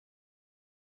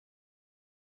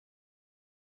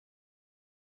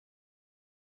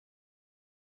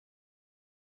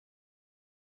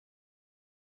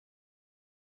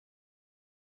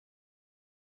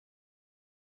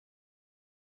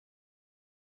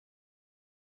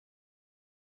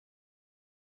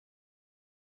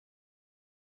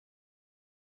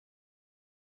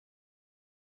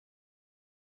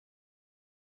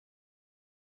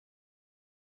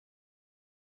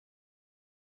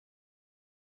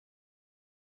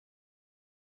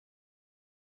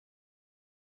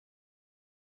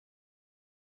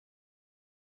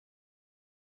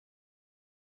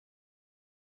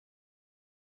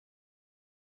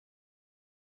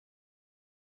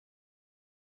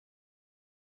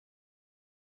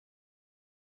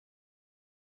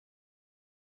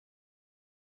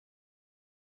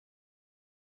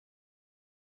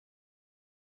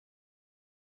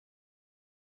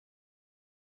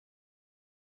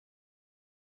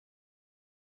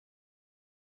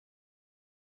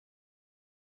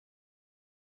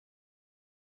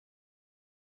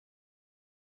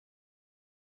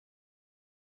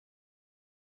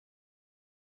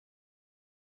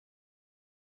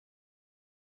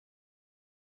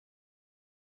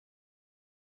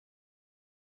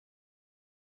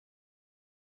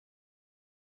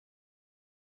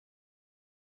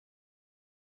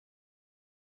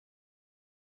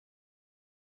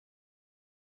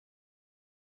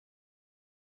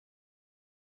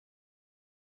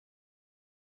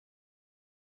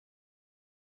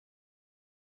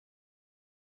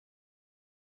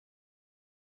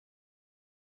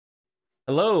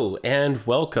Hello and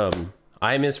welcome.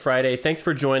 I'm Miss Friday. Thanks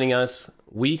for joining us.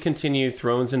 We continue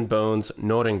Thrones and Bones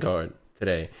Norrongard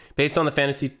today, based on the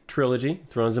fantasy trilogy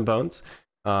Thrones and Bones,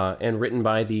 and written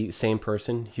by the same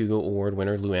person, Hugo Award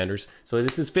winner Lou Anders. So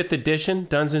this is 5th edition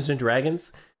Dungeons and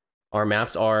Dragons. Our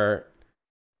maps are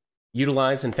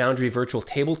utilized in Foundry Virtual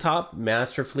Tabletop,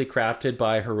 masterfully crafted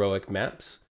by Heroic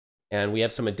Maps, and we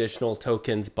have some additional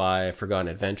tokens by Forgotten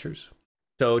Adventures.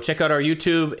 So check out our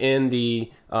YouTube in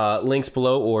the links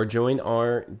below or join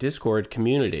our Discord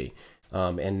community.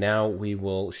 And now we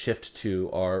will shift to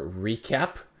our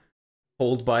recap,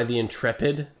 pulled by the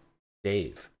intrepid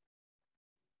Dave.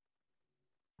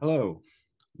 Hello.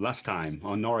 Last time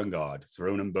on Norrongard,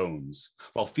 Throne and Bones,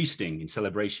 while feasting in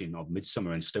celebration of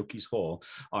Midsummer in Stokey's Hall,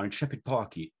 our intrepid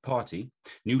party,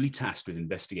 newly tasked with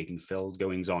investigating fell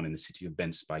goings-on in the city of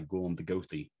Bence by Gorm the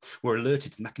Gothi, were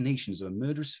alerted to the machinations of a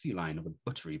murderous feline of a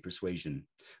buttery persuasion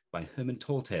by Herman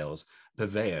Talltales,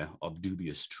 purveyor of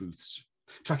dubious truths.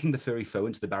 Tracking the furry foe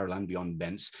into the Araland beyond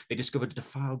Bence, they discovered a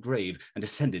defiled grave and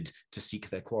descended to seek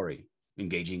their quarry.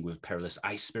 Engaging with perilous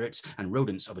ice spirits and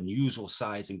rodents of unusual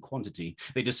size and quantity,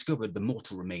 they discovered the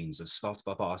mortal remains of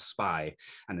Svaltbavar's spy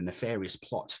and a nefarious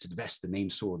plot to divest the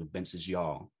named sword of Bence's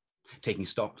Jarl. Taking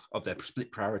stock of their split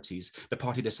priorities, the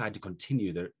party decided to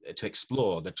continue to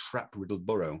explore the trap-riddled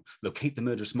burrow, locate the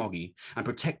murderous Moggy, and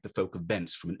protect the folk of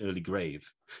Bence from an early grave.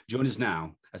 Join us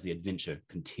now as the adventure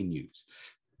continues.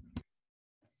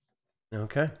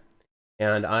 Okay.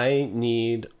 And I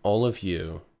need all of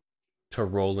you to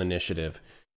roll initiative.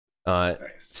 Nice.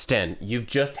 Sten, you've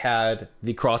just had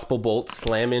the crossbow bolt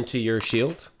slam into your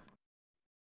shield.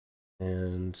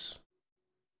 And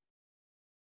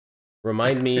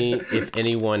remind me if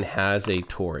anyone has a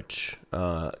torch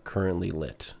currently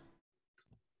lit.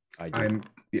 I do.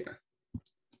 Yeah.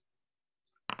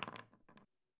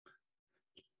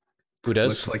 Who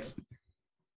does? Looks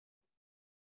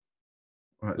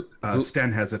like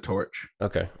Sten has a torch.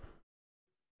 Okay.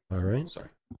 All right. Sorry.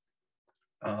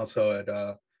 So it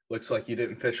looks like you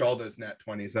didn't fish all those nat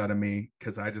 20s out of me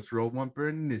because I just rolled one for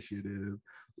initiative.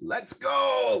 Let's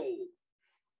go!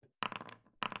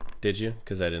 Did you?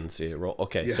 Because I didn't see it roll.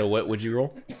 Okay, Yeah. so what would you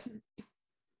roll?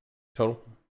 Total?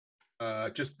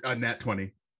 Just a nat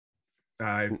 20.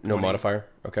 No 20. modifier?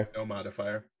 Okay. No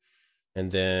modifier.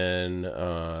 And then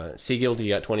Seaguild, you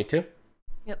got 22?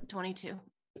 Yep, 22.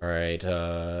 All right.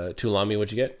 Tulami,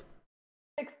 what'd you get?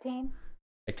 16.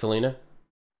 Ectelina?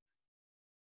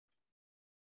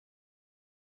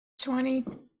 20.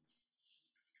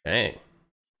 Dang.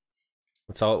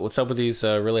 What's up with these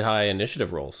really high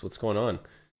initiative rolls? What's going on?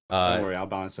 Don't worry, I'll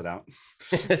balance it out.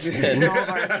 Sten. All of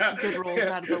our good rolls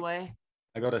out of the way.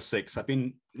 I got a 6. I've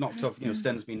been knocked off.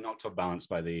 Sten's been knocked off balance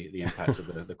by the impact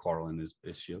of the quarrel in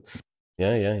his shield.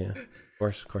 Yeah.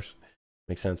 Of course.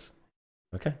 Makes sense.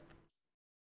 Okay.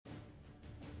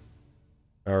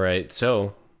 All right,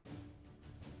 so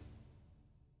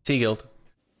Seaguild,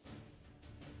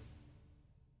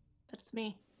 That's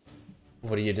me.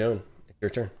 what are you doing? It's your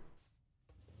turn.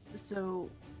 So,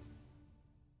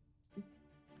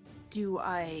 do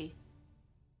I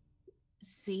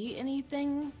see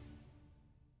anything?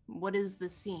 What is the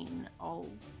scene?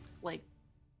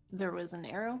 There was an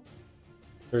arrow?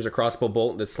 There's a crossbow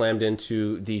bolt that slammed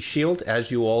into the shield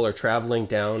as you all are traveling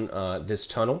down this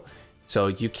tunnel. So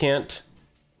you can't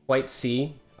quite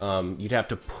see. You'd have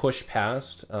to push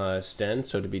past Sten,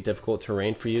 so it'd be difficult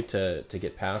terrain for you to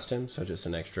get past him. So just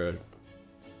an extra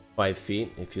 5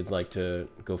 feet if you'd like to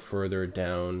go further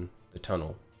down the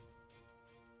tunnel.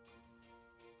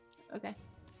 Okay.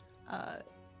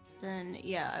 Then,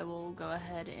 yeah, I will go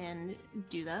ahead and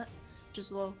do that.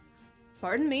 Just a little,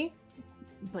 pardon me,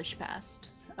 push past.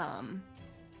 And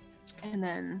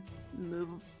then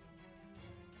move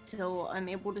till I'm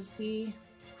able to see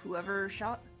whatever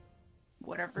shot.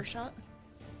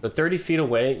 So 30 feet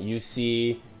away, you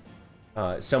see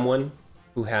someone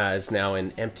who has now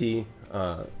an empty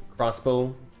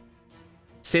crossbow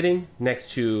sitting next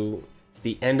to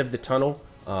the end of the tunnel,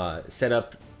 set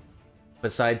up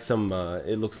beside some,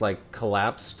 it looks like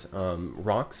collapsed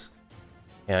rocks.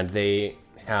 And they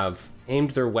have aimed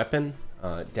their weapon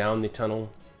down the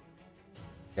tunnel,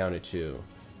 down at you.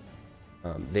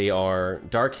 They are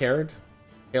dark-haired,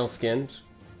 pale-skinned,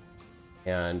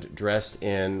 and dressed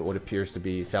in what appears to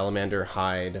be salamander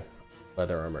hide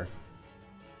leather armor.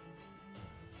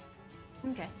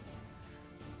 Okay.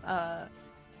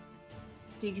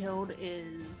 Sieghild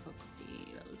is, let's see,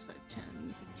 that was 5, 10,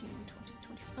 15,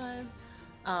 20,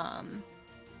 25.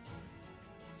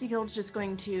 Siegild's just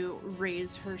going to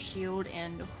raise her shield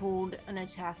and hold an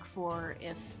attack for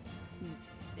if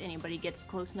anybody gets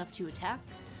close enough to attack.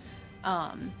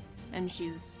 and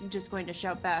she's just going to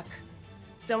shout back,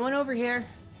 "Someone over here!"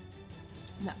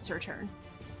 And that's her turn.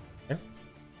 Okay.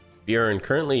 Bjorn,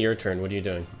 currently your turn. What are you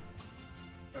doing?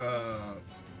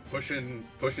 Pushing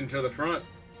to the front.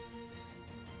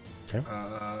 Okay.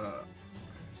 Let's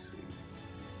see.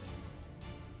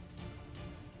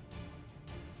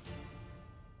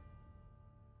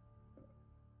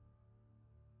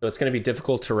 So it's going to be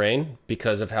difficult terrain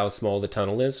because of how small the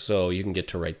tunnel is, so you can get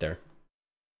to right there.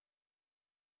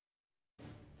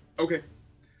 Okay.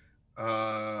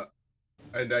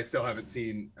 And I still haven't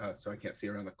seen, so I can't see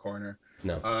around the corner.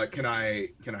 No. Can I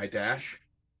dash?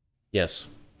 Yes.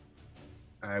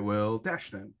 I will dash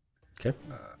then. Okay.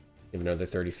 Give another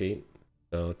 30 feet.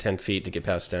 So 10 feet to get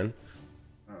past 10.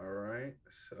 All right.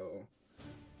 So.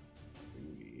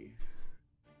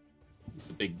 It's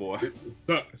a big boy.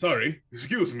 Sorry.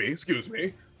 Excuse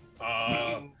me.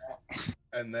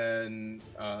 And then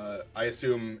I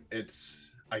assume it's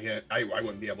I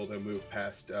wouldn't be able to move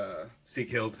past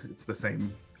Seekhild. It's the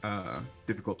same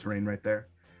difficult terrain right there.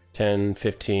 10,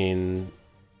 15,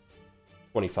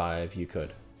 25, you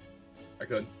could. I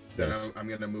could. Then Yes. I'm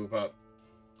gonna move up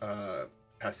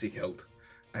past Seekhild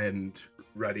and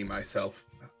ready myself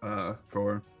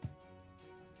for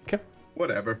Okay.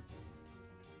 whatever.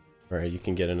 All right, you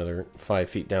can get another 5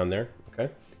 feet down there. Okay.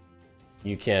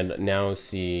 You can now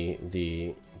see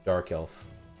the Dark Elf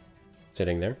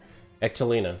sitting there.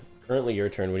 Ectelina, currently your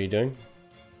turn. What are you doing?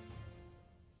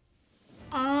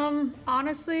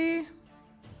 Honestly,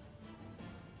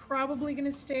 probably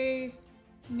gonna stay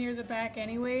near the back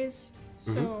anyways.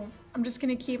 So I'm just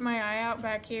gonna keep my eye out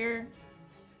back here.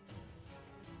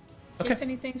 In case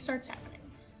anything starts happening.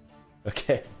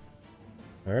 Okay.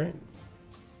 All right.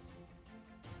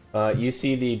 You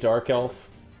see the Dark Elf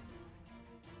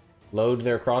load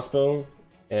their crossbow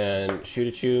and shoot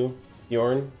at you,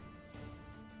 Bjorn,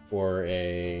 for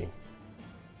a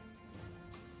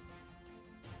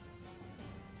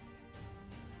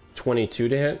 22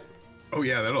 to hit. Oh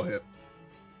yeah, that'll hit.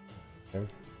 Okay.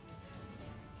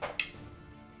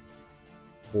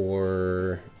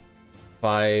 For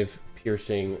 5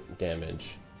 piercing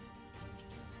damage.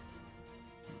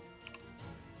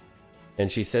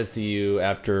 And she says to you,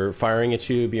 after firing at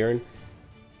you, Bjorn,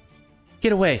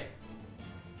 "Get away!"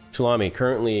 Shalami,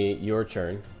 currently your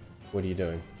turn. What are you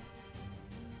doing?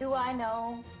 Do I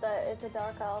know that it's a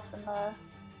dark elf in the...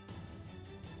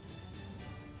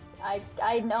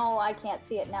 I know I can't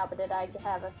see it now, but did I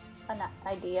have an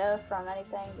idea from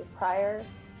anything prior?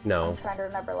 No. I'm trying to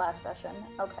remember last session.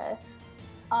 Okay.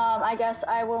 I guess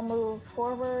I will move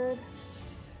forward.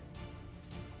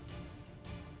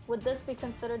 Would this be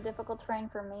considered difficult terrain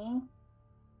for me?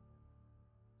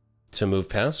 To move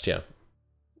past? Yeah.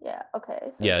 Yeah, okay.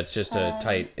 So Yeah, it's just 10.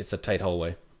 a tight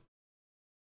hallway.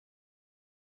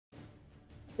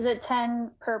 Is it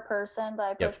 10 per person that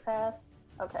I push Yep. past?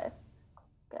 Okay.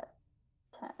 Got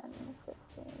 10,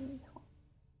 15, 20.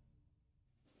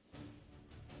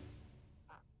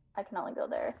 I can only go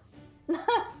there.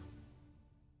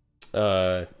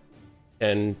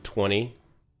 10, 20.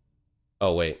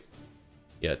 Oh, wait.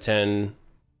 Yeah, 10.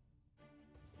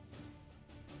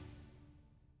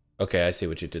 Okay, I see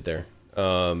what you did there.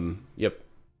 Yep.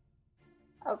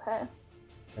 Okay.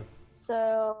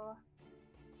 So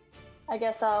I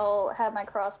guess I'll have my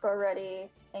crossbow ready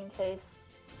in case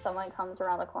someone comes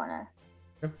around the corner.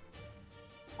 Okay.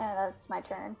 And that's my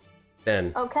turn.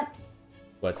 10. Oh,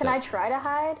 What's can I up? try to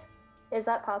hide? Is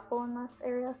that possible in this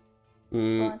area?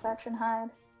 Bonus action hide?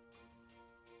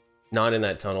 Not in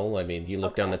that tunnel. I mean, you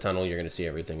look down Okay. the tunnel, you're going to see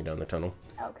everything down the tunnel.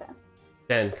 Okay.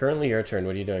 10, currently your turn.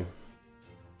 What are you doing?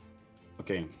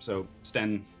 Okay, so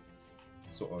Sten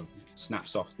sort of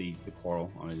snaps off the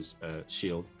quarrel on his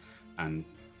shield and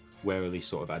warily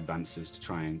sort of advances to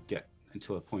try and get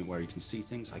until a point where he can see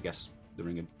things. I guess the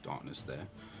ring of darkness there,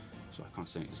 so I can't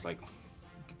see it. It's like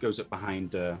goes up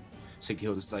behind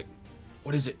Sighild. It's like,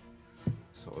 what is it?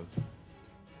 Sort of.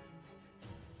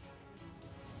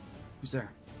 Who's there?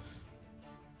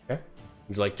 Okay.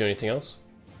 Would you like to do anything else?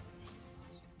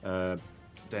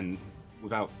 Then,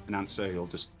 without an answer, he'll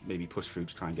just maybe push through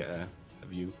to try and get a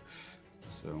view.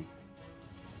 So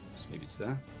maybe it's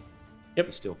there. Yep.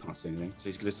 He still can't say anything. So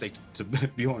he's going to say to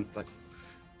Bjorn, like,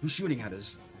 who's shooting at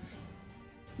us?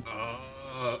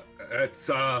 It's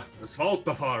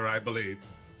Svaltafar, I believe.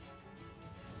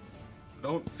 I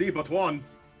don't see but one.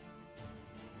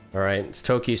 All right, it's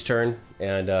Toki's turn,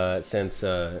 and since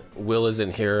Will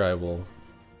isn't here, I will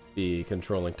be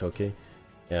controlling Toki.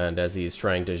 And as he's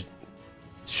trying to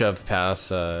shove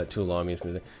past Tulami, he's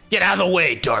going to say, "Get out of the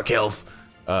way, Dark Elf!"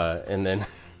 And then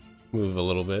move a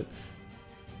little bit.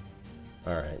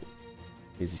 All right.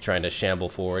 He's trying to shamble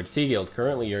forward. Seaguild,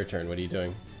 currently your turn. What are you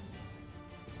doing?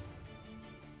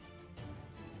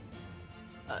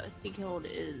 Seaguild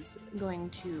is going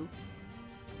to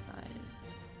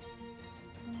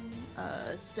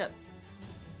step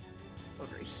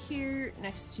over here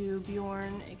next to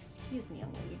Bjorn. Excuse me,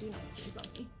 young lady, do not sneeze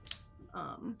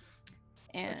on me.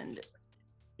 And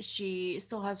she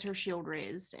still has her shield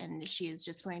raised, and she is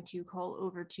just going to call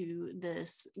over to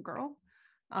this girl.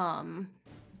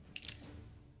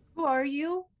 Who are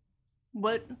you?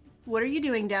 What are you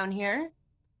doing down here?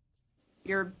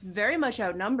 You're very much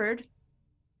outnumbered.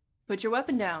 Put your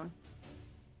weapon down.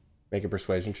 Make a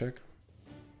persuasion check.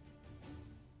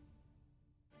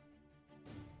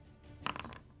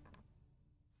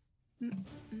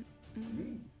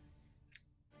 Mm.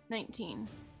 19.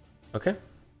 Okay.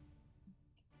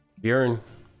 Bjorn,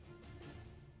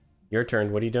 your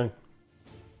turn. What are you doing?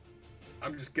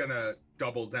 I'm just gonna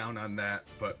double down on that,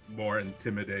 but more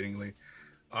intimidatingly.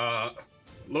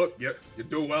 Look, you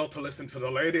do well to listen to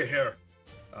the lady here.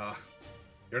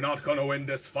 You're not gonna win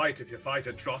this fight if you fight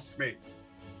it, trust me.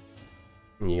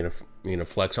 You gonna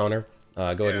flex on her?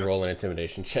 Go ahead and roll an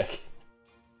intimidation check.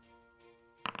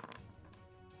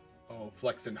 Oh,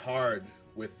 flexing hard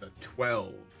with the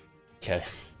 12. Okay.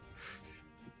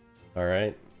 All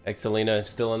right. Excelina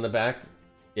still in the back. Do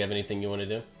you have anything you want to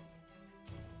do?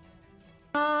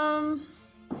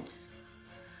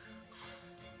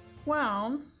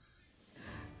 Well,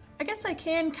 I guess I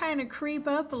can kind of creep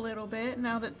up a little bit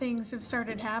now that things have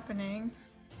started happening.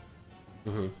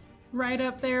 Mm-hmm. Right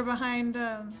up there behind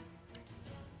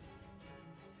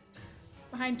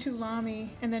Tulami,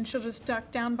 and then she'll just duck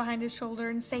down behind his shoulder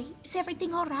and say, "Is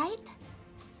everything all right?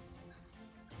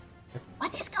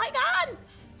 What is going on?"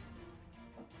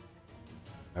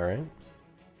 All right.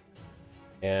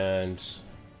 And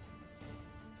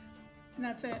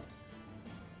that's it.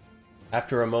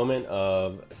 After a moment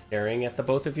of staring at the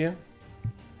both of you,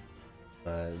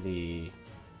 the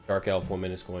dark elf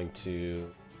woman is going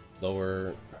to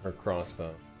lower her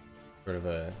crossbow. Sort of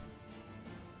a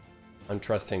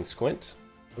untrusting squint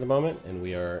for the moment, and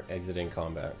we are exiting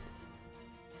combat.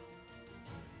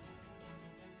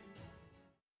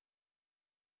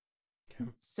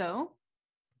 So,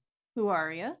 who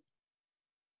are you?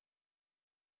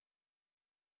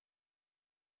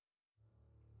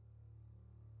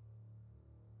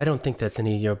 I don't think that's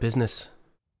any of your business.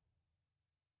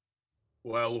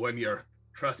 Well, when you're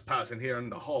trespassing here in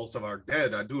the halls of our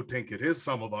dead, I do think it is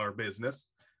some of our business.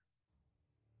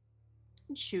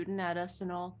 Shooting at us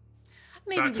and all.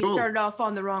 Maybe That we too. started off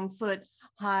on the wrong foot.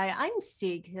 Hi, I'm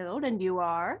Sighild, and you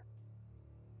are?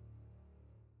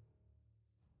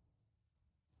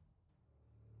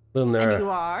 Little And you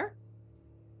Nura. are?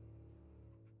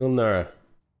 Little Nura.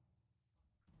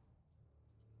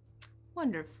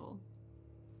 Wonderful.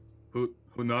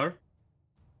 Hunar?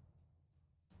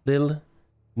 Lil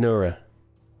Nura.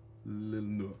 Lil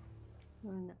Nur.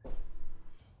 No.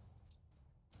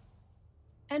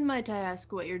 And might I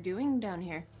ask what you're doing down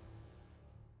here?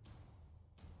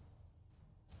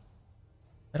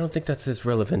 I don't think that's as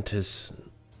relevant as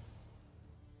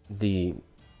the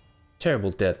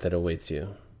terrible death that awaits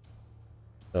you.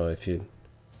 So if you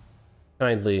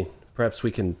kindly, perhaps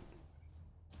we can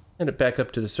send it back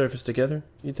up to the surface together,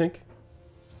 you think?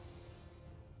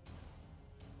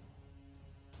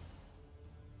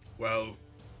 Well,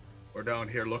 we're down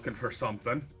here looking for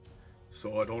something,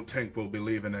 so I don't think we'll be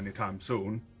leaving anytime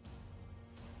soon.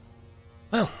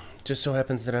 Well, just so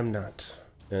happens that I'm not.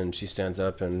 And she stands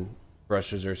up and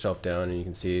brushes herself down, and you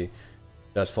can see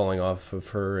dust falling off of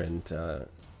her, and you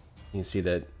can see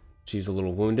that she's a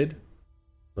little wounded.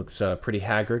 Looks pretty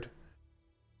haggard.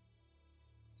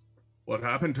 What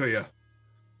happened to you?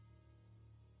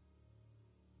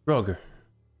 Roger.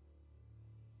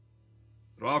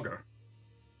 Roger?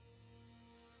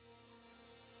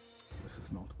 This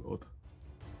is not good.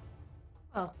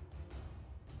 Well,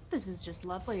 this is just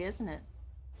lovely, isn't it?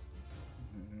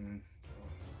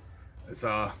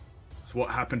 So what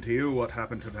happened to you? What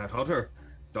happened to that other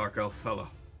dark elf fella?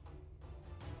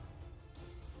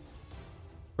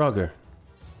 Roger.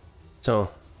 So,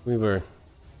 we were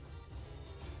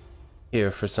here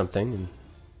for something, and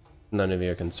none of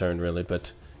you are concerned, really,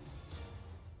 but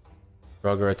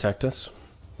Roger attacked us.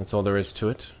 That's all there is to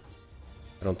it.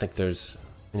 I don't think there's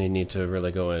any need to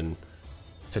really go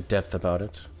into depth about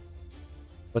it.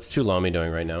 What's Tulami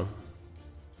doing right now?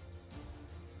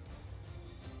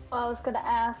 Well, I was gonna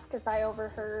ask because I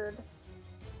overheard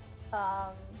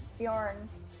Bjorn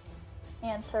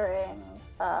answering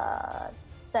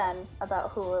Sen about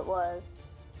who it was.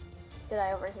 Did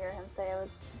I overhear him say it was?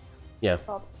 Yeah.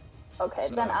 Oh, okay,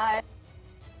 So- then I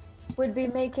would be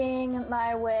making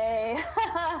my way.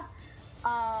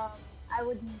 I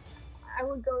would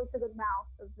go to the mouth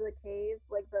of the cave,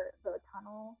 like the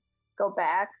tunnel, go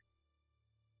back,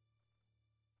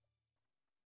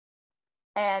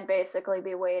 and basically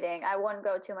be waiting. I wouldn't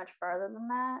go too much further than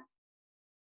that.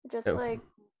 Just like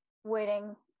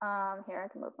waiting. Here, I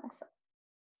can move myself.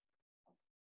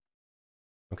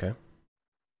 Okay.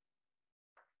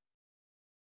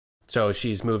 So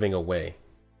she's moving away.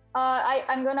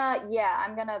 I'm gonna.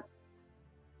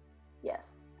 Yes,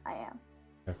 I am.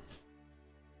 Okay.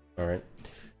 All right.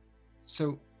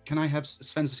 So can I have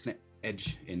Sven's just gonna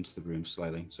edge into the room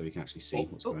slightly so we can actually see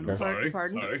what's going on. Sorry.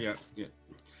 Pardon? Sorry. Yeah.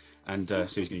 And so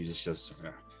he's gonna use his shield.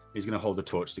 He's gonna hold the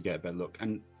torch to get a better look.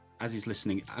 And as he's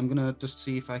listening, I'm gonna just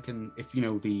see if I can, if you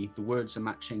know the words are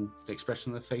matching the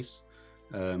expression of the face,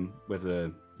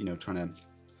 whether trying to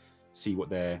see what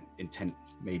their intent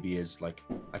maybe is. Like,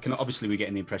 I can obviously we're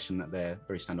getting the impression that they're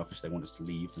very standoffish. They want us to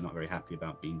leave. They're not very happy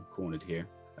about being cornered here.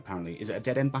 Apparently, is it a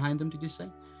dead end behind them? Did you say?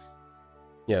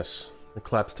 Yes, the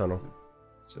collapse tunnel.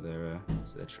 So they're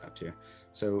trapped here.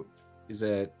 So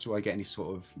do I get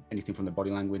anything from the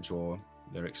body language or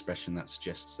their expression that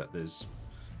suggests that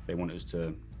they want us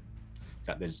to,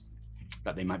 that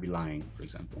they might be lying, for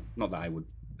example? Not that I would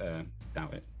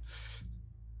doubt it.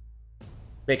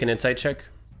 Make an insight check.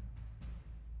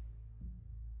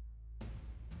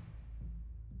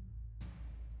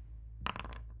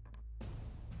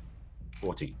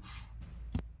 $14.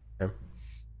 Okay.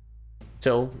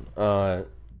 So,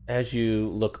 as you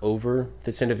look over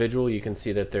this individual, you can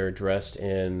see that they're dressed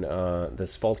in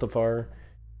this Faltafar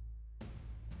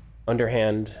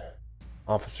underhand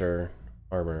officer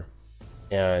armor,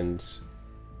 and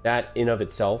that in of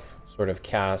itself sort of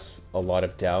casts a lot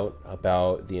of doubt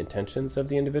about the intentions of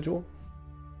the individual,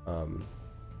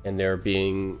 and they're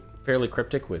being fairly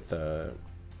cryptic with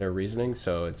their reasoning,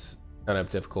 so it's kind of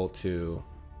difficult to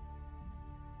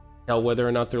tell whether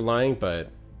or not they're lying.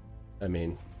 But I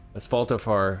mean, as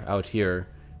Faltafar out here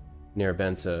near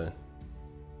Bensa,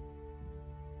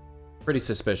 pretty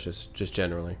suspicious just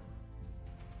generally.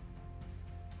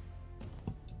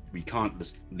 We can't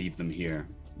just leave them here.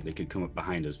 They could come up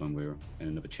behind us when we're in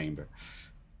another chamber.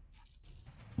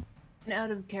 And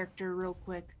out of character real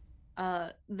quick,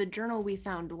 the journal we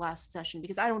found last session,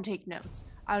 because I don't take notes.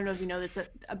 I don't know if you know this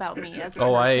about me as a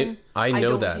person. I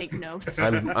know that. I don't take notes.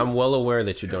 I'm well aware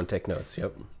that you don't take notes.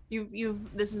 Yep.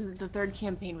 This is the third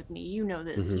campaign with me. You know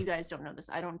this. Mm-hmm. You guys don't know this.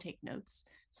 I don't take notes.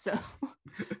 So,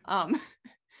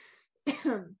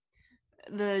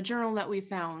 the journal that we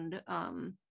found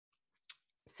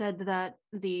said that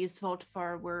the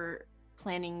Svaltfar were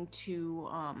planning to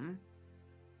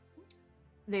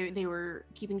they were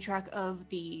keeping track of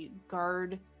the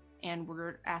guard and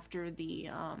were after the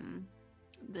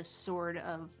sword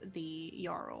of the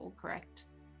Jarl, correct?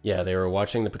 Yeah, they were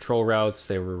watching the patrol routes.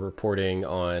 They were reporting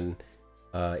on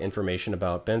information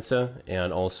about Bensa,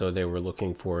 and also they were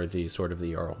looking for the sword of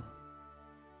the Jarl.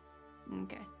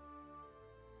 Okay.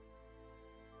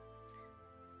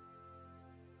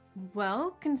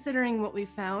 Well, considering what we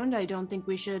found, I don't think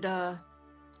we should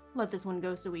let this one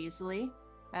go so easily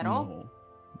at all.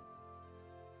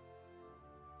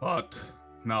 But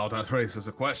now that raises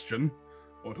a question.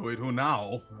 What do we do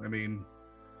now? I mean,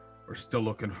 we're still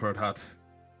looking for that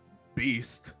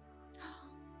beast.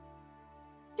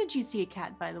 Did you see a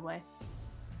cat, by the way?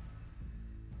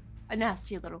 A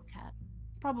nasty little cat.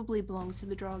 Probably belongs to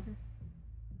the Draugr.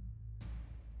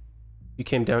 You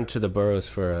came down to the burrows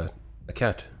for a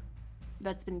cat.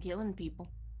 That's been killing people.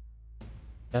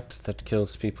 Cat that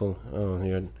kills people. Oh,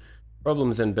 your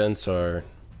problems in Bens are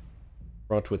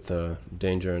fraught with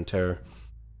danger and terror.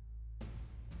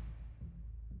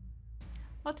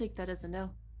 I'll take that as a no.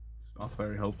 It's not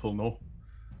very helpful, no.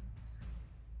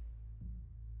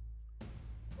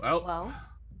 Well,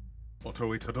 what are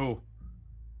we to do?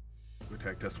 Do we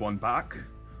take this one back?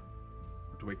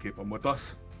 Or do we keep him with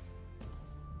us?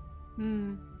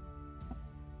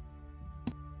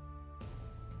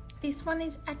 This one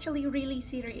is actually really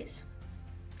serious.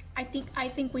 I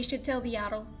think we should tell the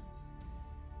Jarl.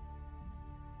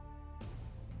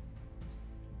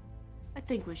 I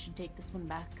think we should take this one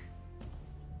back.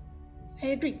 I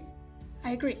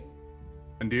agree.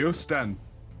 And you, Sten?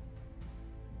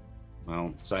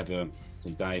 Well, it's either they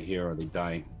die here or they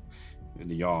die in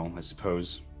the Jarl, I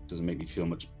suppose. Doesn't make me feel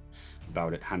much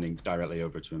about it handing directly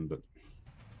over to him, but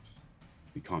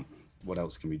we can't. What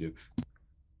else can we do?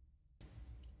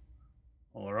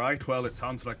 All right, well, it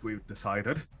sounds like we've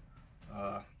decided.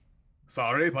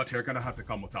 Sorry, but you're gonna have to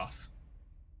come with us.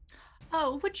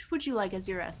 Oh, which would you like as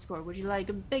your escort? Would you like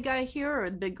a big guy here or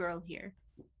a big girl here?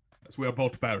 As we are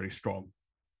both very strong.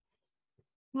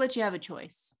 let you have a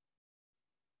choice.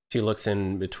 She looks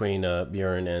in between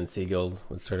Bjorn and Sigurd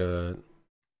with sort of a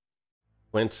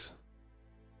squint.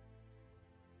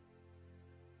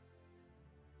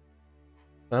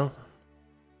 Well,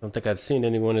 I don't think I've seen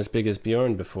anyone as big as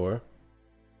Bjorn before.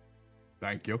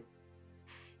 Thank you.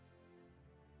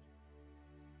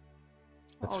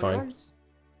 That's All fine. yours.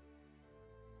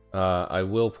 I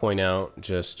will point out,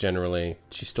 just generally,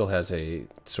 she still has a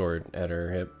sword at her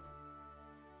hip.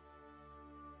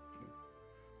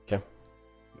 Okay.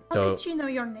 How So, did she know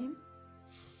your name?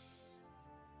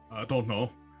 I don't know.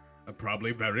 I'm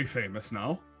probably very famous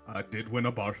now. I did win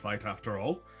a bar fight after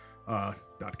all.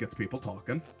 That gets people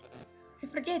talking. I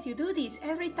forget you do these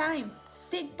every time.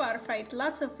 Big bar fight,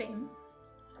 lots of fame.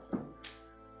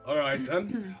 All right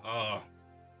then.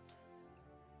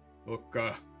 Look,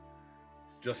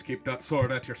 just keep that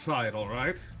sword at your side, all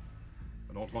right?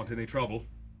 I don't want any trouble.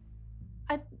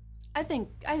 I think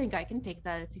I can take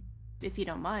that if you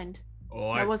don't mind.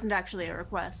 Oh, That wasn't actually a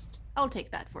request. I'll take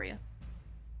that for you.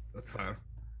 That's fair.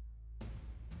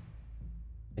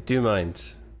 I do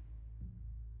mind.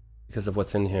 Because of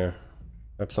what's in here.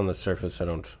 Perhaps on the surface I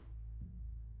don't.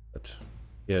 But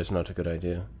yeah, it's not a good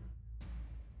idea.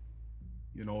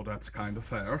 You know, that's kind of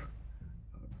fair.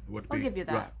 It would I'll be give you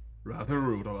that. rather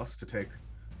rude of us to take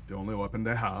the only weapon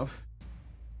they have.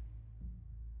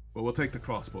 But we'll take the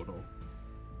crossbow, though.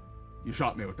 You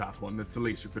shot me with that one. It's the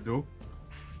least you could do.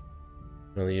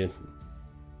 Well, you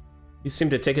seem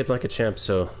to take it like a champ,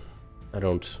 so I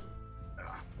don't.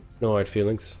 No hard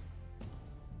feelings.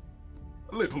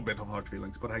 A little bit of hard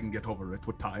feelings, but I can get over it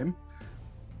with time.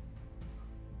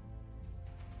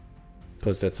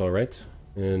 Suppose that's all right.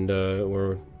 And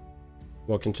we're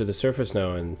walking to the surface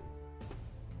now, and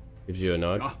gives you a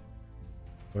nod. Ah,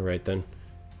 All right then.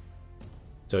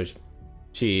 So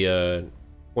she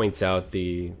points out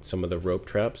some of the rope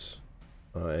traps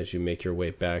as you make your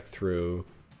way back through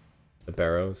the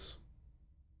barrows.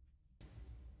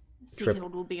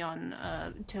 Sigurd will be on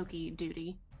Toki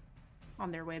duty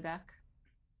on their way back.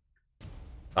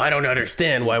 I don't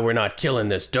understand why we're not killing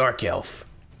this dark elf.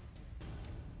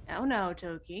 Oh no,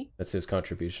 Toki. That's his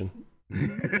contribution.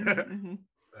 Mhm.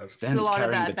 There's a Sten's lot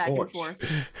of carrying that the back torch.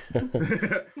 and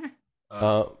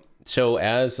forth. So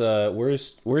as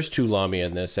where's Tulami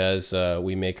in this? As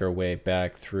we make our way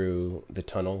back through the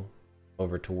tunnel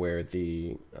over to where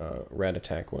the rat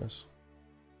attack was.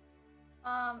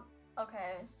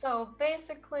 Okay, so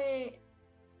basically,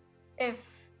 if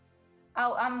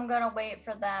I'm gonna wait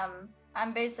for them,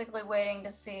 I'm basically waiting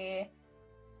to see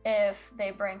if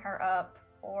they bring her up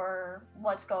or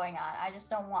what's going on. I just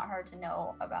don't want her to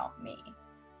know about me.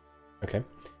 Okay.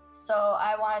 So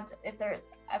I wanted,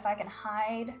 if I can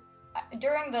hide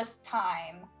during this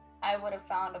time, I would have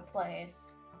found a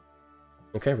place.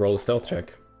 Okay, roll a stealth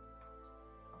check.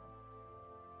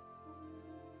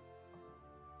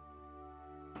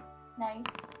 Nice,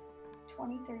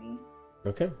 23.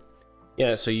 Okay.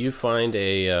 Yeah, so you find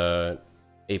a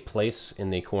place in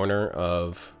the corner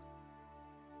of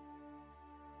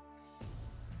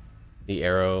the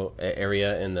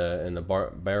area in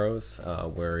the barrows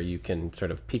where you can sort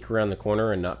of peek around the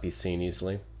corner and not be seen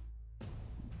easily.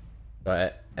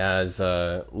 But as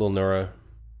Lil Nora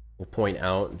will point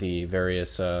out the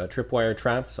various tripwire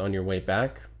traps on your way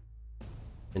back,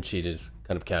 and she just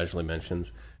kind of casually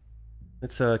mentions,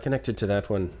 it's connected to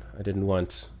that one. I didn't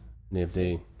want any of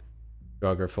the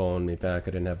Draugr following me back.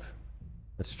 I didn't have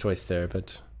much choice there,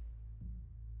 but...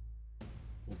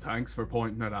 Well, thanks for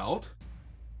pointing it out.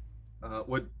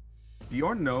 Would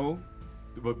Bjorn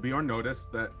notice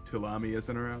that Tulami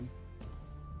isn't around?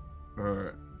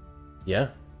 Or... Yeah?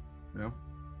 No?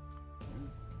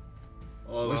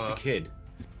 Well, Where's the kid?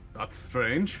 That's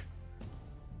strange.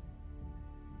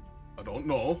 I don't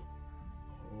know.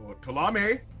 Oh,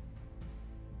 Tulami!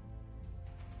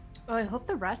 Oh, I hope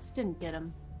the rats didn't get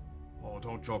him. Oh,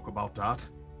 don't joke about that.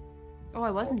 Oh,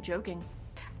 I wasn't joking.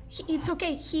 It's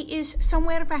okay. He is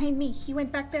somewhere behind me. He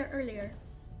went back there earlier.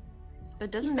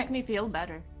 That doesn't make me feel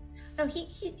better. No, he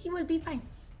will be fine.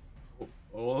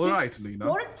 All He's right, Lena.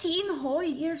 14 whole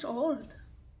years old.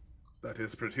 That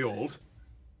is pretty old.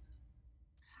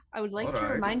 I would like to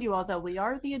Alright. remind you all that we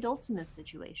are the adults in this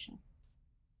situation.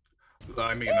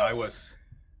 I mean, Yes.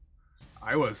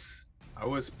 I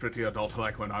was pretty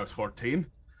adult-like when I was 14.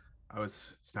 I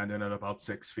was standing at about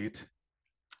 6 feet.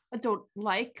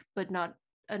 Adult-like, but not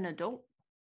an adult.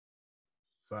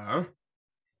 Fair.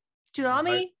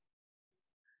 Tulami?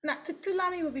 Nah,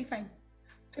 Tulami will be fine.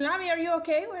 Tulami, are you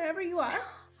okay wherever you are?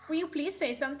 Will you please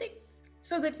say something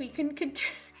so that we can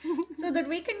so that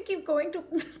we can keep going to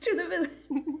the village?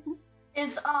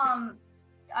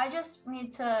 I just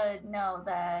need to know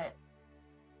that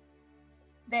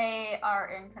they are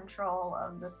in control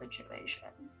of the situation.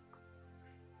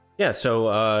 Yeah,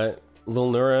 so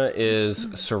Lilnura is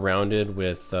surrounded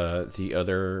with the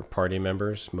other party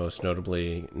members, most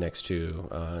notably next to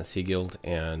Sighild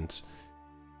and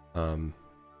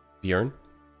Bjorn.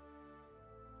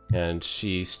 And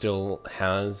she still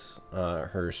has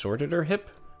her sword at her hip,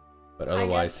 but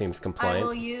otherwise seems compliant. I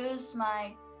will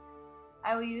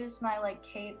use my like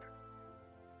cape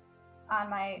on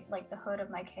my like the hood of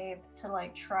my cape to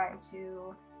like try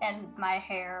to, and my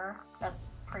hair that's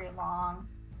pretty long,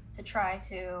 to try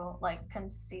to like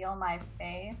conceal my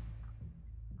face,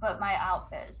 but my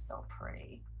outfit is still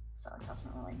pretty, so it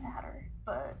doesn't really matter.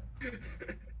 But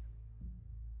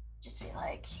just be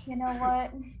like, you know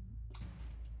what?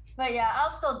 But yeah,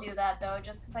 I'll still do that though,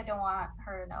 just because I don't want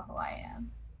her to know who I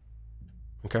am.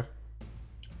 Okay.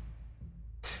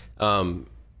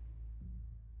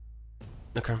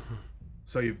 Okay.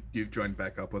 So you've joined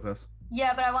back up with us?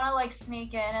 Yeah, but I want to like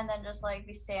sneak in and then just like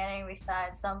be standing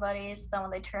beside somebody, so then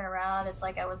when they turn around, it's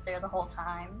like I was there the whole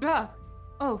time. Yeah.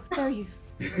 Oh, there you.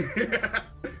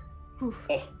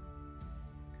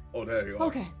 Oh, there you are.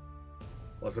 Okay.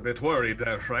 Was a bit worried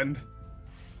there, friend.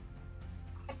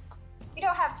 You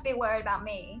don't have to be worried about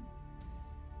me.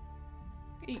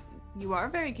 You are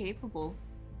very capable.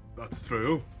 That's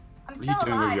true. I'm What are you still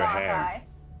doing with alive, your aren't hair? I?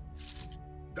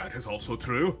 That is also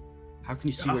true. How can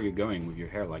you see where you're going with your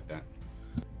hair like that?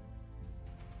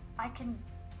 I can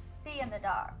see in the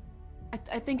dark.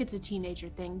 I think it's a teenager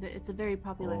thing. That it's a very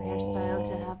popular hairstyle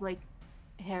to have like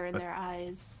hair in their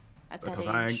eyes at that Bit age.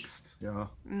 of angst, yeah.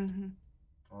 Mm-hmm.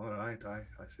 All right, I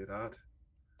see that.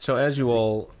 So as you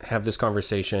all have this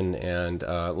conversation, and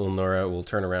Lilnura will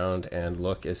turn around and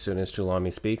look as soon as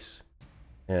Tulami speaks,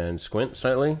 and squint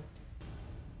slightly,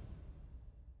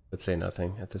 but say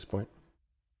nothing at this point.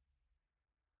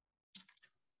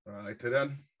 All right,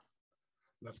 then.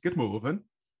 Let's get moving.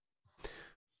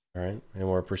 All right, and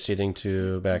we're proceeding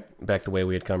to back the way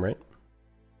we had come, right?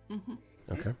 Mm-hmm.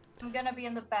 Okay. I'm gonna be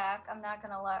in the back. I'm not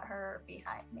gonna let her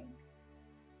behind me.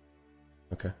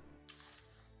 Okay.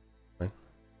 Fine.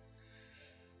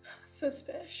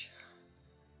 Suspicious.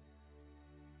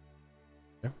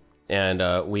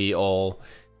 And we all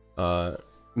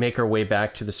make our way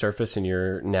back to the surface, and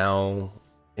you're now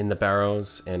in the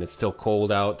barrows, and it's still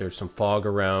cold out. There's some fog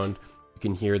around. You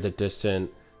can hear the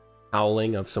distant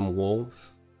howling of some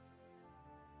wolves.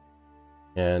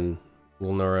 And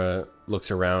Lilnura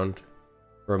looks around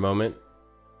for a moment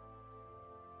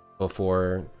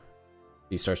before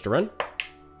he starts to run.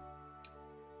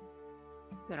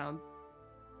 Then I'll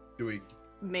Do we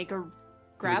make a do we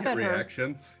grab get at her.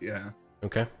 reactions? Yeah.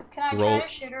 Okay. Can I Roll. try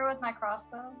to shoot her with my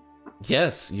crossbow?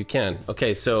 Yes, you can.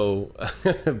 Okay, so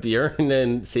Bjorn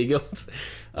and Sighild,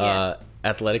 Yeah.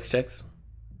 athletics checks.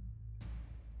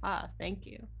 Ah, thank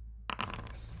you.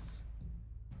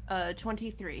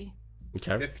 23.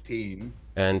 Okay. 15.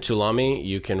 And Tulami,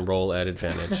 you can roll at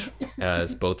advantage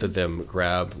as both of them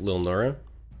grab Lilnura.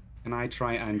 Can I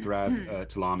try and grab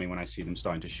Tulami when I see them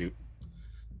starting to shoot?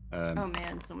 Oh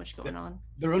man, so much going on.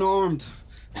 They're unarmed.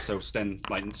 So Sten,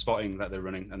 like, spotting that they're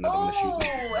running and they're going to shoot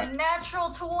them. Oh, a natural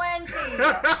 20!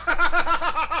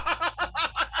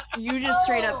 You just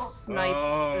straight up Oh. sniped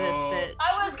Oh. this bitch.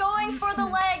 I was going for the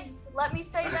legs. Let me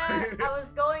say that. I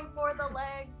was going for the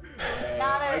legs.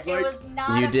 It was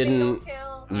not You a didn't-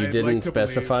 fatal kill. You I'd didn't like to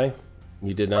specify.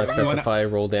 You did not specify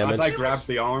roll damage. As I grab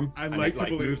the arm, I'd and like it to like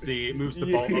believe- moves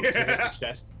the bolt up to hit Yeah. the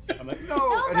chest. I'm like, no.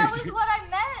 No, and that he's- was what I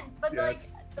meant. But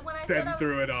Yes. like when I said Sten I was,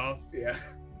 threw it off. Yeah.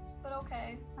 but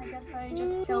okay, I guess I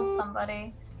just killed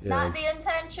somebody. Yeah. Not the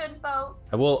intention, folks.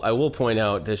 I will point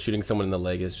out that shooting someone in the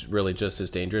leg is really just as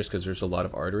dangerous because there's a lot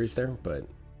of arteries there. But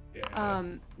Yeah.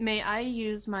 May I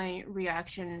use my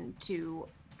reaction to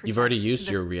you've already protect used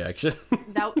this- your reaction.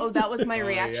 that was my Oh,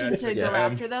 reaction yeah, to yeah. go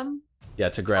after them. Yeah,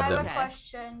 to I grab have them. a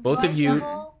question. Both Do of I you-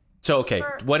 double- So okay,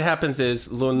 For- what happens is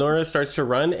Lilnura starts to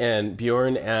run, and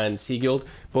Bjorn and Sighild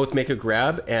both make a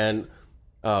grab and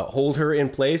hold her in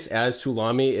place as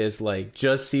Tulami is like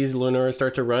just sees Lilnura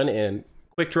start to run and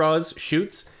quick draws,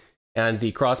 shoots, and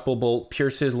the crossbow bolt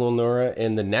pierces Lilnura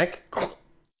in the neck,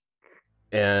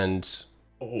 and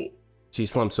Oh. she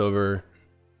slumps over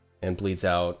and bleeds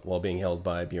out while being held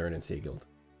by Bjorn and Sighild.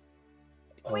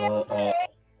 We have to take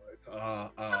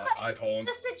I don't.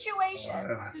 the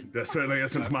situation. This really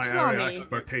isn't my Tommy. area of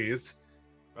expertise.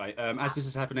 Right, as this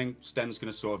is happening, Sten's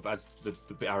going to sort of, as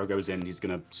the arrow goes in, he's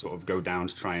going to sort of go down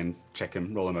to try and check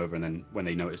him, roll him over, and then when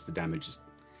they notice the damage,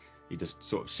 he just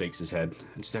sort of shakes his head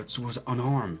and says, "Was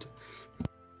unarmed."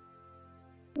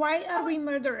 Why are we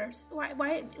murderers?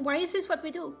 Why is this what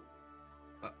we do?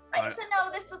 I used to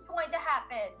know this was going to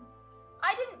happen.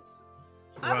 I didn't.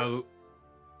 Well,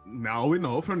 now we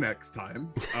know for next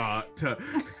time to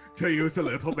use a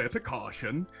little bit of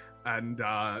caution and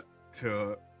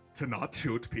to not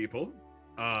shoot people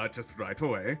just right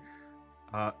away.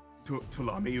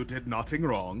 Tulami, you did nothing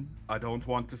wrong. I don't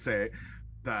want to say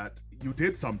that you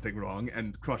did something wrong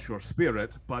and crush your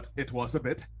spirit, but it was a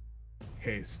bit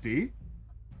hasty.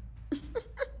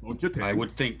 Don't you think? I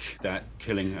would think that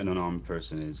killing an unarmed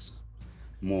person is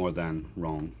more than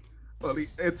wrong. Well,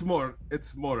 it's more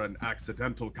an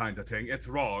accidental kind of thing. It's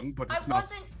wrong, but it's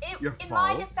not your fault. In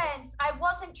my defense, I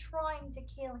wasn't trying to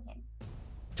kill him.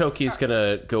 Toki's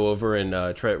gonna go over and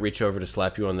try to reach over to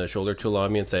slap you on the shoulder,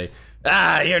 Tulami, and say,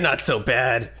 "Ah, you're not so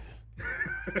bad."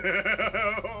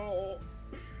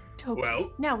 Toki,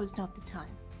 Well- now is not the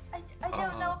time. I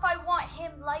don't know if I want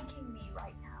him liking me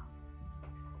right now.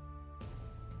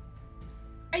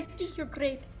 I think you're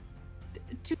great.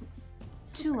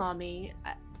 Tulami,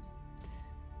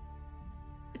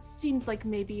 it seems like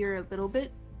maybe you're a little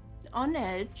bit on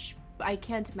edge. I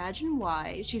can't imagine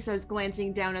why. She says,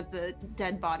 glancing down at the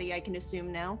dead body, I can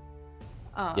assume now.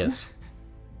 Yes.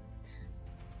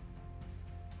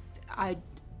 I'm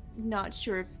not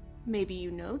sure if maybe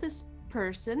you know this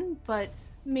person, but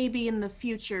maybe in the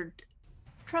future,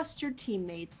 trust your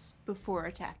teammates before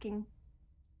attacking.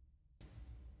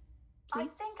 I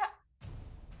Please? think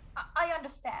I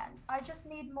understand. I just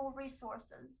need more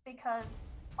resources because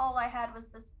all I had was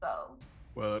this bow.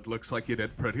 Well, it looks like you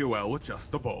did pretty well with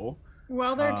just a bow.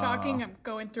 While they're talking, I'm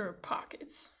going through her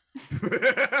pockets.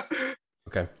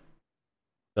 Okay.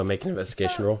 So make an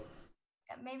investigation roll.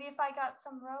 Maybe if I got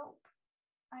some rope,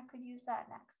 I could use that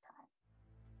next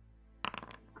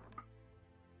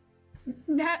time.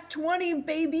 Nat 20,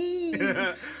 baby!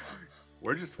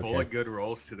 We're just full Okay. of good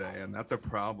rolls today, and that's a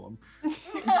problem. It's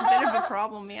a bit of a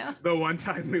problem, yeah. The one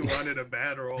time we wanted a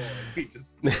bad roll, we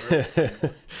just...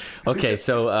 Okay,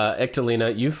 so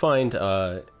Ectelina, you find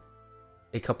a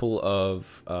couple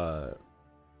of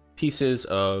pieces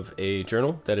of a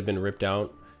journal that had been ripped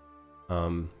out,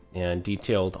 and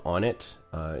detailed on it,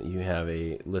 you have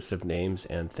a list of names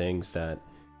and things that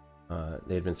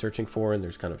they had been searching for, and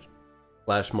there's kind of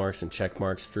splash marks and check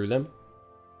marks through them,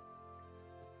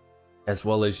 as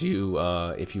well as you,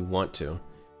 if you want to.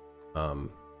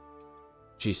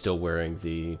 She's still wearing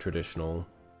the traditional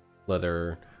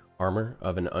leather armor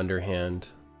of an underhand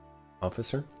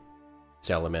officer,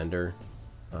 salamander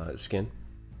skin,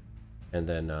 and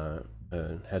then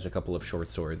has a couple of short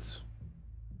swords,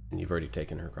 and you've already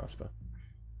taken her crossbow.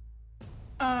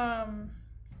 I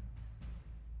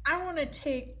want to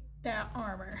take that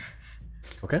armor,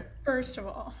 Okay. first of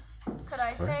all. Could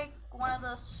I Alright. take one of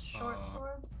those short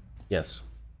swords? Yes.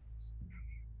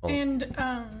 Oh. And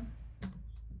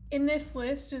in this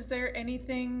list, is there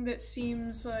anything that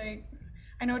seems like,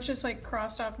 I know it's just like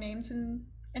crossed off names and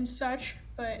such,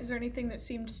 but is there anything that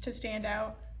seems to stand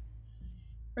out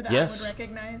or that Yes. I would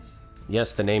recognize?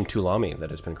 Yes, the name Tulami that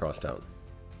has been crossed out.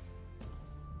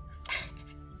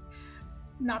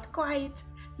 Not quite.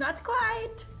 Not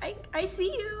quite. I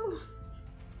see you.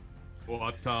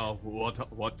 What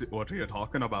are you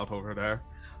talking about over there?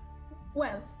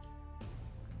 Well,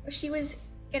 she was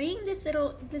carrying this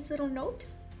little note.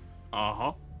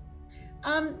 Uh-huh.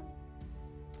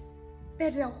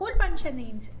 There's a whole bunch of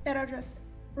names that are just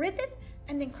written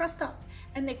and then crossed off.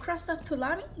 And they crossed off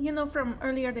Tulami, you know, from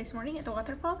earlier this morning at the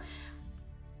waterfall.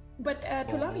 But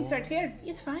Tulami's right here.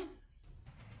 He's fine.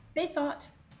 They thought.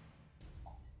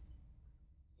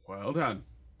 Well then.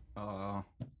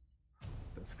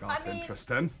 This got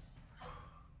interesting.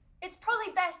 It's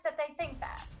probably best that they think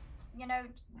that. You know,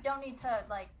 don't need to,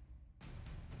 like,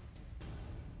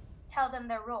 tell them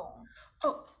they're wrong.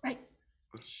 Oh, right.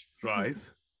 Right.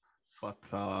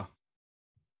 But,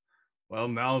 well,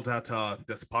 now that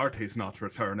this party's not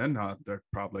returning, they're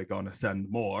probably going to send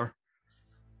more.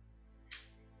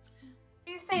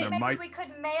 Do you think There maybe might- we could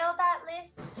mail that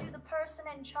list to the person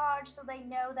in charge so they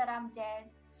know that I'm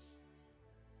dead?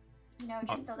 You know,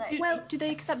 just so that... Well- Do they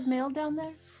accept mail down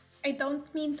there? I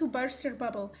don't mean to burst your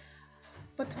bubble,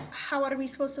 but how are we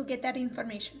supposed to get that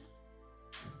information?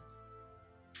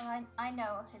 Well, I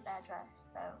know his address,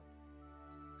 so...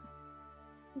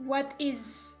 What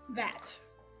is that?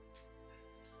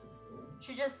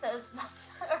 She just says...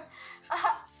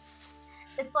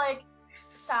 it's like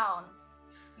sounds.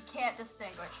 You can't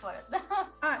distinguish what it...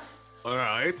 Ah, All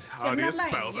right. How you're do you not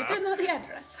lying. spell You that? don't know the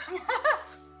address.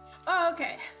 Oh,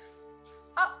 okay.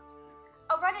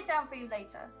 I'll write it down for you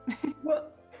later.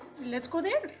 Well, let's go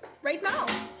there right now.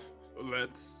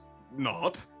 Let's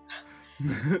not.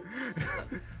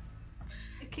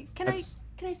 Can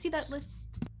I see that list?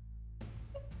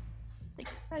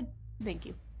 Thanks. Thank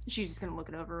you. She's just gonna look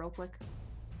it over real quick.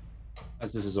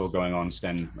 As this is all going on,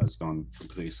 Sten has gone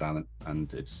completely silent,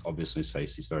 and it's obvious on his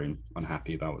face. He's very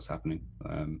unhappy about what's happening.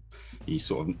 He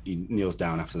kneels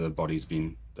down after the body's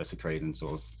been desecrated and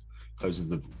sort of closes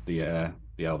the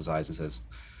elf's eyes and says,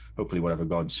 "Hopefully, whatever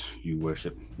gods you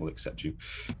worship will accept you."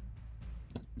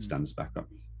 Stands back up.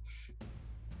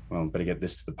 "Well, better get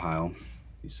this to the pile,"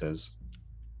 he says,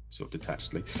 sort of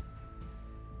detachedly.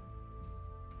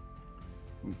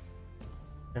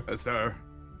 Is there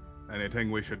anything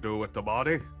we should do with the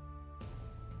body?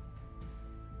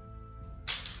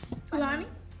 Tulani?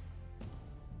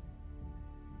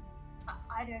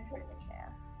 I don't really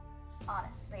care.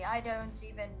 Honestly, I don't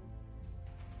even...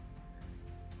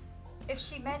 If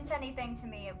she meant anything to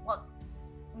me, it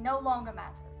no longer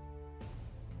matters.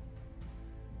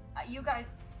 You guys...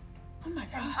 Oh my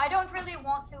god. I don't really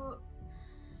want to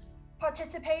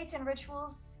participate in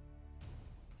rituals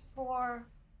for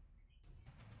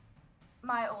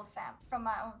my from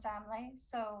my own family,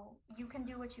 so you can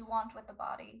do what you want with the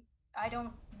body. I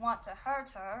don't want to hurt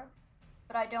her,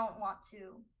 but I don't want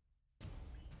to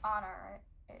honor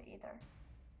it either.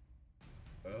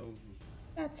 Well,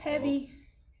 That's heavy.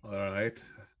 all right.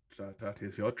 That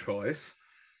is your choice.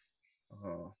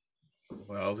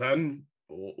 Well then,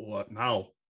 what now?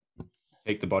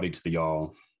 Take the body to the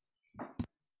Jarl.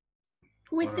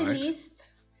 With the Alright. list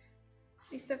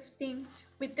of things.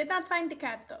 We did not find the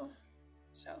cat though.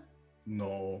 So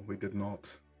No, we did not.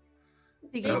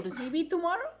 Sighild is maybe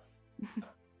tomorrow?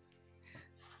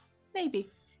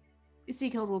 maybe.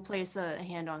 Sighild will place a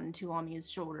hand on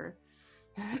Tulami's shoulder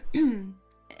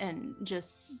and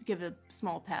just give a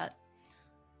small pat.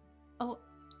 I'll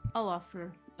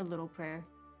offer a little prayer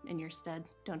in your stead.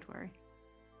 Don't worry.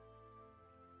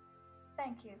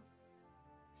 Thank you.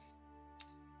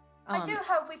 I do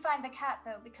hope we find the cat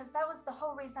though, because that was the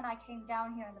whole reason I came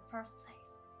down here in the first place.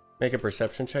 Make a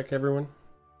perception check, everyone.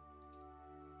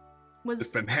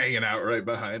 It's been hanging out right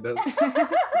behind us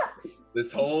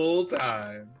this whole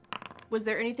time. Was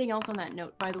there anything else on that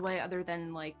note, by the way, other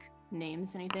than like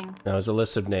names, anything? Now, as a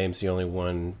list of names, the only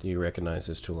one you recognize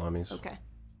is Tulami's. Okay,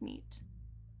 neat.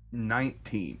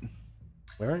 19.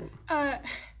 All right.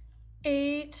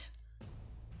 8.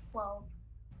 12.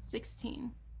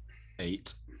 16.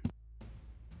 8.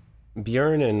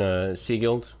 Bjorn and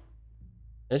Sighild,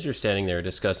 as you're standing there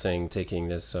discussing taking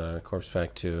this corpse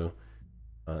back to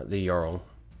the Jarl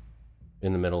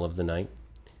in the middle of the night,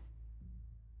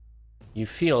 you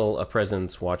feel a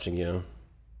presence watching you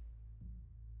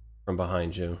from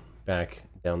behind you, back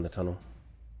down the tunnel.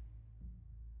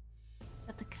 Is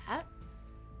that the cat?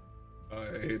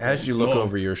 As you look Oh,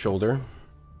 over your shoulder,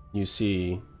 you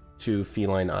see two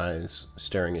feline eyes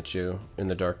staring at you in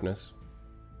the darkness.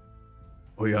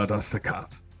 Oh yeah, that's the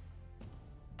cat.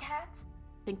 Cat?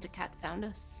 I think the cat found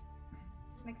us.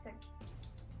 Just makes it.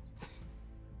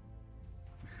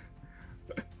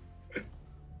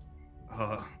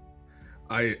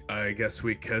 I guess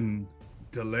we can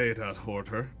delay that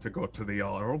order to go to the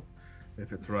Jarl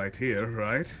if it's right here,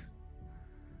 right?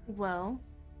 Well,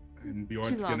 And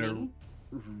Bjorn's gonna.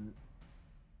 Tulami,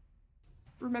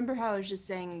 remember how I was just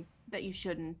saying that you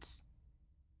shouldn't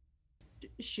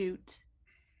shoot?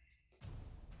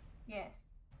 Yes.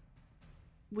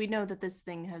 We know that this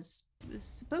thing has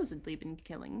supposedly been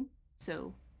killing,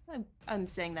 so I'm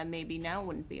saying that maybe now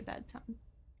wouldn't be a bad time.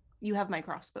 You have my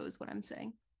crossbow is what I'm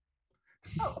saying.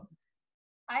 Oh.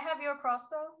 I have your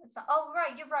crossbow? It's not... Oh,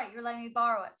 right, you're right. You're letting me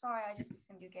borrow it. Sorry, I just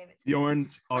assumed you gave it to me.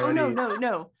 Bjorn's already. Oh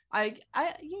no.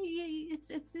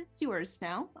 It's yours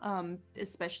now.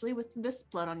 Especially with this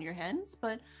blood on your hands.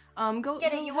 But go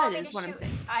Get it, go you ahead want me is to what I'm shoot?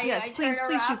 saying. I Yes, please turn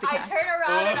around, shoot the cat. I turn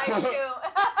around and I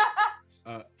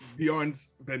shoot. Bjorn's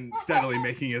been steadily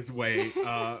making his way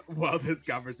while this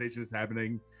conversation is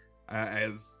happening,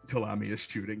 as Tulami is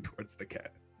shooting towards the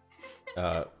cat.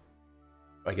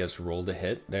 I guess roll to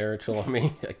hit there,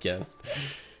 Tulami, again.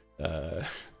 Sorry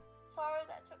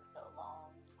that took so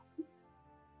long.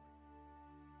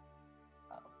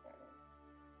 Oh, there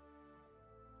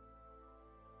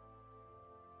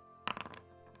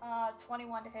it is.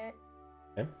 21 to hit.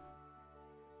 Okay.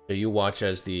 So you watch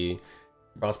as the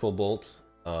crossbow bolt,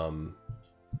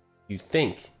 you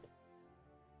think,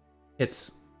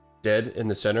 hits dead in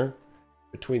the center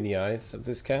between the eyes of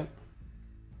this cat,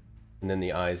 and then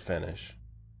the eyes vanish.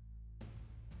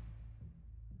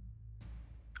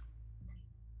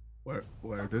 Where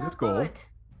That's did not it go? good.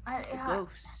 It's a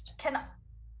ghost.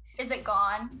 Is it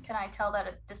gone? Can I tell that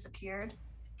it disappeared?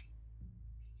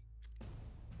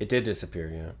 It did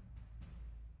disappear,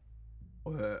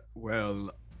 yeah. Well,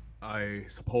 I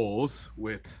suppose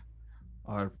with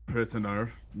our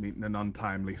prisoner meeting an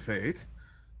untimely fate.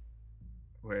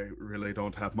 We really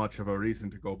don't have much of a reason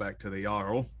to go back to the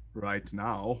Jarl right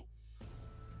now.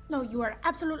 No, you are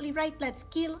absolutely right. Let's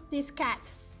kill this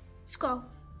cat. Let's go.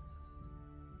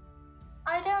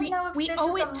 I don't know if we this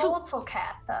owe is it a to- mortal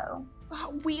cat, though.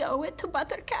 We owe it to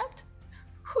Buttercat,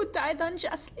 who died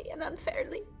unjustly and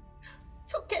unfairly,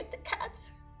 to get the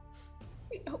cat.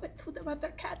 We owe it to the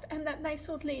Buttercat and that nice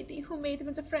old lady who made him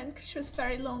as a friend because she was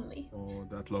very lonely. Oh,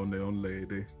 that lonely old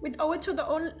lady. We owe it to the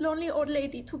lonely old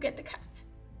lady to get the cat.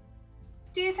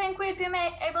 Do you think we'd be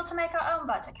able to make our own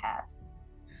Buttercat?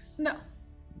 No.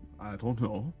 I don't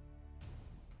know.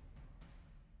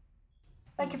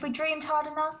 Like if we dreamed hard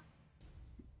enough?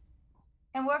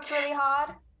 And worked really hard?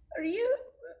 Are you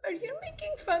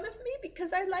making fun of me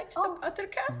because I liked the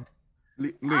Buttercat?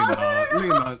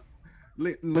 Lena,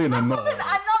 Lena, no. I'm not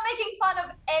making fun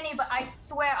of any, but I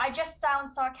swear I just sound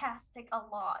sarcastic a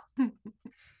lot.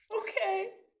 Okay.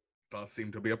 Does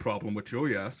seem to be a problem with you,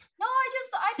 yes. No,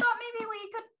 I thought maybe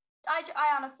we could.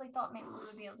 I honestly thought maybe we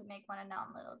would be able to make one, and now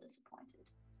I'm a little disappointed.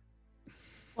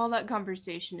 While that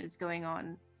conversation is going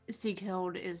on,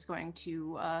 Sieghild is going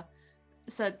to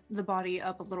set the body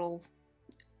up a little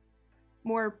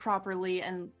more properly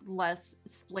and less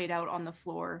splayed out on the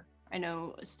floor. I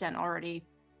know Sten already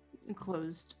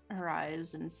closed her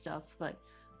eyes and stuff, but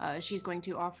she's going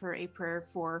to offer a prayer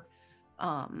for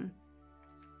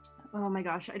oh my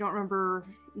gosh, I don't remember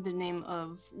the name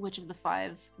of which of the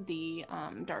 5 the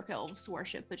dark elves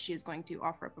worship, but she is going to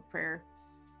offer up a prayer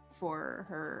for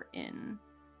her in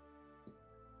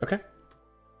Okay.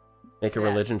 Make a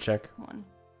religion check. one.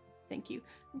 Thank you.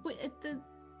 But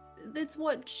that's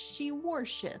what she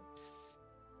worships.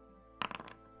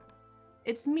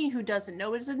 It's me who doesn't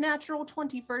know. It's a natural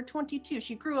 20 for a 22.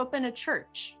 She grew up in a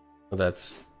church. Well,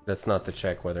 that's not the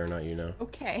check whether or not you know.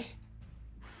 Okay.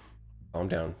 Calm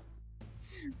down.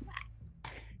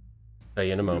 Tell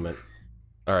you in a moment.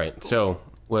 All right. So,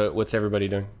 what's everybody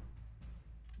doing?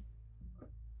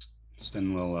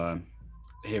 Sten will,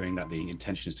 hearing that the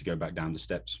intention is to go back down the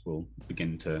steps, will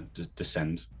begin to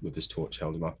descend with his torch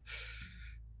held above.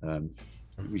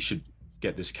 We should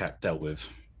get this cat dealt with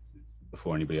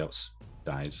before anybody else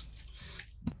dies.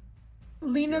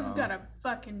 Lena's got a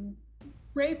fucking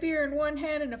rapier in one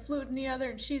hand and a flute in the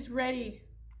other, and she's ready.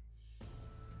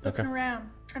 Looking around,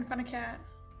 trying to find a cat.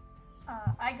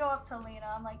 I go up to Lena.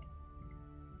 I'm like,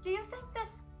 do you think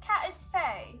this cat is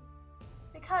fey?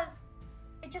 Because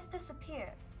it just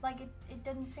disappeared. Like, it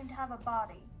didn't seem to have a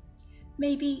body.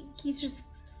 Maybe he's just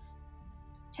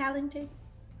talented.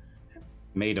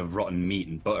 Made of rotten meat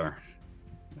and butter.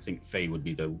 I think fey would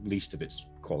be the least of its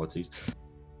qualities.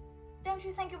 Don't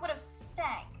you think it would have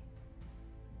stank?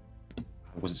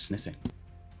 I wasn't sniffing.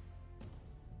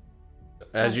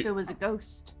 As If it you was a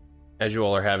ghost. As you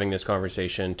all are having this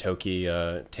conversation, Toki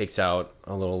takes out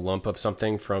a little lump of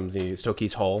something from the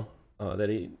Toki's hull that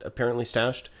he apparently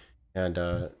stashed,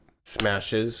 and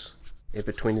smashes it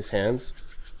between his hands,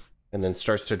 and then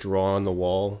starts to draw on the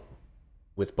wall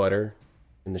with butter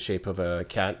in the shape of a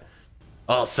cat.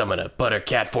 I'll summon a butter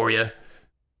cat for you.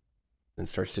 And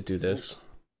starts to do this.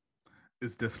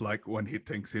 Is this like when he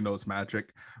thinks he knows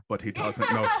magic, but he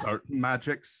doesn't know certain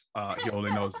magics? He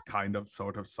only knows kind of,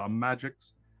 sort of some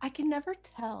magics? I can never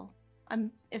tell.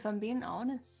 If I'm being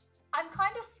honest. I'm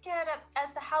kind of scared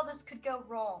as to how this could go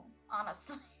wrong,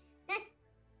 honestly.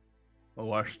 The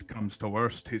worst comes to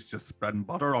worst, he's just spreading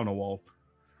butter on a wall.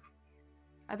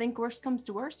 I think worst comes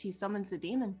to worst, he summons a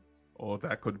demon. Oh,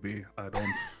 that could be. I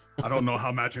don't know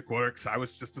how magic works. I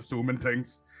was just assuming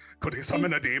things. Could he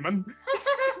summon a demon?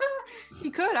 He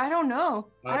could, I don't know.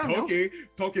 I don't know.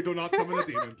 Toki, do not summon a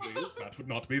demon, please. That would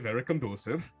not be very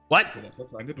conducive What? to what we're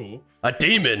trying to do. A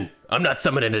demon? I'm not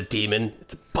summoning a demon.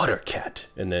 It's a butter cat.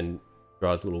 And then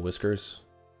draws little whiskers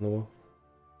on the wall.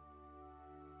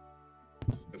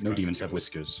 No demons have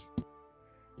whiskers.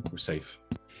 We're safe.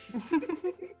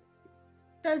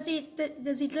 Does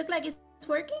it look like it's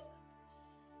working?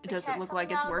 Does The it cat look like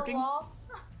coming it's out of the working? wall?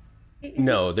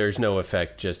 No, there's no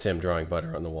effect, just him drawing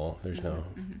butter on the wall. There's no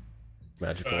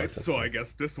magical Alright, essence. so I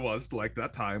guess this was like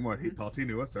that time where he thought he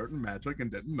knew a certain magic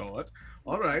and didn't know it.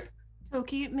 Alright.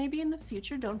 Toki, maybe in the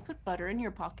future don't put butter in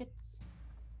your pockets.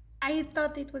 I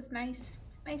thought it was nice.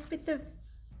 Nice bit of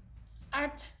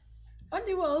art on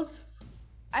the walls.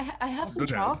 I have some Good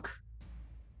head. chalk.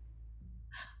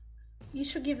 You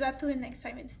should give that to him next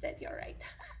time instead. You're right.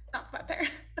 Not butter.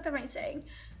 What am I saying?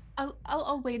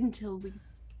 I'll wait until we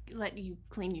let you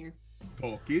clean your.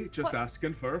 Toki, just What?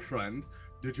 asking for a friend.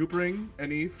 Did you bring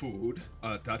any food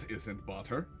that isn't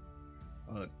butter?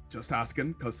 Just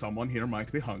asking, because someone here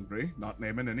might be hungry, not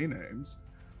naming any names.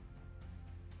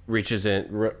 reaches in,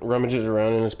 rummages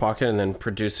around in his pocket, and then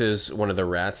produces one of the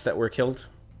rats that were killed.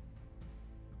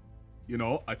 You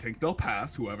know, I think they'll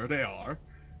pass, whoever they are.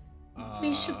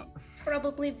 We should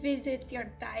probably visit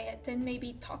your diet and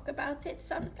maybe talk about it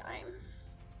sometime.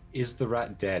 Is the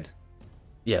rat dead?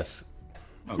 Yes.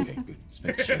 Okay, good. Just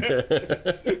make sure.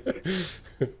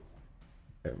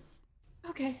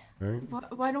 Okay. All right.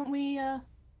 Why don't we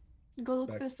go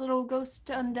look for this little ghost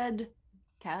undead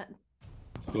cat?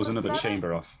 There was another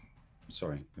chamber off.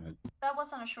 Sorry, go ahead. That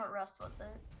wasn't a short rest, was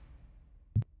it?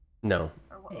 No.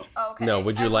 Or what? Oh, okay. No.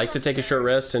 Would you I like to wasn't take a short sure.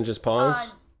 rest and just pause?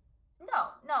 No.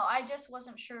 I just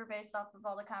wasn't sure based off of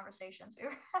all the conversations we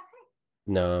were having.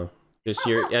 No. Just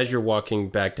here, as you're walking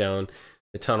back down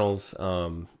the tunnels,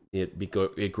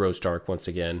 it grows dark once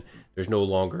again. There's no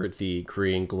longer the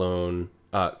green glowing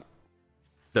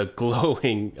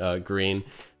green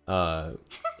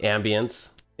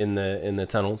ambience in the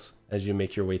tunnels as you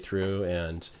make your way through,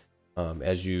 and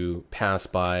as you pass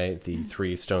by the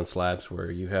 3 stone slabs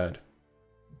where you had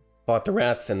fought the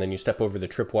rats, and then you step over the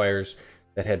tripwires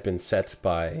that had been set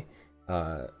by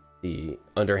the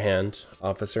underhand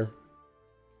officer.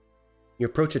 You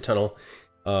approach a tunnel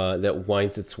that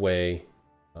winds its way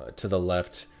to the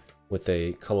left with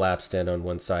a collapsed end on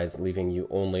one side, leaving you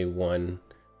only one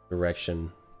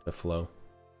direction to flow.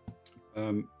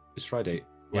 It's Friday.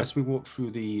 Yeah. As we walk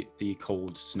through the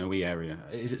cold, snowy area,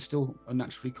 is it still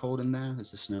unnaturally cold in there?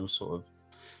 Has the snow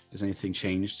has anything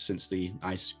changed since the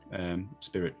ice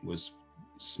spirit was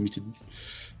smitten?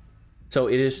 So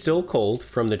it is still cold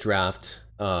from the draft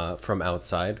from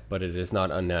outside, but it is not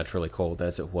unnaturally cold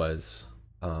as it was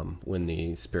when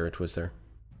the spirit was there.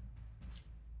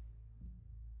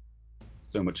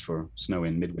 So much for snow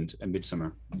in midwinter and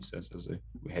midsummer, he says, as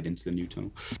we head into the new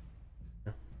tunnel.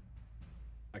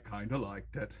 I kind of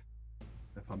liked it,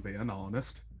 if I'm being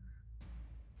honest.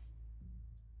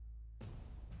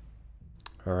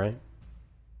 All right.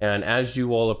 And as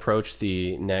you all approach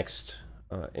the next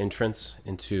entrance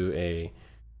into a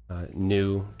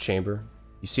new chamber,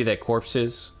 you see that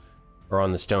corpses are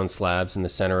on the stone slabs in the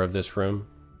center of this room,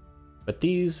 but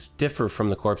these differ from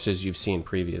the corpses you've seen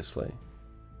previously.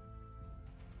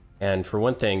 And for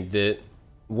one thing,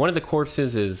 one of the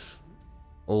corpses is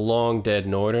a long dead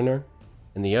Norrønir,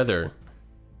 and the other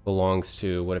belongs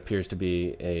to what appears to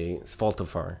be a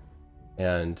Svaltafar,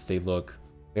 and they look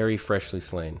very freshly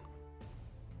slain.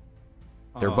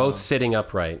 They're both sitting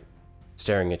upright,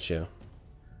 staring at you.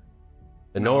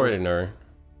 The Norrønir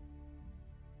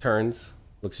turns,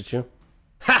 looks at you.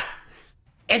 Ha!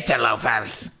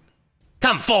 Interlopers!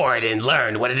 Come forward and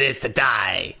learn what it is to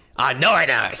die on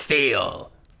Norrønir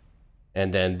steel!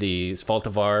 And then the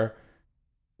Svaltafar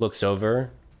looks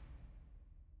over.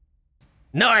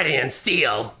 Norrønir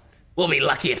steel! We'll be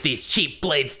lucky if these cheap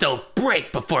blades don't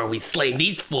break before we slay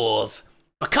these fools.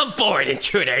 But come forward,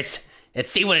 intruders, and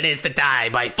see what it is to die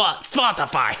by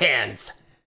Svaltafar hands!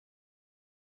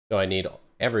 So I need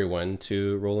everyone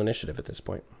to roll initiative at this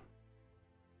point.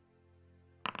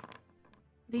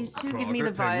 These two give me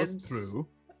the Frogger was vibes through.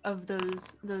 of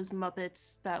those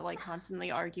Muppets that like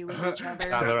constantly argue with each other.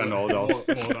 Tyler and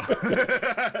Aldolf. Hold on.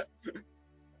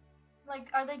 Like,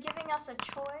 are they giving us a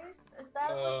choice? Is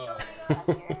that what's going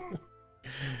on here?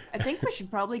 I think we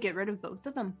should probably get rid of both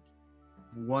of them.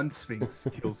 One Sphinx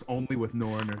kills only with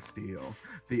Norrønir steel.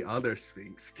 The other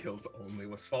Sphinx kills only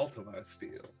with Svaltafar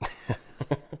steel.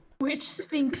 Which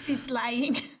Sphinx is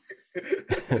lying?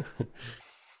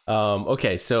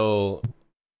 Okay, so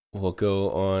we'll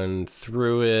go on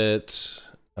through it.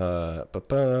 I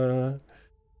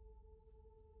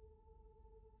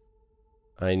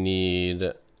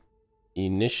need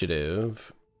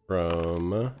initiative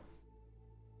from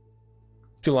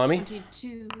Tulami.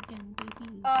 22 again,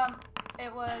 baby.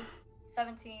 It was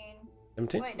 17.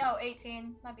 17? Wait, no,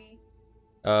 18. Might be.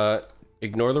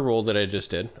 Ignore the roll that I just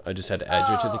did. I just had to add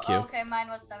you to the queue. Okay, mine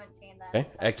was 17 then.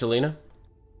 Okay, Ectelina.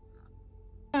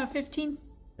 15.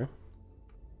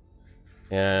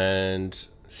 And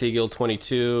Seagull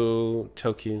 22,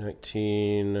 Tokyo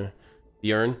 19,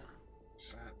 Bjorn.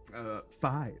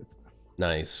 5.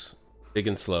 Nice. Big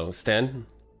and slow. Stan?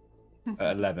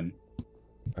 11.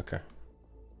 Okay.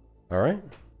 Alright.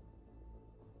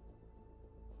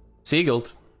 Seagull.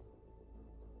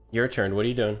 Your turn. What are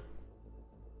you doing?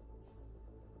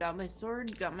 Got my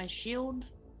sword, got my shield.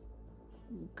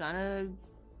 Gonna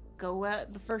go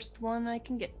at the first one I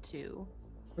can get to.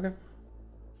 Okay.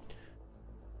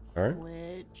 Alright.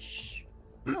 Which...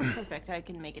 Oh, perfect. I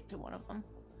can make it to one of them.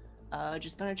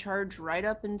 Just gonna charge right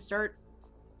up and start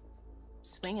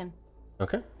swinging.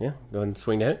 Okay, yeah. Go ahead and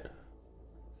swing to hit.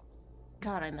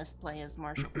 God, I miss playing as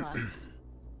martial class.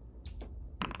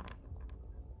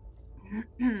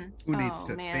 Who needs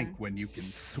to man. think when you can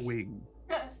swing?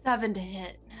 7 to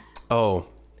hit. Oh,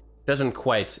 doesn't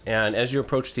quite. And as you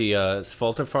approach the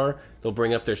Svaltafar, they'll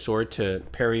bring up their sword to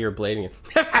parry your blade. And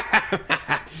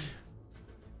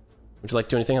would you like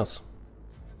to do anything else?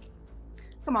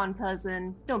 Come on,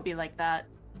 cousin. Don't be like that.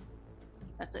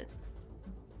 That's it.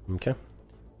 Okay.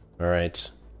 All right.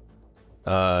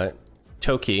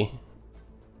 Toki,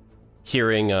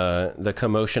 hearing the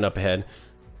commotion up ahead.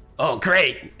 Oh,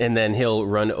 great! And then he'll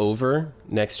run over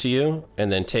next to you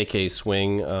and then take a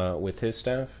swing with his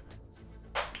staff.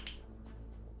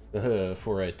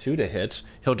 For a 2 to hit.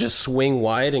 He'll just swing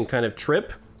wide and kind of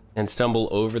trip and stumble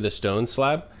over the stone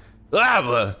slab.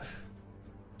 Tulami,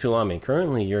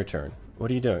 currently your turn.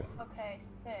 What are you doing? Okay,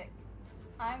 sick.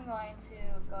 I'm going to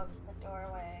go up to the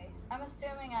doorway. I'm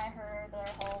assuming I heard their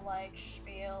whole like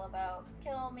spiel about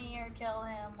kill me or kill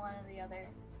him, one or the other.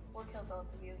 We'll kill both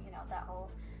of you, you know, that whole.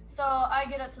 So I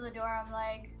get up to the door, I'm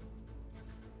like,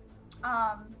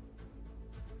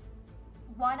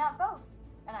 why not both?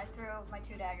 And I threw my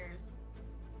 2 daggers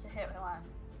to hit one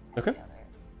and Okay. the other.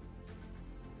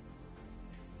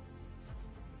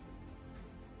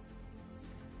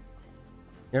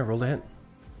 Yeah, roll the hit.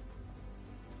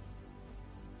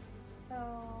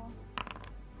 So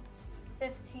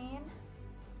 15.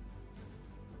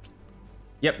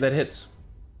 Yep, that hits.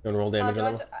 You want to roll damage do on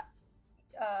I that have one? to-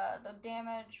 the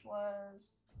damage was,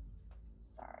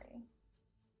 sorry,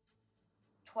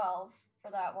 12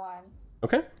 for that one.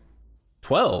 Okay.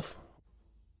 12.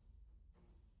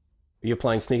 Are you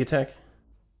applying sneak attack?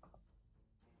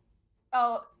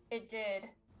 Oh, it did.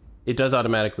 It does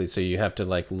automatically, so you have to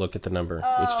like look at the number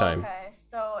each time. Okay,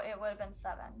 so it would have been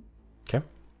 7. Okay.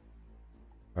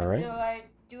 All right. Do I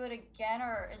do it again,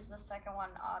 or is the second one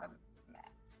automatic?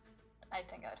 I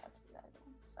think I would have to do that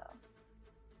again. So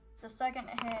the second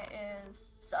hit is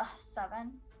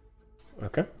 7.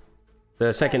 Okay.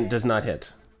 The second does not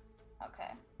hit. Okay.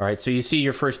 All right, so you see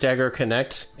your first dagger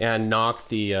connect and knock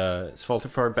the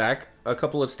Svaltafar back a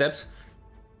couple of steps.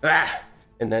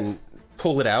 And then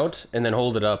pull it out and then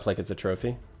hold it up like it's a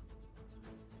trophy.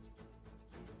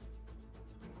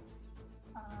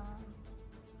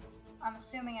 I'm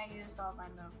assuming I used all my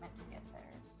movement to get there,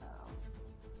 so.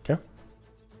 Okay.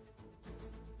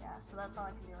 Yeah, so that's all I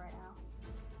can do right now.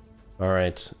 All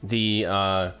right.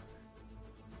 The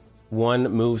one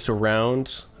moves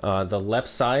around the left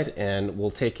side and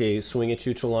will take a swing at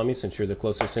you, Tulami, since you're the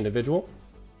closest individual.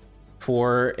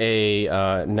 For a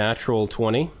natural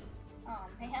 20. Oh,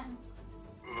 man.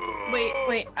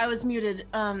 Wait, I was muted.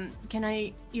 Can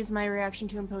I use my reaction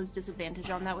to impose disadvantage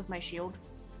on that with my shield?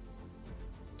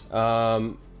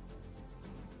 Um,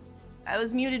 I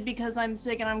was muted because I'm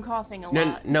sick and I'm coughing a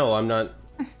lot. no, I'm not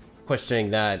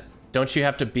questioning that. Don't you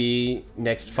have to be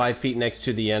 5 feet next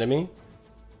to the enemy?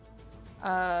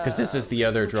 Because this is the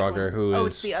other Which Draugr one? who is... Oh,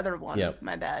 it's the other one. Yep.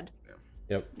 My bad.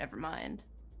 Yep. Never mind.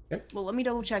 Okay. Well, let me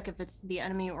double check if it's the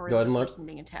enemy or Go ahead the and look. person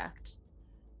being attacked.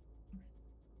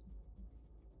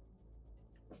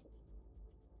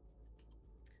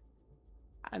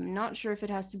 I'm not sure if it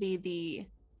has to be the...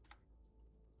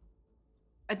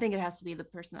 I think it has to be the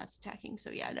person that's attacking, so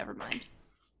yeah, never mind.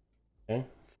 Okay.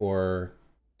 For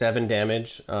 7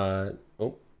 damage. Oh,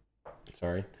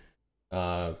 sorry.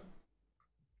 10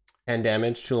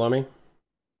 damage, Tulami. Okay.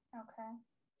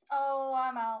 Oh,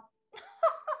 I'm out.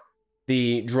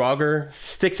 The Draugr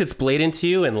sticks its blade into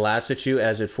you and laughs at you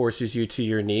as it forces you to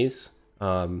your knees.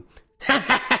 And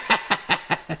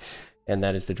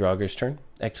that is the Draugr's turn.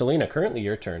 Excelina, currently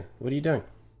your turn. What are you doing?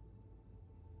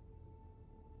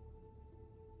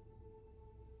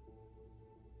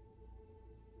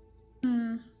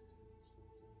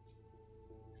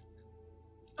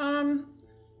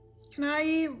 Can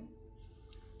I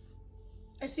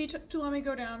see Tulami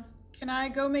go down. Can I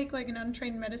go make like an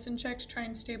untrained medicine check to try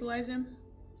and stabilize him?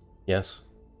 Yes.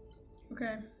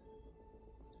 Okay.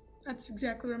 That's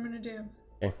exactly what I'm gonna do.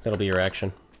 Okay, that'll be your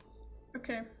action.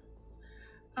 Okay.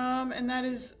 And that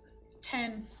is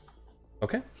 10.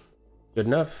 Okay. Good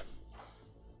enough.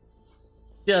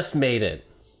 Just made it.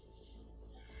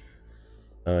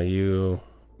 You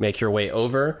make your way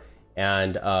over,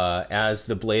 and as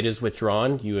the blade is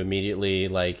withdrawn, you immediately,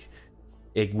 like,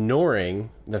 ignoring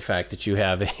the fact that you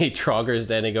have a Draugr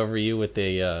standing over you with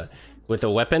a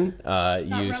weapon,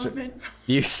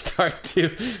 you start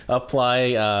to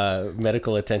apply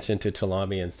medical attention to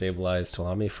Tulami and stabilize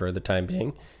Tulami for the time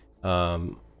being.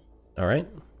 All right.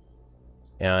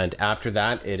 And after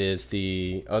that, it is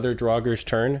the other Draugr's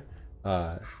turn.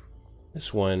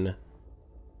 This one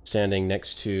standing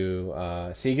next to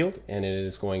Sigurd, and it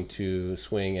is going to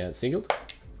swing at Sigurd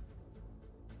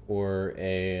for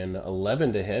an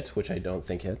 11 to hit, which I don't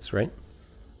think hits, right?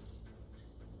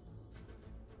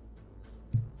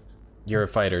 You're a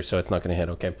fighter, so it's not going to hit.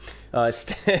 Okay.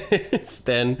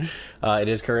 Sten, it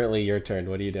is currently your turn.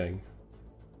 What are you doing?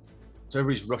 So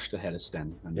everybody's rushed ahead of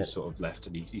Sten, and he's sort of left,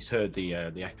 and he's heard the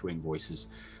echoing voices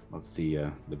of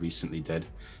the recently dead.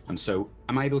 And so,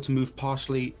 am I able to move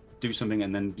partially, do something,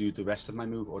 and then do the rest of my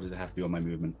move, or does it have to be all my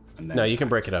movement? And then no, you can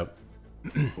break it up.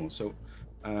 Cool. So,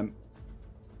 I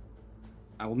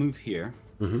will move here.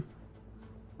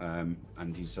 And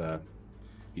he's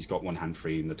got one hand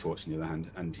free and the torch in the other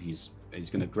hand, and he's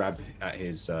going to grab at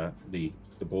his the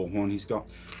bullhorn he's got.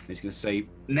 And he's going to say,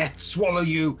 "Neth, swallow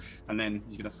you!" And then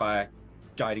he's going to fire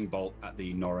guiding bolt at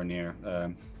the Norrønir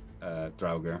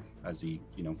Draugr as he,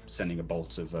 sending a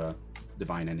bolt of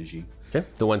divine energy. Okay,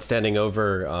 the one standing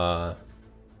over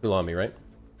Tulami, right?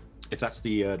 If that's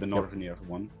the Norrønir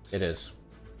one, it is.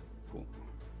 Cool.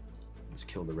 Let's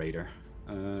kill the raider.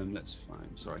 That's fine.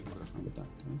 Sorry, what did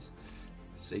that do?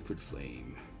 Sacred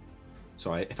Flame.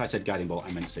 Sorry, if I said Guiding Bolt,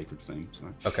 I meant Sacred Flame.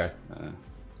 Sorry. Okay.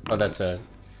 Oh, that's a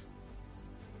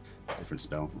different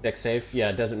spell. Dex save. Yeah,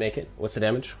 it doesn't make it. What's the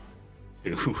damage?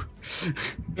 2.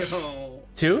 No.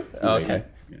 2? Oh, okay.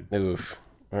 Yeah. Oof.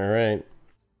 All right.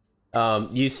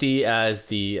 You see as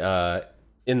the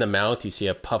in the mouth, you see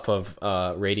a puff of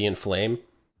radiant flame,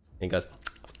 and he goes.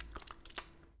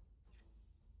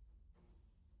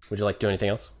 Would you like to do anything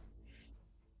else?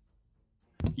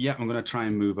 Yeah, I'm gonna try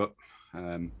and move up.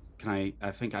 Can I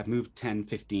think I've moved 10,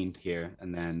 15 here,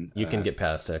 and then you can get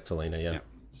past Exelena, yeah.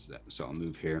 So I'll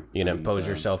move here. You can impose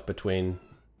yourself between.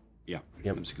 Yeah.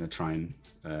 Yep. I'm just gonna try and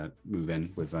move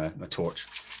in with a torch,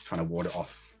 trying to ward it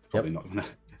off. Probably not gonna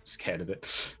scared of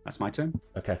it. That's my turn.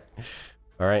 Okay.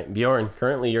 All right, Bjorn.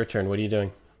 Currently, your turn. What are you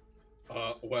doing?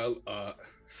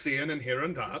 Seeing and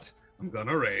hearing that, I'm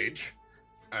gonna rage,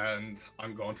 and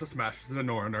I'm going to smash the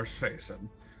Norrønir's face in.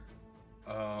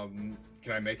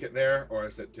 Can I make it there, or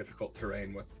is it difficult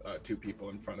terrain with 2 people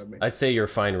in front of me? I'd say you're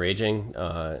fine raging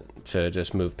to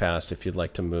just move past. If you'd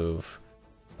like to move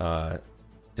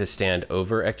to stand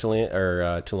over Exelena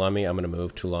or Tulami, I'm going to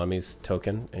move Tulami's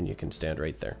token, and you can stand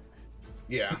right there.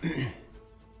 Yeah.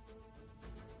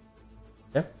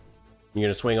 Yeah. You're going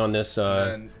to swing on this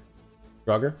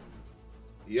Draugr?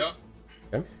 Yep.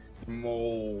 Okay.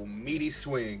 More meaty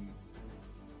swing.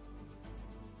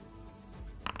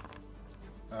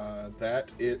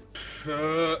 That is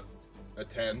a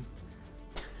 10.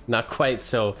 Not quite.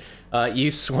 So you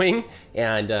swing,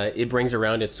 and it brings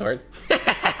around its sword,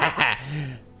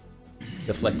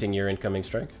 deflecting your incoming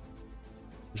strike.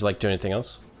 Would you like to do anything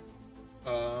else?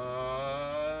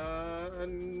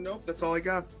 Nope. That's all I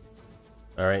got.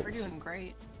 All right. We're doing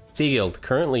great. Seaguild,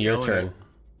 currently your Killing turn. it.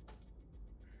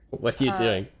 What are you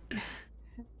doing?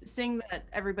 Seeing that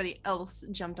everybody else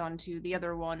jumped onto the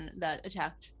other one that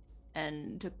attacked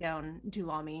and took down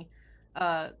Tulami,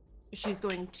 she's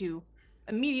going to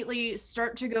immediately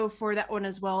start to go for that one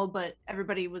as well, but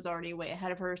everybody was already way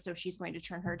ahead of her, so she's going to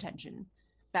turn her attention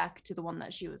back to the one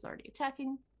that she was already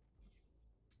attacking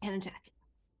and attack it.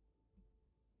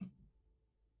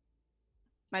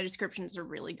 My descriptions are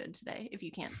really good today, if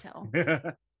you can't tell.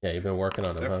 Yeah, you've been working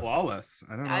on them, They're huh? flawless.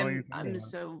 I don't know. I'm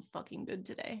so fucking good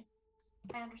today.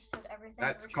 I understood everything.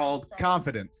 That's you were trying called to say.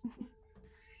 confidence.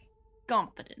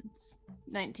 Confidence.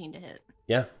 19 to hit.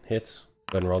 Yeah, hits.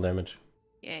 Go ahead and roll damage.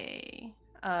 Yay.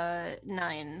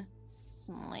 9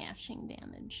 slashing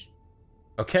damage.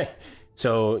 Okay,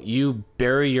 so you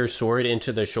bury your sword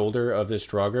into the shoulder of this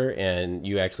Draugr, and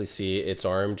you actually see its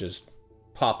arm just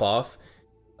pop off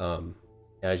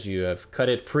as you have cut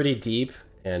it pretty deep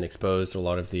and exposed a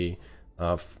lot of the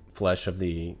flesh of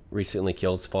the recently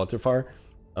killed Falterfar.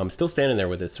 Still standing there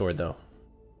with its sword, though,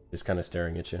 just kind of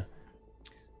staring at you.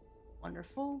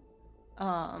 Wonderful.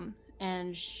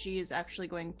 And she is actually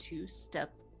going to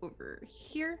step over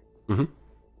here. Mm-hmm.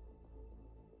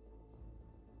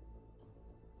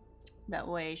 That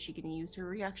way she can use her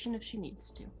reaction if she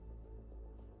needs to.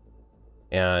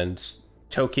 And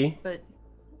Toki. But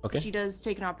Okay. she does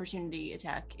take an opportunity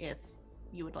attack if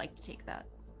you would like to take that,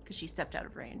 because she stepped out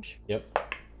of range.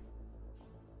 Yep.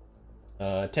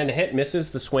 10 to hit,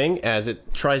 misses the swing as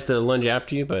it tries to lunge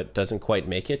after you, but doesn't quite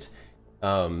make it.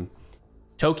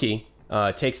 Toki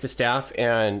takes the staff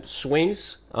and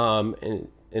swings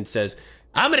and says,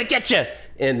 "I'm gonna get you!"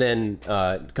 And then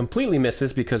completely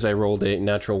misses because I rolled a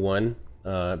natural 1.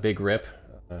 Big rip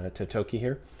to Toki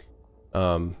here.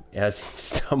 As he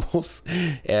stumbles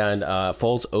and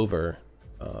falls over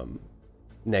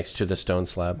next to the stone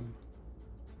slab.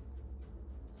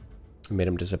 I made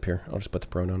him disappear. I'll just put the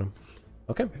prone on him.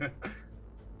 Okay.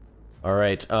 All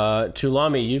right.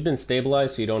 Tulami, you've been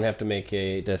stabilized, so you don't have to make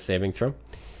a death saving throw.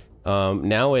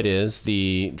 Now it is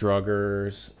the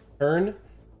Drauggr's turn,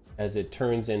 as it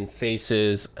turns and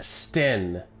faces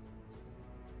Sten.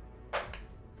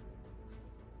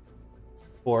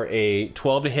 For a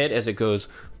 12 to hit as it goes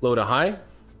low to high.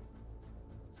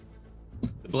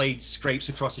 The blade scrapes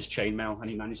across his chainmail, and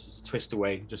he manages to twist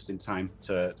away just in time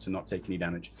to not take any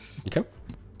damage. Okay.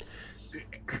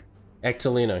 Sick.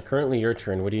 Ectelina, currently your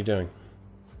turn. What are you doing?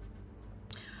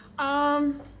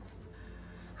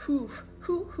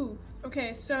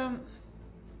 Okay, so I'm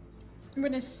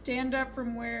gonna stand up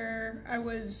from where I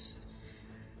was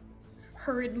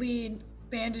hurriedly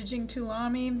bandaging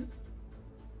Tulami.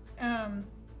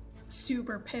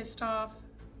 Super pissed off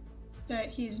that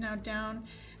he's now down.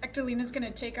 Ectelina's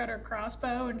gonna take out her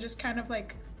crossbow and just kind of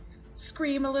like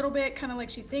scream a little bit, kind of like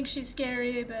she thinks she's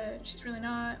scary, but she's really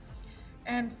not,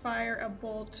 and fire a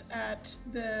bolt at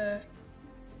the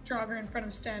Draugr in front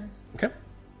of Sten. Okay.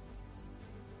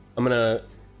 I'm gonna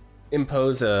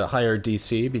impose a higher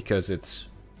DC because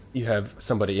you have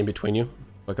somebody in between you.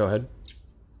 But go ahead.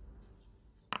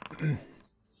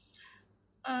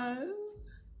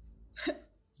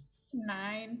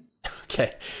 9.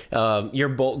 Okay. Your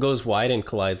bolt goes wide and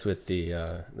collides with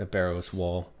the barrow's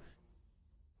wall.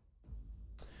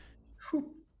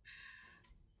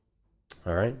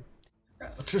 All right.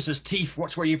 Trissa's teeth,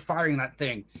 watch where you're firing that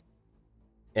thing.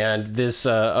 And this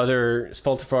other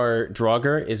Spaltifar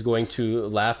Draugr is going to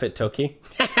laugh at Toki,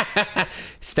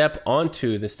 step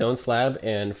onto the stone slab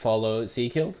and follow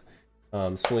Seakild,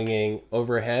 swinging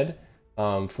overhead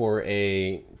for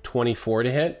a 24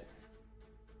 to hit.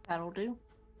 That'll do.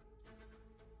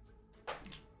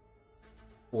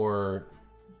 Or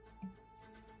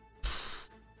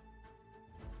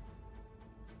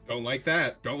Don't like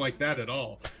that. Don't like that at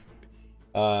all.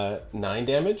 9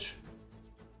 damage.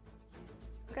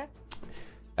 Okay.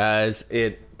 As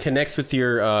it connects with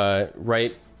your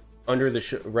right under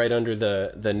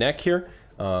the neck here,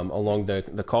 along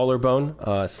the collarbone,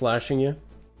 slashing you.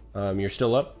 You're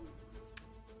still up.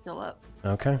 Still up.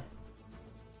 Okay.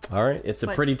 All right. It's a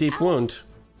But- pretty deep ow. wound.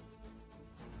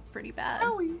 It's pretty bad.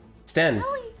 Sten,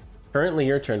 currently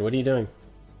your turn. What are you doing?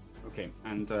 Okay,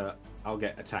 and I'll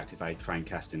get attacked if I try and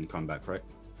cast in combat, correct?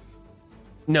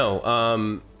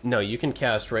 No. No. You can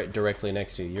cast right directly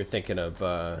next to you. You're thinking of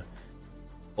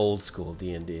old school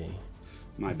D&D.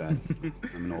 My bad.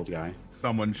 I'm an old guy.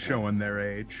 Someone's showing their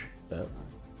age.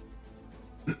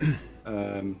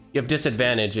 You have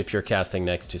disadvantage if you're casting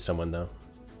next to someone, though.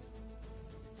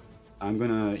 I'm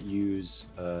gonna use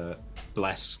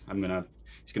bless.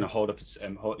 He's gonna hold up his.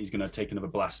 He's gonna take another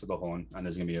blast of the horn, and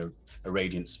there's gonna be a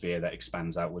radiant sphere that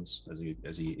expands outwards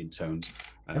as he intones,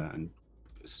 and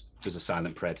does a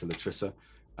silent prayer to Latrissa.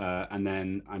 And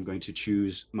then I'm going to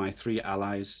choose my 3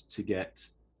 allies to get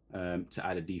to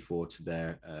add a D4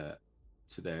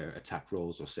 to their attack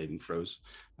rolls or saving throws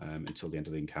until the end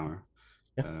of the encounter.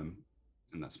 Yeah.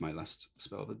 And that's my last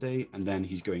spell of the day. And then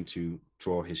he's going to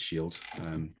draw his shield.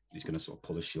 He's going to sort of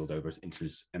pull his shield over into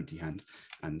his empty hand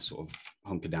and sort of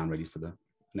hunker down, ready for the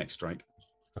next strike.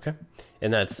 Okay.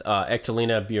 And that's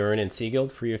Ectelina, Bjorn, and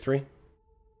Seagild for your 3?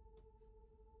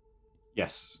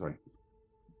 Yes, sorry.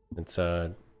 It's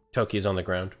Toki's on the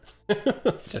ground.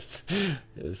 just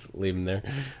leave him there.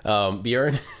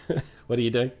 Bjorn, what are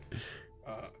you doing?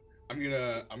 I'm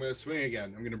gonna swing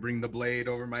again. I'm gonna bring the blade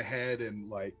over my head and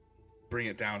like bring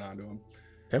it down onto him.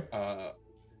 Okay.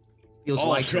 Feels I'll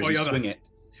lighter as show you you swing it.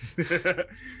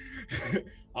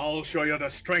 I'll show you the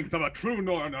strength of a true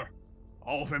Norrønir.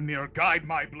 All of him near guide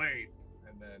my blade,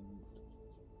 and then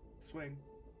swing.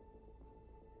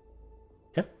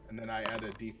 Okay. And then I add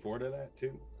a D4 to that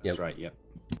too. That's right. Yep.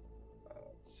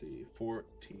 Let's see,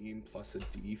 14 plus a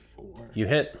D4. You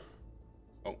hit.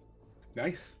 Oh,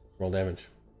 nice. Roll damage.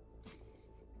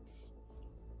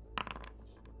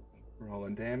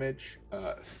 Rolling damage.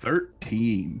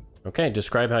 13. Okay,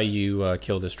 describe how you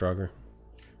kill this Draugr.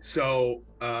 So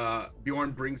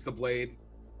Bjorn brings the blade,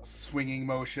 swinging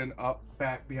motion up,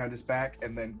 back behind his back,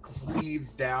 and then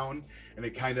cleaves down, and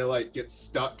it kind of like gets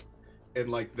stuck in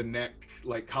like the neck,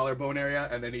 like collarbone area,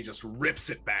 and then he just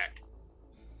rips it back.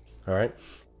 All right.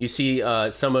 You see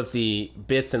some of the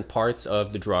bits and parts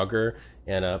of the Draugr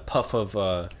and a puff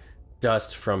of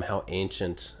dust from how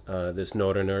ancient this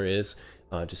Norrønir is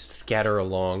just scatter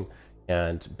along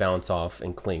and bounce off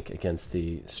and clink against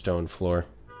the stone floor.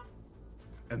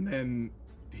 And then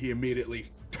he immediately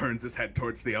turns his head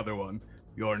towards the other one.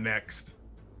 You're next.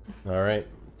 All right.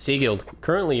 Seagild,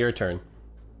 currently your turn.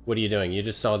 What are you doing? You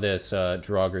just saw this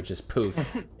Draugr just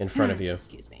poof in front of you.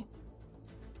 Excuse me.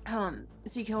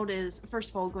 Seakild is first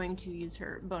of all going to use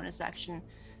her bonus action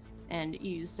and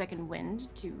use second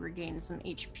wind to regain some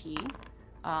HP.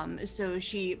 So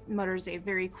she mutters a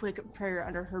very quick prayer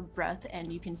under her breath,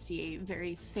 and you can see a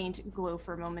very faint glow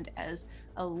for a moment as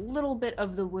a little bit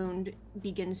of the wound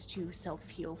begins to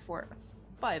self-heal for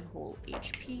 5 whole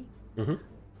HP. Mm-hmm.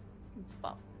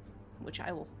 Which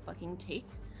I will fucking take.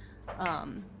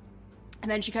 And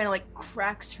then she kind of like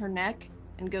cracks her neck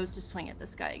and goes to swing at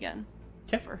this guy again.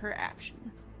 Okay. For her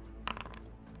action.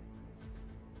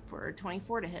 For a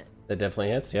 24 to hit. That definitely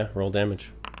hits. Yeah, roll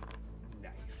damage.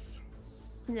 Nice.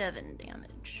 7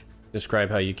 damage. Describe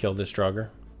how you killed this Draugr.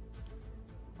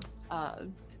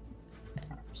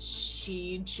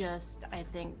 She just, I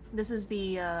think, this is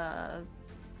the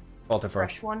Falter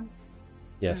fresh one?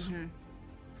 Yes. Mm-hmm.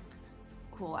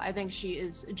 Cool. I think she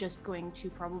is just going to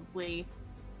probably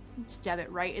stab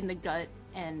it right in the gut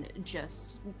and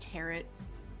just tear it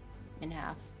in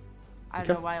half. I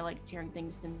don't know why I like tearing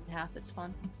things in half. It's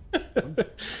fun.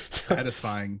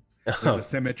 Satisfying. There's a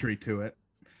symmetry to it.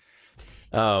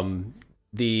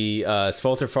 The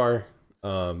Svolterfar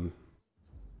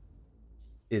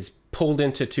is pulled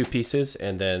into 2 pieces,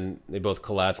 and then they both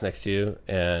collapse next to you,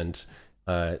 and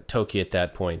Toki at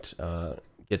that point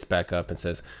gets back up and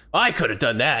says, I could have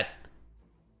done that,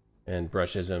 and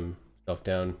brushes himself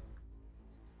down.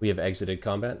 We have exited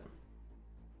combat.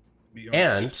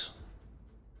 And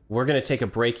we're going to take a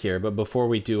break here, but before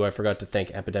we do, I forgot to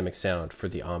thank Epidemic Sound for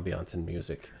the ambiance and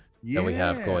music that we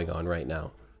have going on right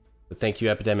now. So thank you,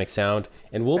 Epidemic Sound,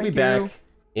 and we'll be back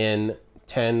in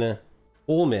 10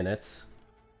 full minutes.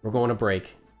 We're going to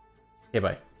break. Okay,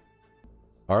 bye.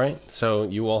 All right, so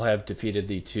you all have defeated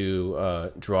the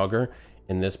 2 Draugr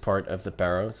in this part of the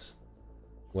Barrows.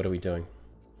 What are we doing?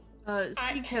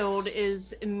 Seakild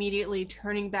is immediately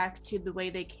turning back to the way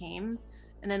they came,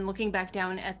 and then looking back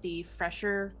down at the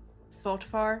fresher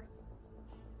Svoltfar,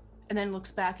 and then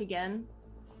looks back again.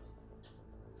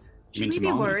 Should we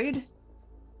be worried?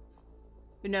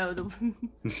 No, I'm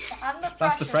the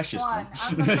That's the freshest one. one.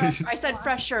 I'm the freshest I said one.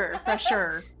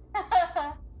 fresher.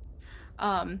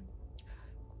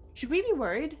 Should we be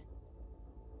worried?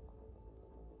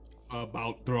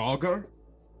 About Draugr?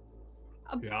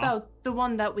 About the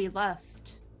one that we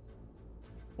left.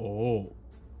 Oh.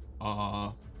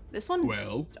 This one's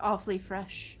Well, awfully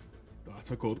fresh.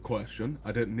 that's a good question.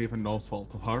 I didn't even know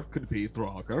Svoltafar could be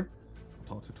Draugr. I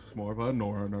thought it was more of a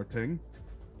Norrønir thing.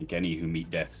 I think any who meet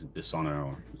death, dishonor,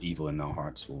 or evil in their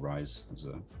hearts will rise as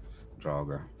a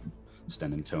Draugr,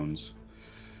 standing tones.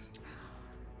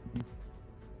 That's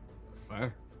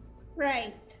fair.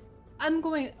 Right. I'm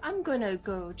gonna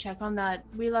go check on that.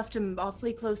 We left him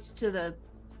awfully close to the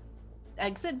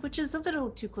exit, which is a little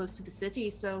too close to the city,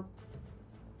 so...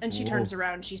 And she turns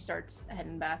around, she starts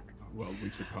heading back. Well,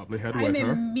 we should probably head I'm with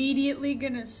her. immediately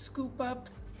gonna scoop up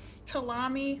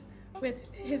Talami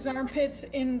with his armpits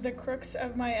in the crooks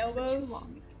of my elbows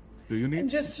Do you and need...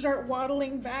 just start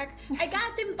waddling back. I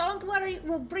got him, don't worry.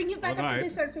 We'll bring him back up to Alright. the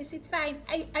surface. It's fine.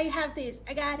 I have this.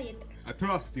 I got it. I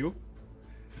trust you.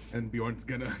 And Bjorn's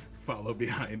gonna follow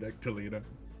behind Ectelina.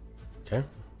 Okay.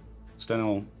 Sten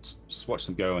will just watch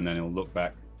them go, and then he'll look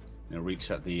back and he'll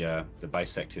reach at the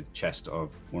bisected chest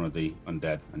of one of the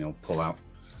undead, and he'll pull out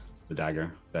the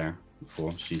dagger there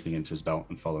before sheathing into his belt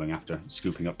and following after,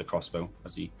 scooping up the crossbow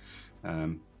as he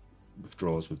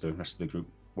withdraws with the rest of the group,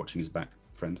 watching his back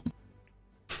friend.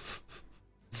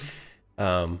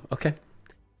 Okay.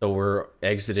 So we're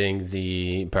exiting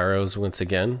the Barrows once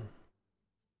again.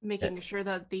 Making sure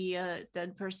that the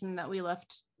dead person that we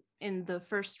left in the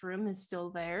first room is still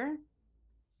there.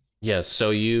 Yes,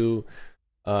 so you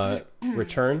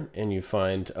return and you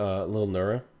find little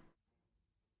Nura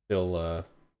still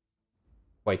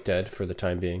quite dead for the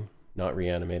time being, not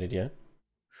reanimated yet.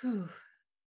 Whew.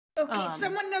 Okay,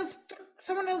 someone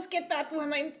else get that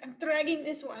one. I'm dragging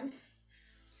this one.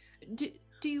 Do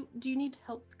you need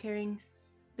help carrying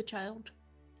the child?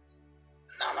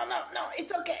 No.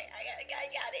 It's okay. I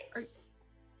got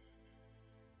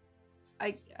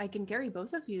it. I can carry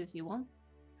both of you if you want.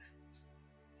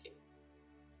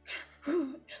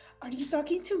 Are you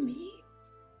talking to me?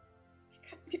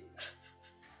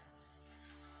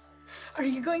 Are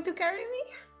you going to carry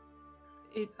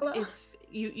me? If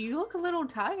you look a little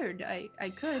tired, I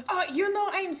could. You know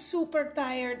I'm super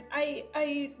tired.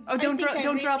 Oh, don't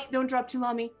drop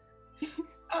Tulami.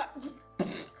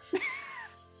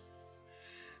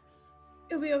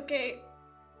 It'll be okay.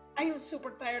 I am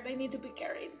super tired. I need to be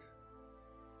carried.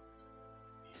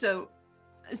 So,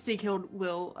 Seakild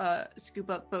will scoop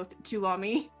up both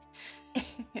Tulami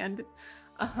and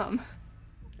oh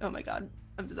my god,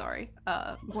 I'm sorry,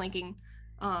 blanking.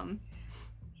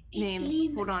 name.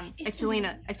 Lena. Hold on. It's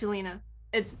Excelina.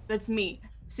 That's me.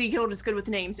 Sea Guild is good with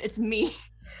names. It's me.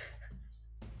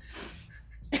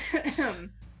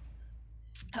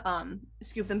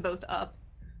 Scoop them both up,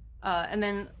 and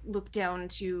then look down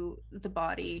to the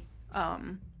body.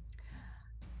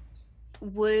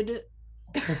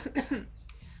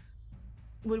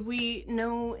 Would we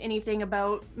know anything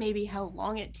about maybe how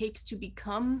long it takes to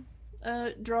become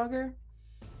a Draugr?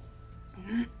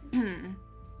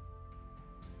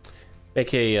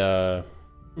 Make a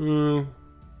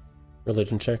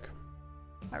religion check.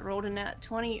 I rolled a nat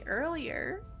 20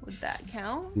 earlier. Would that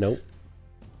count? Nope.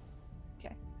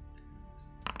 Okay.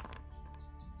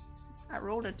 I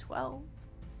rolled a 12.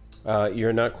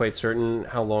 You're not quite certain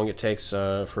how long it takes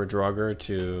for a Draugr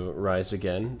to rise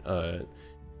again.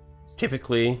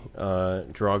 Typically,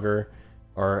 Draugr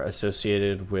are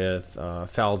associated with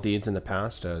foul deeds in the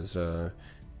past, as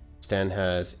Stan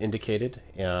has indicated,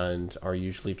 and are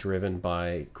usually driven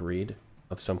by greed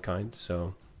of some kind.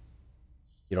 So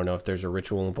you don't know if there's a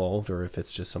ritual involved or if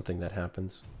it's just something that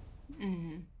happens.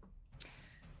 Mm-hmm.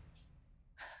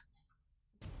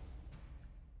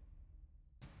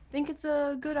 Think it's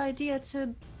a good idea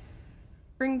to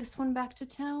bring this one back to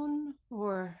town,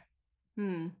 or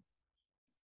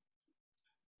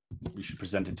We should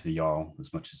present it to the Jarl,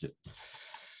 as much as it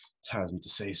tires me to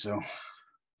say so.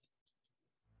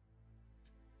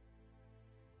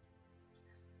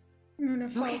 I'm gonna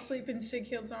fall asleep in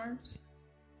Sighild's arms.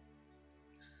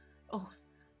 Oh,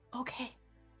 okay.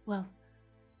 Well,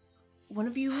 one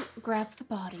of you grab the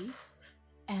body,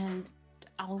 and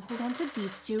I'll hold on to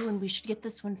these two, and we should get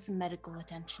this one some medical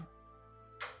attention.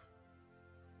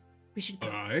 We should go.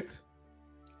 All right.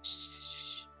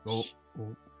 Shh. Oh, Shh.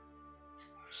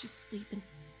 She's sleeping.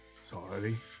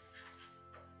 sorry.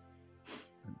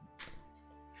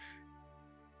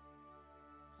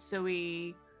 So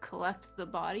we collect the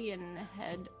body and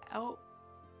head out.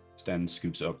 Sten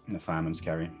scoops up in the fireman's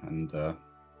carry, and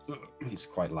he's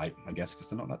quite light, I guess, because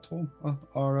they're not that tall.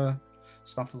 Are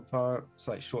Snafflepar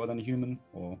slightly shorter than a human,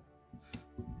 or?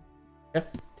 Yeah.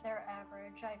 They're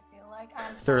average, I feel like.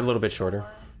 They're a little bit shorter.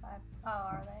 Oh,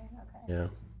 are they? Okay. Yeah.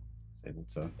 Able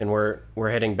to. And we're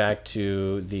heading back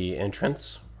to the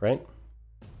entrance, right?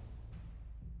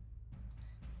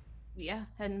 Yeah,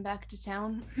 heading back to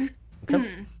town.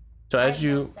 Okay. So I as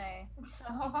you will say, so.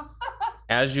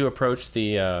 as you approach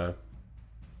the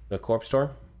corpse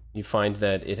door, you find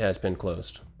that it has been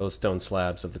closed. Both stone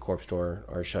slabs of the corpse door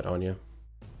are shut on you.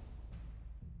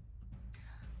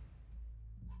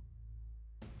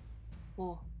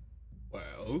 Well,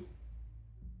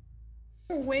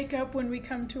 Wake up when we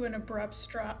come to an abrupt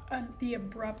stop. The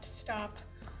abrupt stop.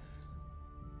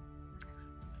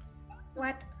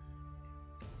 What?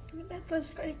 That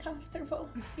was very comfortable.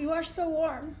 You are so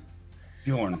warm.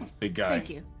 Bjorn, big guy. thank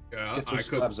you. Yeah, Get those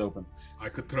slabs open. I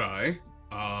could try.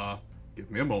 Give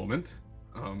me a moment.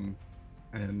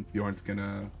 And Bjorn's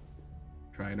gonna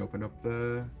try and open up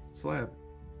the slab,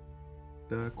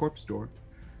 the corpse door.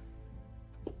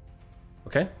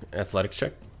 Okay, athletics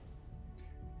check.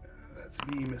 That's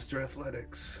me, Mr.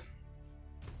 Athletics.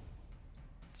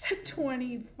 It's a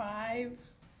 25.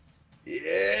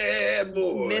 Yeah,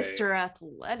 boy. Mr.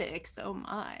 Athletics, oh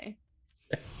my.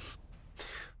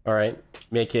 All right,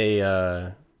 make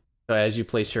a. So as you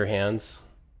place your hands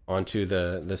onto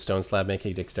the stone slab, make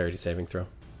a dexterity saving throw.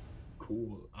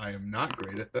 Cool. I am not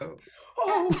great at those.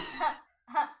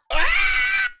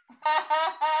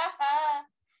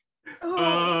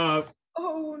 Oh!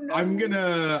 Oh no. I'm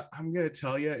gonna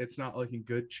tell you, it's not looking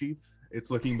good, Chief. It's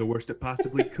looking the worst it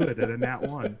possibly could at a nat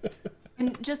 1.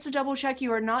 And just to double check,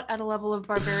 you are not at a level of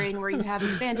barbarian where you have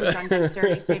advantage on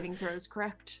dexterity saving throws,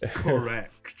 correct?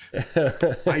 Correct.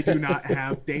 I do not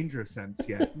have danger sense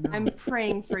yet. No. I'm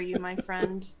praying for you, my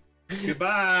friend.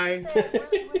 Goodbye.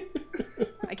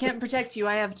 I can't protect you.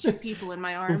 I have 2 people in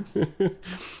my arms.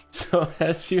 So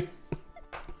as you.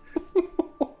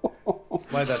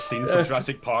 Like that scene from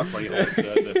Jurassic Park where he holds the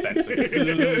fence.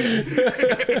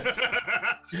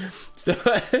 So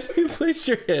as you place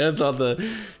your hands on the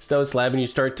stone slab and you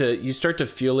start to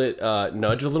feel it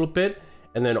nudge a little bit,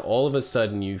 and then all of a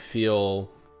sudden you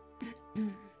feel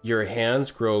your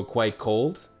hands grow quite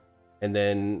cold, and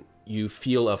then you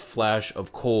feel a flash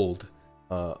of cold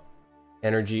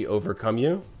energy overcome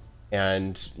you,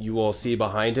 and you all see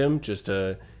behind him just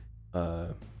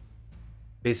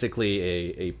basically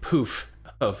a poof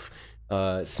of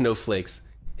snowflakes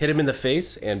hit him in the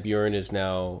face, and Bjorn is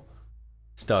now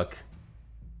stuck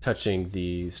touching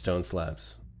the stone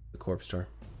slabs, the corpse door.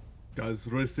 Does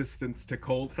resistance to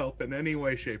cold help in any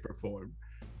way, shape, or form?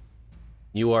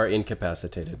 You are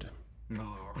incapacitated.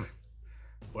 Oh.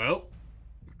 Well,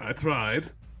 I tried,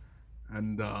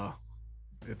 and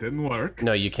it didn't work.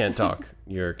 No, you can't talk.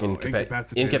 You're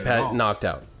incapacitated at all. knocked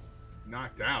out.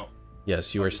 Knocked out.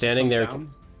 Yes, you are Is he standing sunk there. down?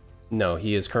 No,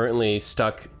 he is currently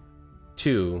stuck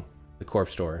to the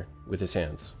corpse door with his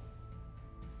hands.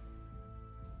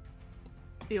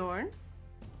 Bjorn?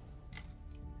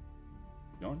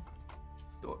 Bjorn?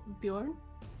 Bjorn?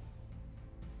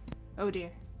 Oh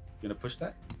dear. You gonna push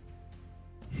that?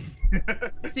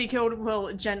 Seakild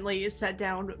will gently set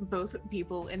down both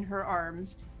people in her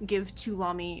arms, give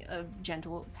Tulami a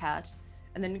gentle pat,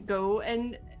 and then go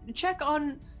and check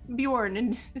on Bjorn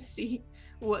and see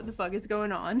what the fuck is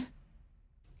going on.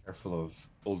 Careful of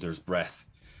Ulder's breath.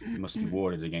 It must be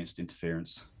warded against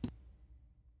interference.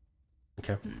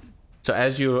 Okay. So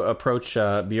as you approach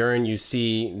Bjorn, you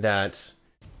see that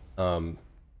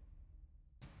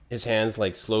his hands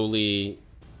like slowly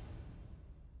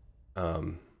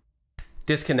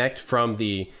disconnect from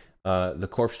the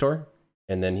corpse door,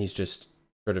 and then he's just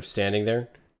sort of standing there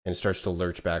and starts to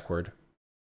lurch backward.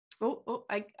 Oh,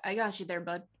 I got you there,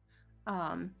 bud.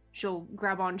 She'll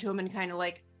grab onto him and kind of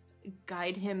like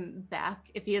guide him back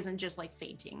if he isn't just like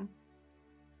fainting.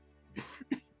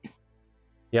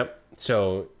 Yep.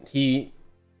 So he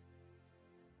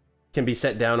can be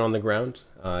set down on the ground.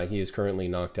 He is currently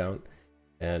knocked out,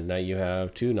 and now you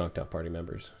have 2 knocked out party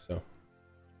members. So.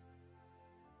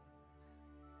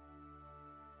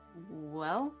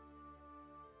 Well,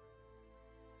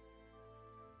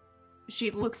 she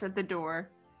looks at the door.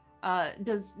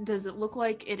 Does it look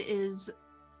like it is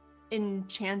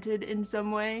enchanted in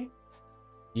some way?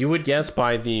 You would guess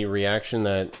by the reaction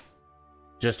that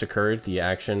just occurred, the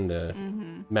action, the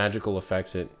magical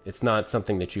effects. It's not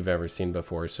something that you've ever seen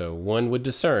before, so one would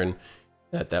discern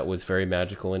that was very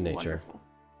magical in nature.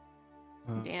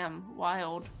 Wonderful. Damn,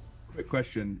 wild. Quick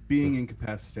question. Being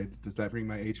incapacitated, does that bring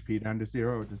my HP down to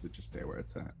 0, or does it just stay where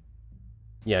it's at?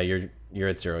 Yeah, you're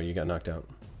at 0. You got knocked out.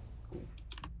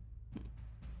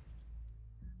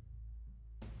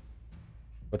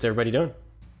 What's everybody doing?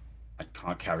 I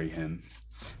can't carry him.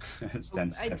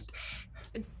 Sten says.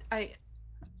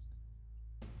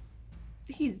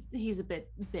 He's a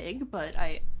bit big, but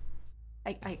I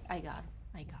got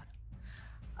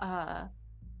him.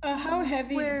 How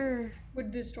heavy Where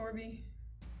would this door be?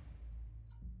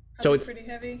 So it's pretty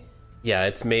heavy. Yeah,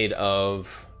 it's made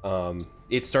of.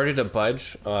 It started to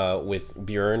budge with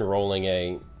Bjorn rolling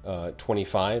a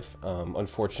 25.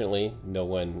 Unfortunately, no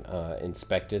one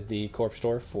inspected the corpse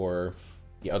door for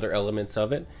the other elements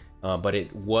of it, but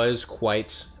it was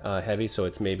quite heavy. So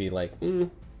it's maybe like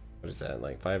what is that?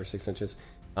 Like 5 or 6 inches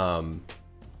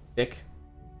thick.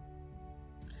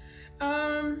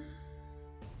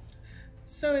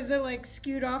 So is it like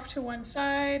skewed off to one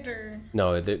side, or?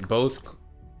 No, both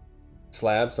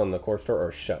slabs on the corpse door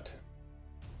are shut.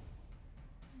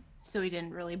 So he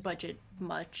didn't really budget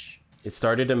much. It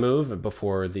started to move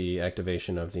before the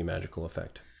activation of the magical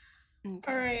effect.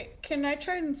 Okay. All right, can I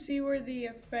try and see where the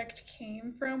effect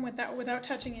came from without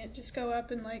touching it? Just go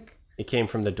up and like. It came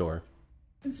from the door.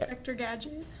 Inspector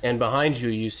Gadget. And behind you,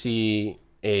 you see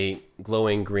a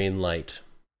glowing green light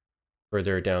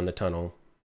further down the tunnel.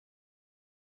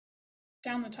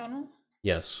 Down the tunnel?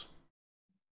 Yes.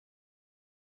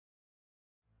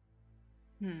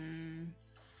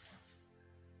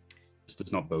 This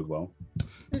does not bode well.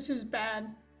 This is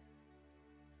bad.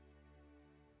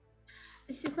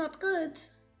 This is not good.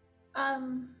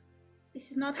 This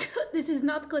is not good. This is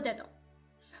not good at all.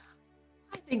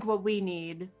 I think what we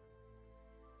need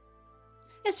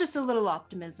is just a little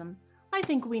optimism. I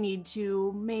think we need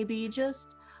to maybe just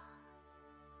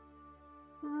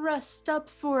rest up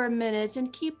for a minute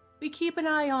and keep an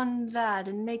eye on that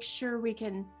and make sure we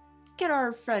can get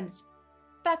our friends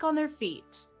back on their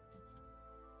feet.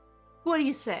 What do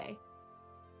you say?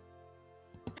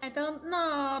 I don't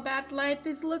know. That light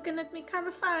is looking at me kind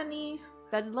of funny.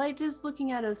 That light is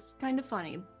looking at us kind of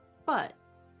funny, but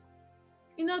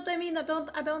you know what I mean? I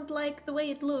don't like the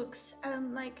way it looks. I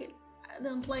don't like it. I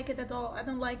don't like it at all. I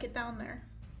don't like it down there.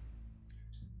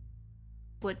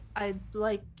 what I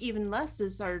like even less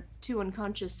is our 2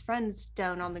 unconscious friends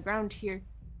down on the ground here,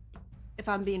 if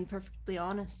I'm being perfectly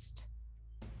honest.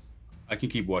 I can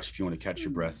keep watch if you want to catch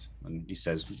your breath. And he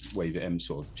says, wave at him,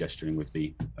 sort of gesturing with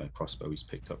the crossbow he's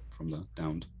picked up from the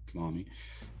downed army.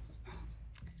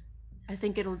 I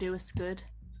think it'll do us good.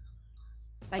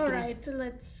 All right,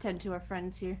 let's tend to our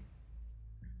friends here.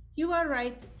 You are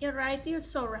right. You're right. You're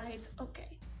so right.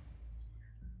 Okay.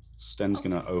 Sten's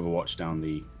gonna overwatch down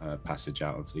the passage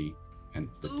out of the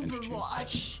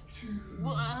Overwatch.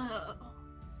 Whoa.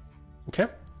 Okay.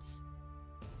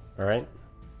 All right.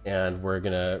 And we're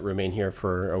gonna remain here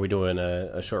for. Are we doing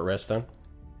a short rest then?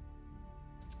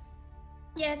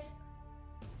 Yes.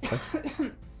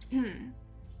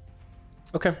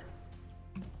 Okay.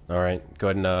 All right. Go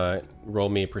ahead and roll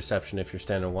me a perception if you're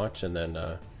standing watch, and then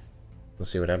we'll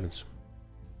see what happens.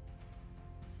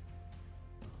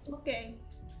 Okay.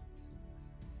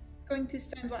 Going to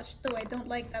stand watch, though I don't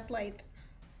like that light.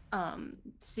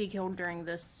 Seakill during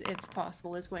this, if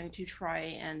possible, is going to try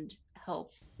and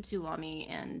help Tulami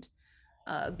and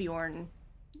Bjorn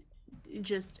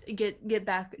just get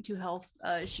back to health.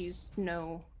 She's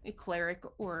no cleric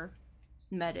or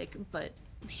medic, but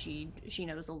she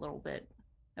knows a little bit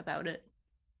about it.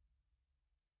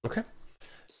 Okay.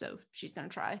 So she's gonna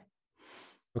try.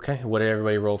 Okay. What did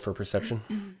everybody roll for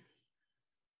perception?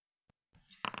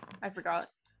 I forgot.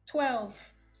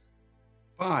 12.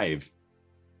 5.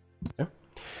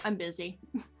 I'm busy.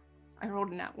 I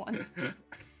rolled a nat 1.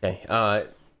 Okay.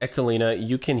 Ectelina,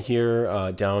 you can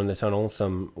hear down the tunnel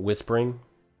some whispering.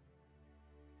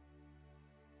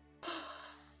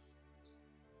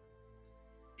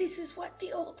 This is what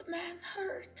the old man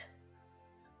heard.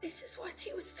 This is what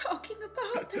he was talking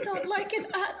about. I don't like it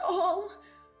at all.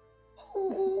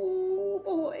 Oh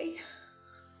boy.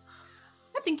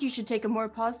 I think you should take a more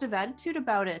positive attitude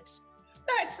about it.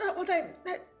 That's not what I'm...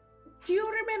 Do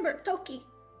you remember, Toki?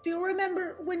 Do you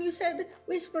remember when you said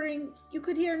whispering you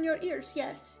could hear in your ears?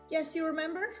 Yes. Yes, you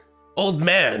remember? Old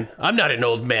man? I'm not an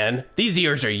old man. These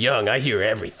ears are young. I hear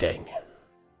everything.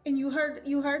 And you heard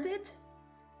it?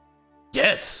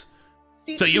 Yes.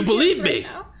 Do So you hear believe it right me?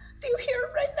 now? Do you hear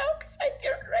it right now? Because I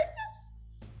hear it right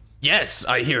now. Yes,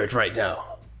 I hear it right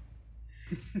now.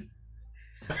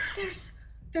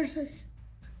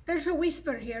 There's a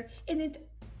whisper here, and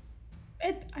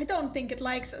I don't think it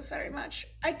likes us very much.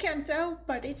 I can't tell,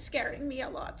 but it's scaring me a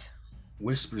lot.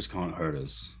 Whispers can't hurt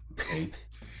us, okay?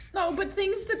 No, but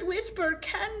things that whisper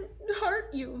can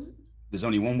hurt you. There's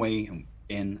only one way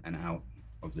in and out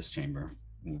of this chamber.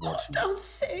 Oh, don't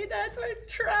say that. We're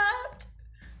trapped.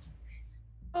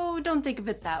 Oh, don't think of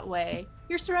it that way.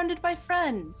 You're surrounded by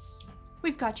friends.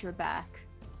 We've got your back.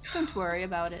 Don't worry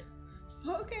about it.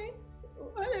 Okay,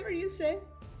 whatever you say.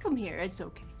 Come here, it's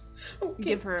okay. Okay.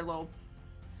 Give her a little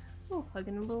hug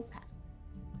and a little pat.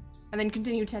 And then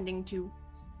continue tending to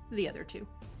the other two.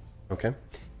 Okay.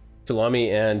 Tulami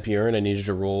and Bjorn, I need you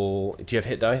to roll. Do you have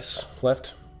hit dice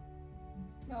left?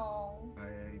 No.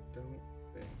 I don't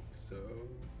think so.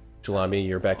 Tulami,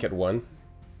 you're back at 1.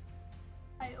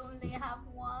 I only have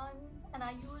 1, and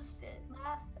I used it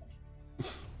last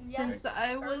session. Since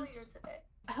I earlier was today.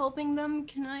 helping them,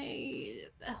 can I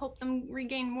help them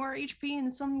regain more HP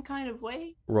in some kind of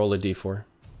way? Roll a d4.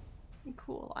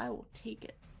 Cool, I will take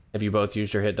it. Have you both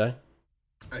used your hit die?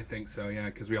 I think so, yeah,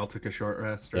 because we all took a short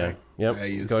rest, right? Yeah. Yep. I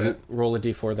used Go ahead it. and roll a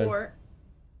d4 then. 4.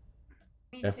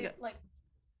 Me Yeah. too. Like,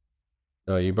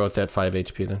 Oh, you both at 5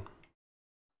 HP then.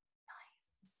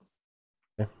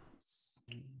 Nice. Okay.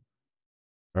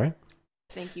 All right.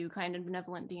 Thank you, kind and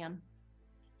benevolent DM.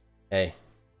 Hey,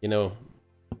 you know,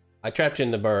 I trapped you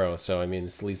in the burrow, so I mean,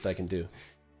 it's the least I can do.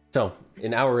 So,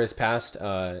 an hour has passed.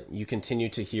 You continue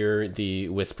to hear the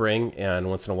whispering, and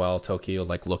once in a while, Toki will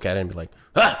like look at it and be like,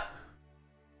 "Ah!"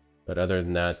 But other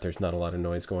than that, there's not a lot of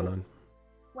noise going on.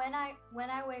 when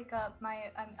I wake up,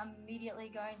 I'm immediately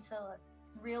going to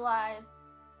realize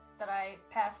that I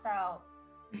passed out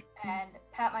and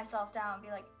pat myself down and be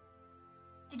like,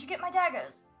 "Did you get my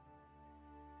daggers?"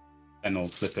 And he'll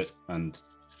flip it and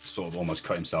sort of almost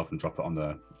cut himself and drop it on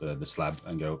the slab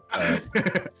and go,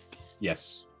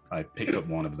 yes, I picked up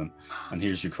one of them. And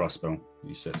here's your crossbow.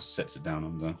 He sets it down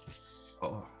on the...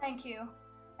 Oh. Thank you.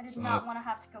 I did not want to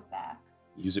have to go back.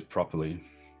 Use it properly.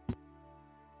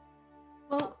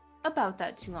 Well, about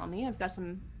that, Tulami, I've got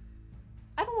some...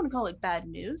 I don't want to call it bad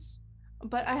news,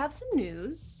 but I have some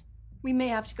news. We may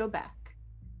have to go back.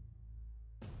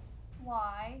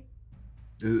 Why?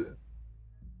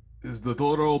 Is the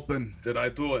door open? Did I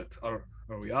do it? Are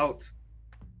we out?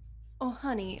 Oh,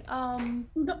 honey,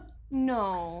 No.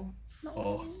 no.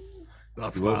 Oh,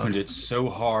 that's You opened bad. it so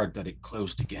hard that it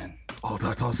closed again. Oh,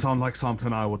 that does sound like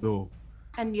something I would do.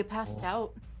 And you passed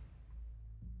out.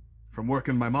 From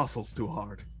working my muscles too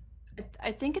hard.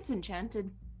 I think it's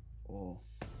enchanted. Oh.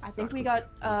 I think That we could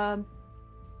got, be.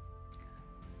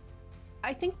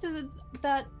 I think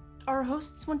that our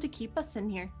hosts want to keep us in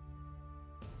here.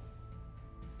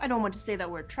 I don't want to say that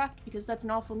we're trapped because that's an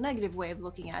awful negative way of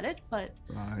looking at it, but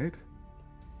Right.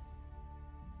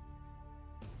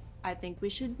 I think we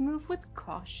should move with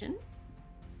caution.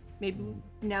 Maybe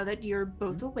now that you're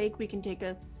both awake, we can take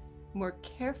a more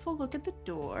careful look at the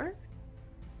door.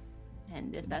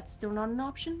 And if that's still not an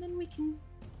option, then we can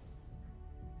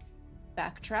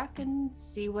backtrack and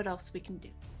see what else we can do.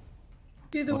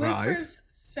 Do the All right. whispers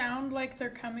sound like they're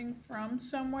coming from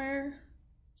somewhere?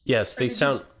 Yes, Or they they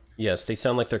sound. just- Yes, they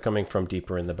sound like they're coming from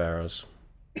deeper in the barrows.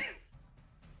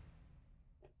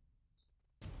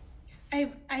 I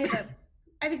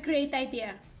have a great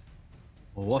idea.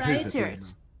 Well, what Right, is let's it? hear Lena?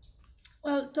 it.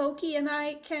 Well, Toki and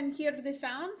I can hear the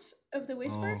sounds of the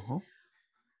whispers. Uh-huh.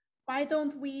 Why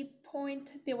don't we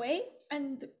point the way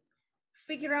and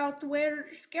figure out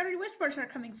where scary whispers are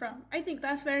coming from? I think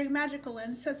that's very magical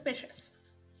and suspicious.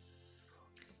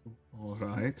 All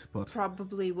right, but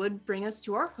Probably would bring us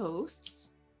to our hosts.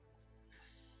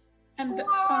 And Who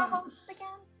are our hosts again?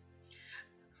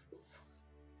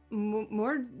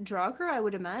 More Draugr, I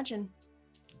would imagine.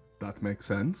 that makes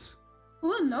sense.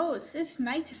 who knows? This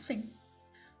night has been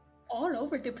all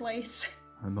over the place.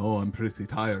 I know I'm pretty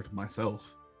tired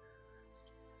myself.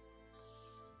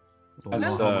 Don't As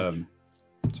know how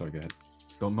much- sorry, go ahead.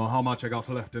 don't know how much I got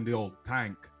left in the old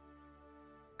tank.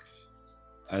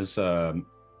 As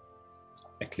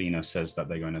Eklina says that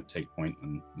they're going to take point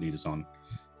and lead us on,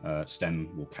 Sten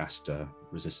will cast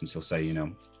resistance. He'll say,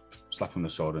 slap on the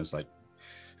shoulder. It's like,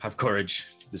 have courage.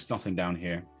 There's nothing down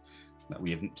here that we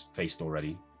haven't faced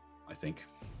already, I think.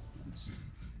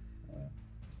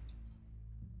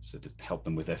 So to help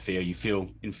them with their fear, you feel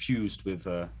infused with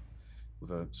a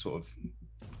sort of,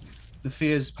 the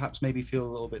fears perhaps maybe feel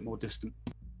a little bit more distant.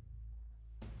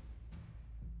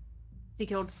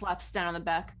 Seakild slaps down on the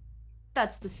back.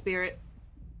 That's the spirit.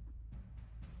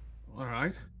 All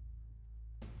right.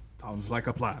 Sounds like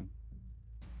a plan.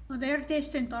 Well, they're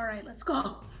distant. All right, let's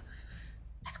go.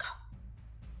 Let's go.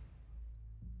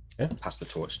 Pass the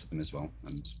torch to them as well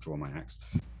and draw my axe.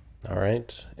 All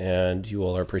right, and you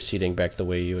all are proceeding back the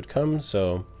way you had come,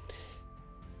 so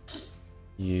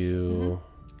you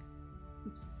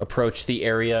approach the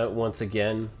area once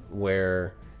again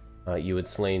where you had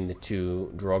slain the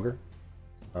two Draugr.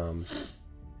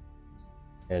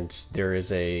 And there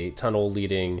is a tunnel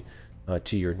leading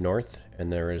to your north,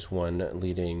 and there is one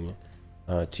leading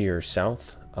to your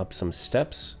south, up some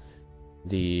steps.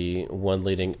 The one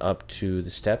leading up to the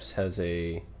steps has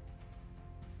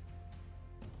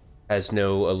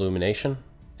no illumination.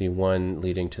 The one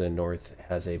leading to the north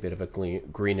has a bit of a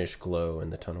greenish glow in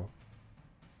the tunnel.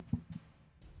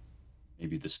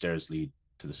 Maybe the stairs lead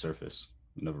to the surface.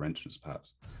 Another entrance,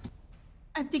 perhaps.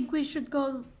 I think we should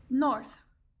go north.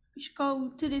 We should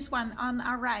go to this one on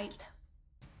our right.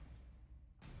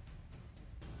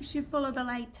 We should follow the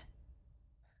light.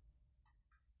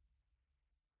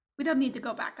 We don't need to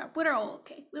go back up. We're all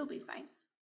okay. We'll be fine.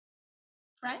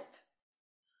 Right?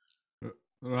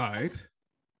 Right.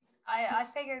 I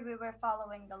figured we were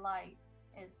following the light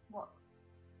is what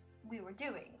we were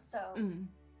doing, so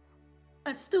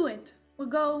Let's do it. We'll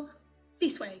go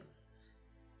this way.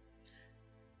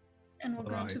 And we'll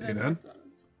go to the Alrighty then. north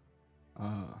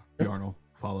one. Bjarno,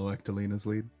 follow Ectelina's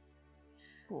lead.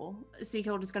 Cool.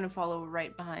 Seakild is going to follow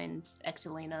right behind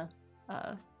Ectelina,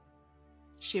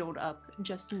 shield up,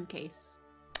 just in case.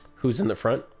 Who's in the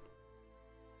front?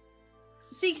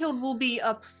 Seakild will be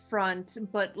up front,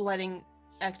 but letting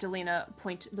Ectelina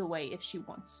point the way if she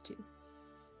wants to.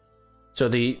 So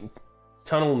the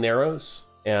tunnel narrows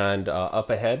and up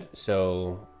ahead,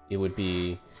 so it would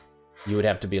be, you would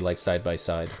have to be like side by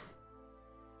side.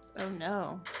 Oh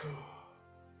no.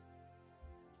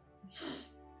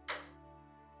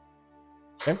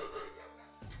 Okay.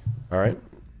 All right.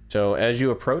 So as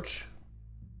you approach,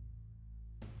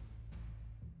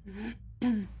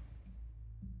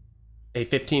 a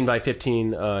 15 by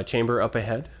 15 chamber up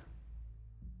ahead.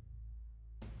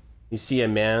 You see a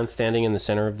man standing in the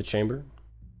center of the chamber.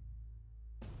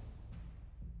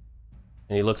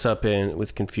 And he looks up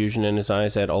with confusion in his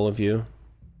eyes at all of you.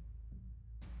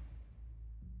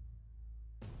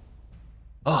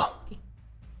 Oh,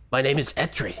 my name is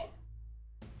Etri.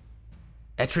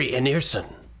 Etri Enirson.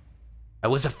 I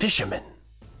was a fisherman.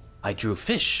 I drew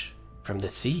fish from the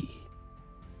sea.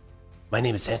 My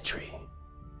name is Etri.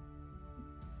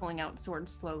 Pulling out sword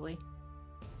slowly.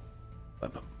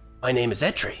 My name is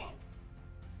Etri.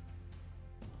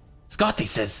 Scotty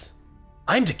says,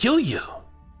 I'm to kill you.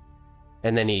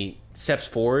 And then he steps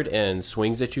forward and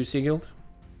swings at you, Seagild.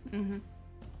 Mm-hmm.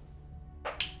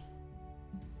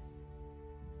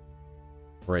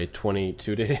 For a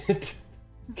 22 to hit.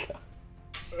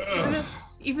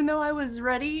 Even though I was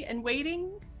ready and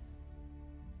waiting.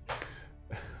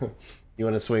 You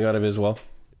want to swing on him as well?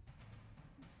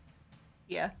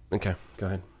 Yeah. Okay, go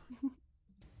ahead.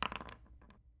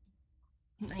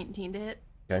 19 to hit.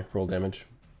 Okay, roll damage.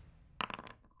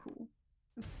 Cool.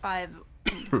 5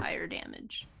 higher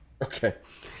damage. Okay.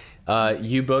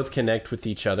 You both connect with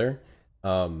each other.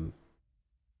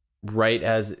 right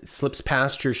as it slips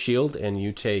past your shield, and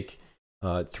you take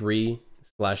 3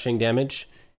 slashing damage.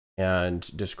 And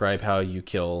describe how you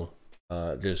kill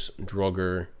this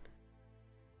Draugr.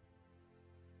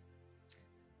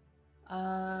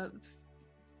 I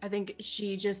think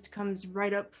she just comes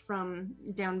right up from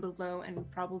down below and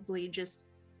probably just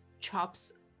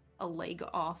chops a leg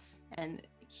off and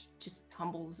just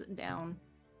tumbles down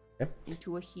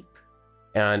into a heap.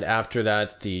 And after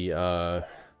that, the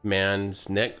man's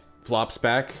neck flops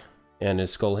back and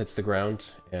his skull hits the ground,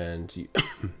 and you,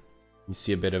 you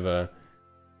see a bit of a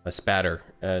spatter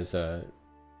as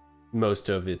most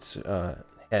of its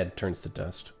head turns to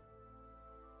dust.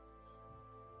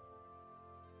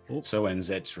 So ends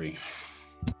Etri.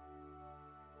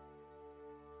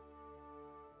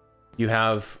 You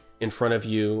have in front of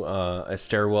you a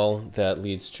stairwell that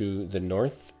leads to the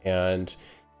north, and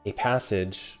a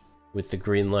passage with the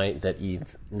green light that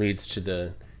leads to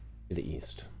the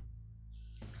east.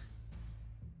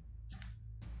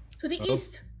 To the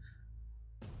east.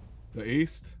 The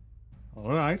east.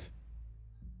 All right.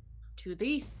 To the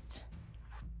east.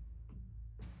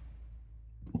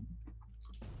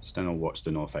 Sten will watch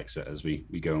the north exit as we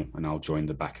go, and I'll join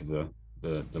the back of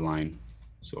the line,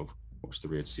 sort of watch the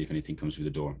rear to see if anything comes through the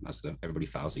door as everybody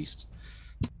files east.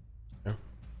 Yeah.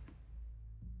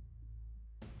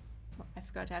 I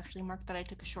forgot to actually mark that I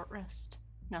took a short rest.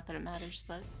 Not that it matters,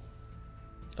 but...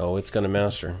 Oh, it's gonna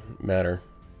matter.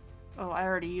 Oh, I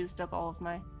already used up all of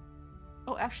my...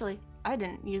 Oh, actually, I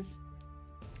didn't use...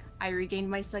 I regained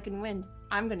my second wind.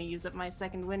 I'm gonna use up my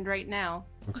second wind right now.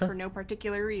 Okay. For no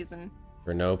particular reason.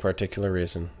 For no particular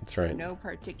reason. That's right. For no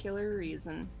particular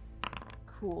reason.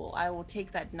 Cool. I will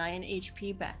take that 9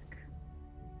 HP back.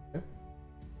 Okay.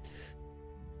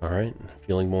 All right.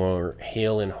 Feeling more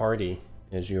hale and hearty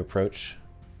as you approach.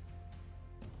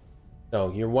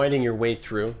 So you're winding your way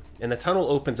through, and the tunnel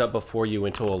opens up before you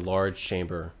into a large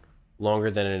chamber,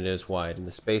 longer than it is wide, and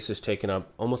the space is taken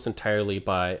up almost entirely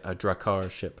by a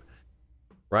Drakkar ship.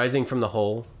 Rising from the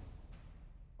hole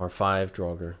are 5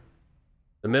 Draugr.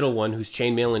 The middle one, whose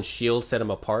chainmail and shield set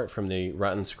him apart from the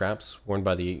rotten scraps worn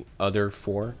by the other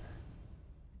 4.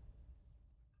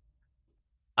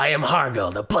 I am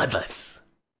Hargal the Bloodless.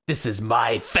 This is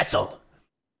my vessel,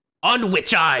 on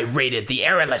which I raided the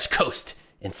Araland coast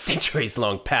in centuries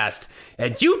long past,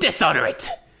 and you dishonor it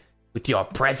with your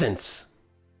presence.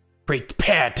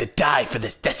 Prepare to die for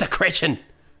this desecration.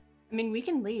 I mean, we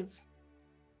can leave.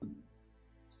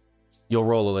 You'll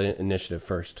roll an initiative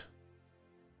first.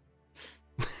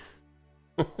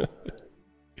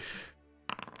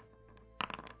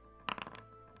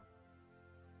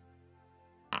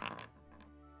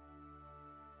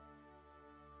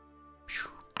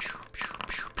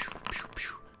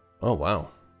 Oh, wow.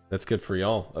 That's good for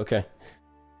y'all. Okay.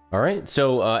 All right.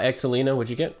 So, Exalina, what'd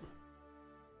you get?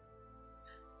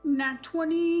 Nat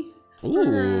 20.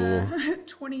 Ooh.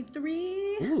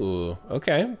 23. Ooh.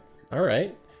 Okay. All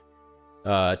right.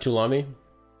 Tulami?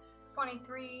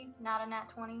 23, not a nat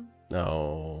 20.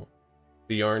 No.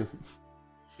 Bjorn?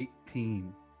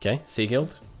 18. Okay.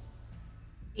 Seaguild?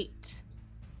 8.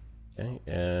 Okay.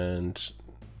 And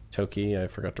Toki, I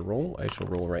forgot to roll. I shall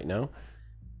roll right now.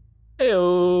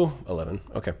 Heyo. 11.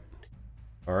 Okay.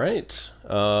 All right.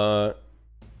 I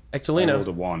Exalina. rolled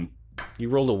a 1. You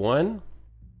rolled a 1?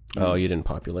 Oh, you didn't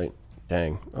populate.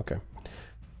 Dang. Okay.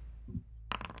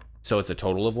 So it's a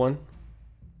total of 1?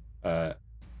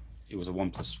 It was a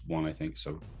 1 + 1, I think,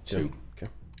 so 2. Okay.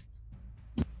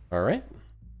 All right.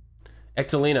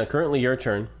 Exalina, currently your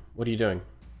turn. What are you doing?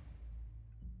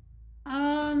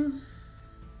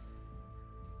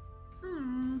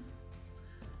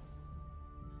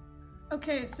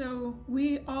 Okay, so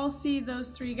we all see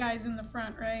those 3 guys in the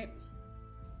front, right?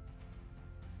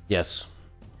 Yes.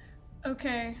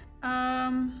 Okay.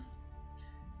 All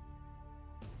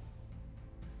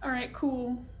right,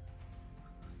 cool.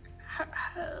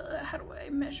 How do I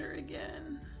measure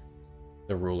again?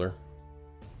 The ruler.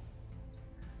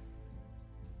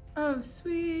 Oh,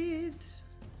 sweet.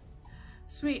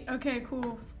 Sweet. Okay,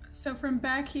 cool. So from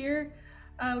back here,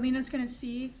 Lena's gonna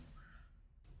see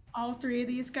all 3 of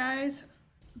these guys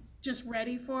just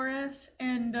ready for us,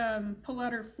 and pull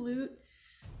out her flute,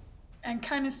 and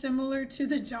kind of similar to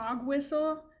the dog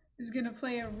whistle, is gonna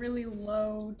play a really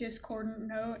low discordant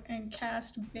note and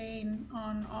cast Bane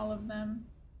on all of them.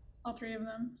 All 3 of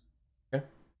them. Okay.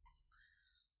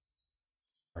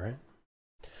 All right.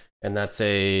 And that's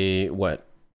a what?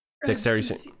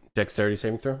 Dexterity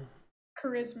saving throw?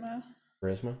 Charisma.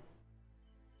 Charisma.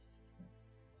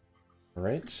 All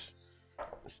right.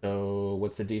 So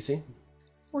what's the DC?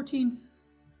 14.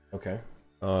 Okay.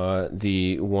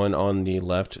 The one on the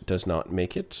left does not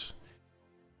make it.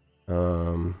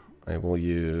 I will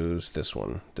use this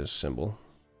one, this symbol.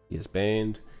 He is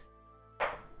baned.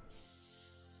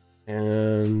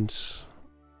 And...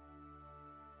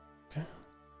 okay.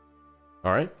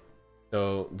 Alright.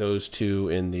 So those two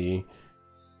in the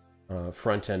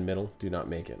front and middle do not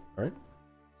make it. Alright.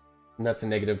 And that's a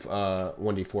negative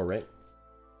 1d4, right?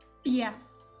 Yeah.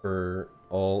 For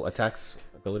all attacks,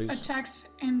 abilities? Attacks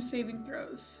and saving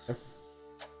throws. Okay.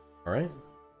 Alright.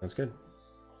 That's good.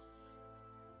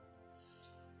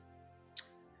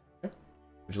 Okay.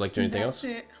 Would you like to do anything else?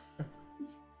 That's it.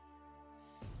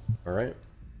 Alright.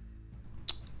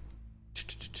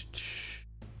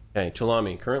 Okay,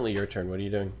 Tulami, currently your turn. What are you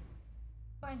doing?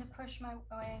 I'm going to push my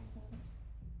way. Oops.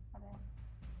 My bad.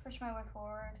 Push my way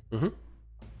forward. Mm-hmm.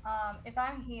 If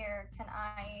I'm here, can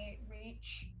I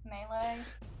reach melee?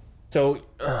 So,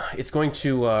 it's going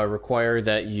to require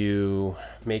that you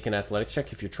make an athletics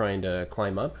check if you're trying to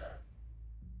climb up.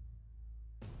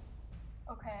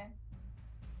 Okay.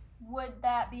 Would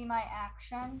that be my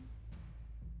action?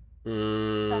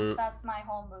 Mm, Since that's my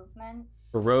whole movement.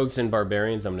 for rogues and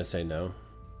barbarians, I'm going to say no.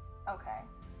 Okay.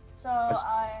 So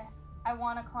I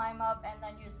want to climb up and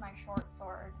then use my short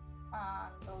sword on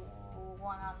the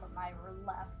one on my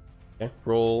left. Okay,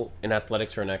 roll an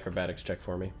athletics or an acrobatics check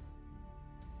for me.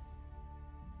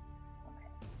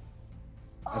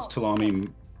 As Oh,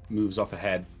 Tulami moves off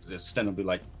ahead, Sten will be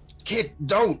like, "Kid,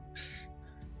 don't!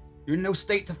 You're in no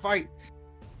state to fight."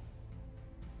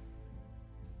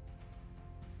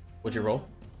 What'd you roll?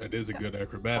 That is a good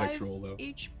acrobatics 5 roll, though.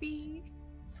 HP.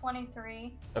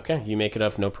 23. Okay, you make it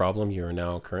up, no problem. You are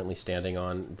now currently standing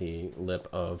on the lip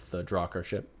of the Drakar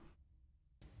ship.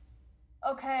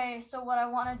 Okay, so what I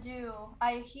want to do,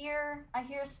 I hear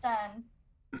Sten,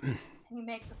 and he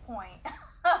makes a point.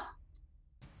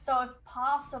 So if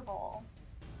possible,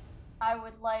 I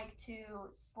would like to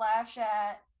slash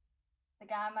at the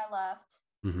guy on my left,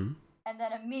 Mm-hmm. and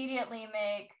then immediately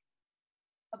make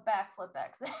a backflip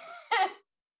exit.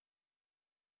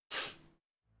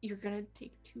 You're gonna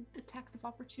take 2 attacks of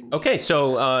opportunity. Okay,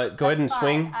 so go ahead and That's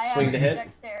swing fine. I to have hit.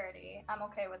 dexterity. I'm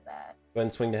okay with that. Go ahead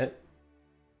and swing to hit.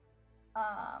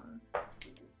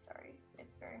 Sorry,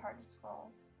 it's very hard to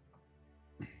scroll.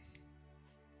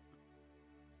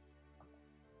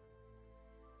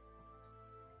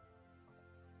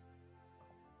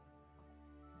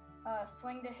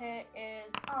 Swing to hit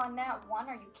is nat 1.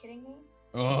 Are you kidding me?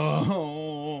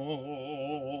 Oh.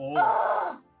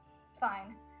 Ugh!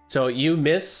 Fine. So you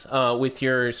miss with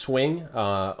your swing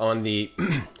on the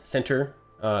center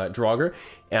Draugr,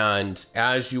 and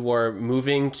as you are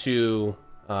moving to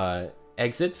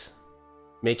exit,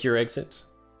 make your exit.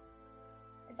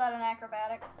 Is that an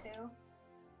acrobatics too?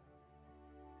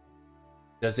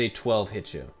 Does a 12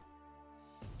 hit you?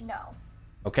 No.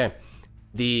 Okay.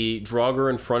 The Draugr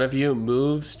in front of you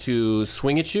moves to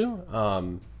swing at you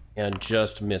and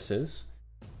just misses,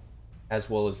 as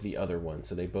well as the other one.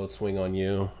 So they both swing on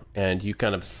you, and you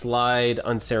kind of slide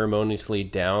unceremoniously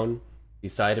down the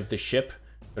side of the ship,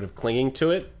 sort of clinging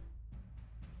to it,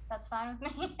 That's fine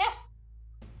with me.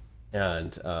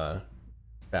 and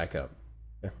back up.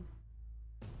 Okay.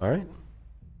 All right. And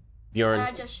Bjorn,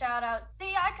 I just shout out,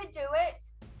 "See, I could do it!"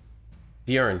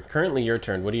 Bjorn, currently your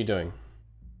turn. What are you doing?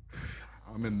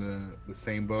 I'm in the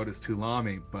same boat as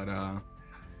Tulami, but I'm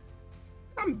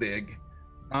big.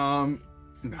 No.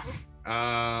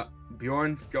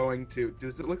 Bjorn's going to.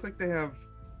 Does it look like they have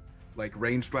like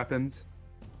ranged weapons?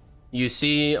 You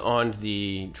see on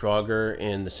the Draugr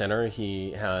in the center,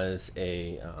 he has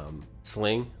a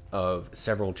sling of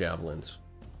several javelins.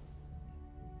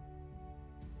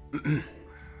 I don't do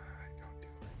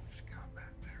ranged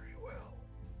combat very well.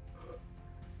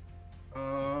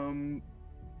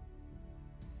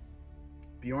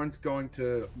 Bjorn's going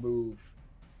to move.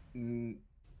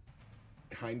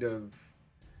 Kind of.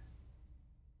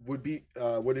 Would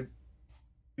it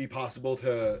be possible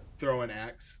to throw an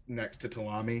axe next to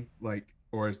Tulami,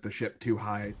 or is the ship too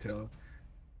high to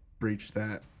breach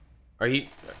that? Are you?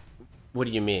 What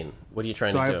do you mean? What are you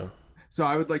trying to do? So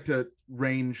I would like to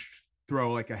range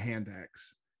throw like a hand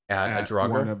axe At a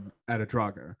Draugr? At a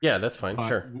Draugr. Yeah, that's fine. But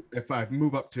Sure. if I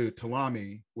move up to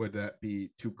Tulami, would that be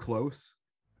too close?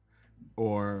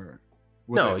 Or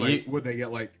would No, would they get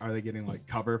are they getting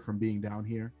cover from being down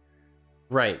here?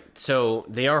 Right. So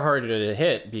they are harder to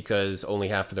hit because only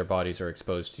half of their bodies are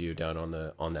exposed to you down on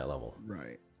that level.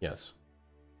 Right. Yes.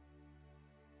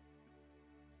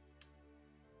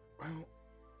 Well,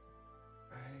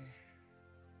 I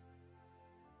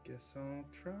guess I'll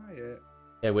try it.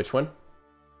 Yeah, which one?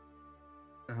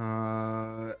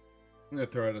 I'm gonna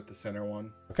throw it at the center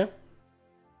one. Okay.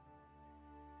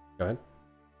 Go ahead.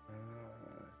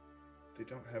 They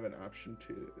don't have an option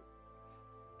to.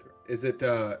 Is it?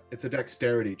 It's a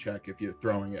dexterity check if you're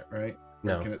throwing it, right?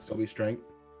 No. Or can it still be strength?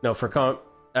 No, for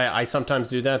I sometimes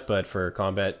do that, but for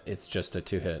combat, it's just a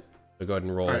 2-hit. So go ahead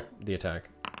and roll the attack.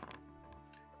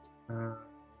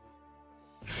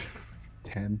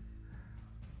 10.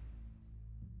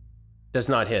 Does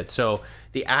not hit. So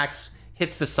the axe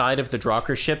hits the side of the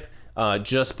Draugr ship,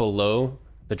 just below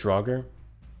the Draugr.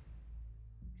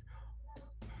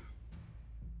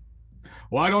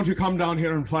 Why don't you come down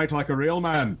here and fight like a real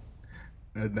man?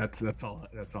 And that's all.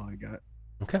 That's all I got.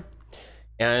 Okay.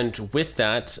 And with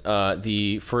that,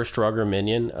 the first Draugr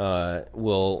minion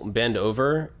will bend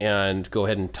over and go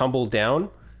ahead and tumble down,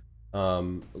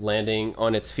 landing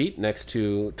on its feet next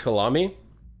to Tulami.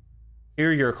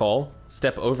 Hear your call,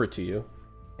 step over to you,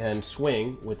 and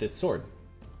swing with its sword.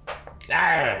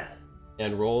 Ah!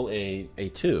 And roll a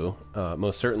 2.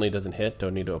 Most certainly doesn't hit.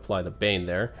 Don't need to apply the Bane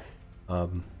there.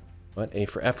 But A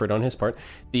for effort on his part.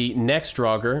 The next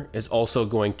Draugr is also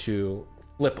going to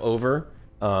flip over,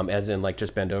 as in like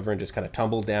just bend over and just kind of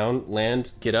tumble down,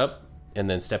 land, get up, and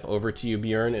then step over to you,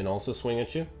 Bjorn, and also swing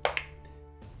at you.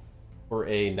 For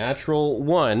a natural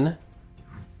 1.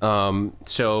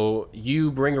 So you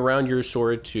bring around your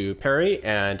sword to parry,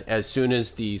 and as soon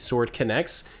as the sword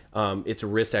connects, its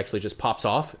wrist actually just pops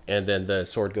off, and then the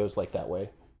sword goes like that way.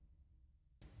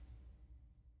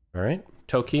 All right,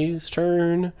 Toki's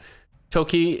turn.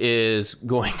 Toki is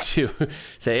going to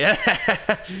say,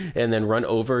 and then run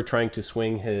over, trying to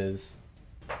swing his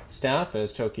staff,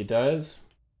 as Toki does.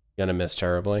 Gonna miss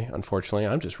terribly, unfortunately.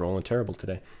 I'm just rolling terrible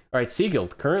today. All right,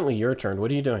 Seaguild, currently your turn.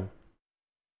 What are you doing?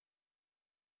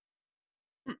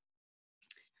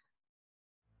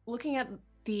 Looking at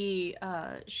the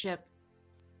ship,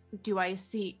 do I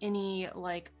see any,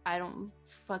 like, I don't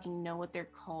fucking know what they're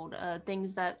called,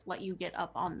 things that let you get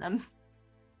up on them?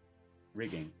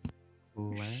 Rigging.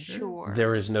 Sure.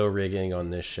 There is no rigging on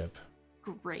this ship.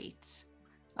 Great.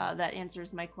 That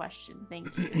answers my question.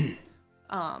 Thank you.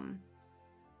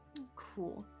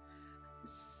 Cool.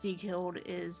 Sieghild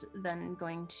is then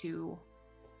going to...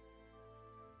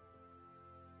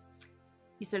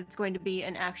 You said it's going to be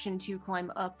an action to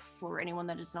climb up for anyone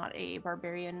that is not a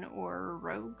barbarian or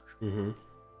rogue? Mm-hmm.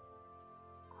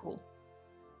 Cool.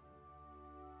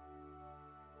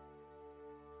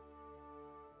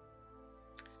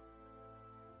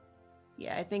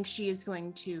 Yeah, I think she is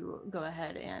going to go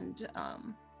ahead and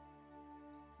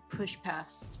push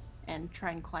past and try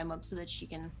and climb up so that she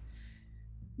can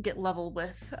get level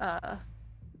with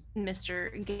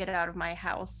Mr. Get Out of My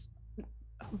House.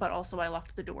 But also I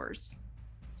locked the doors.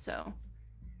 So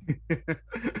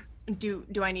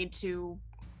do I need to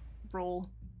roll?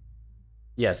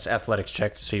 Yes, athletics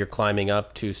check. So you're climbing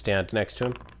up to stand next to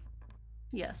him?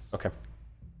 Yes. Okay.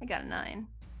 I got a 9.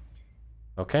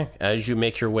 Okay. As you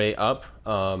make your way up,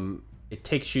 it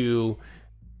takes you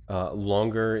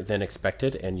longer than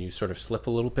expected, and you sort of slip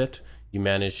a little bit. You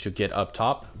manage to get up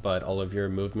top, but all of your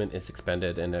movement is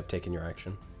expended and have taken your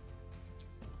action.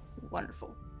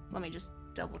 Wonderful. Let me just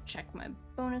double check my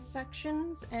bonus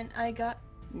sections, and I got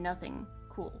nothing.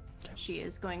 Cool. Okay. She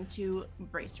is going to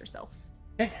brace herself.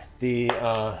 Okay. The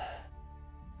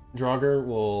Draugr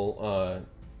will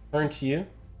turn to you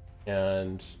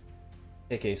and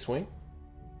take a swing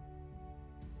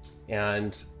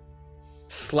and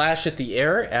slash at the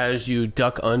air as you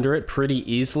duck under it pretty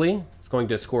easily. It's going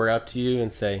to score out to you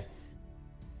and say,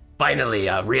 Finally,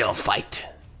 a real fight.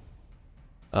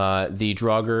 the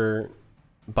Draugr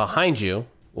behind you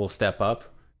will step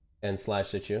up and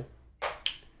slash at you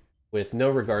with no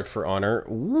regard for honor.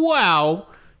 Wow!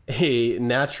 A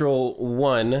natural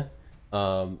 1.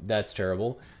 That's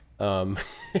terrible.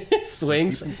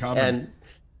 Swings, and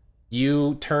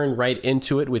you turn right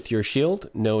into it with your shield.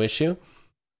 No issue.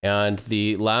 And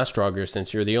the last Draugr,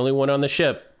 since you're the only one on the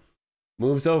ship,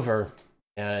 moves over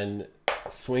and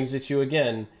swings at you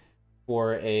again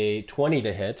for a 20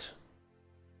 to hit.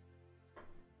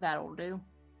 That'll do.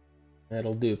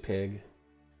 That'll do, pig.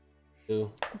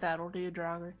 Do. That'll do,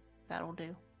 Draugr. That'll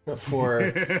do.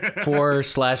 For 4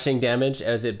 slashing damage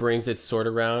as it brings its sword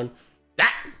around.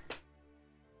 Ah!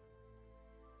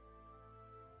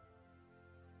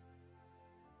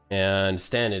 And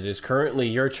Stan, it is currently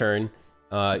your turn.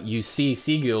 You see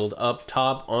Sigurd up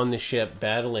top on the ship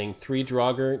battling 3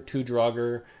 Draugr, 2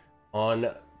 Draugr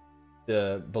on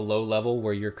the below level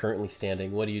where you're currently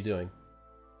standing. What are you doing?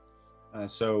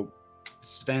 So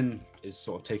Sten is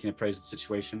sort of taking appraise of the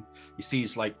situation. He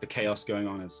sees like the chaos going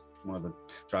on as one of the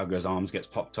Draugr's arms gets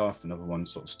popped off, another one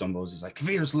sort of stumbles. He's like,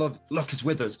 Kavira's luck is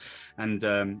with us, and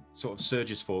sort of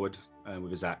surges forward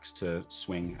with his axe to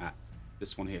swing at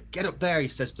this one here. Get up there, he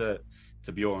says to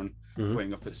Bjorn,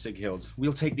 pointing up at Sighild.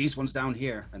 We'll take these ones down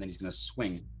here, and then he's going to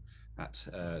swing at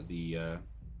the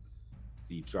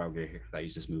Draugr here that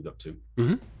he's just moved up to.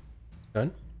 Mm-hmm.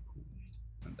 Done.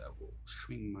 And I will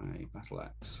swing my battle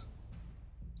axe.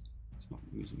 It's not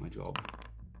losing my job.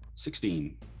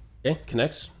 16. Okay,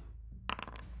 connects.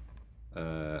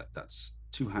 That's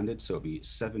two-handed, so it'll be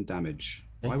 7 damage.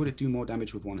 Okay. Why would it do more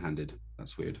damage with one-handed?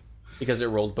 That's weird. Because it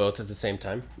rolled both at the same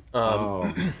time.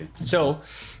 Okay. So,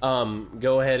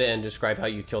 go ahead and describe how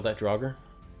you kill that Draugr.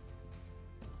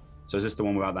 So is this the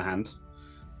one without the hand?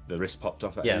 The wrist popped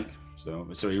off, I think. So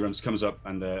he comes up,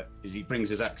 and he brings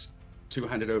his axe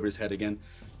two-handed over his head again,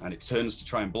 and it turns to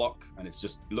try and block, and it's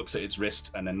just looks at its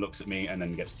wrist, and then looks at me, and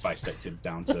then gets bisected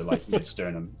down to like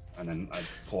mid-sternum, and then I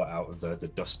pull it out of the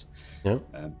dust,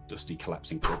 dusty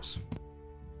collapsing corpse.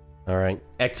 All right.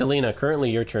 Excelina,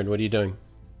 currently your turn. What are you doing?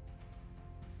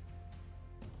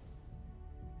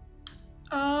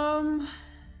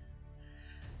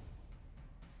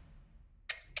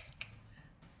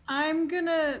 I'm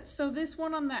gonna, so this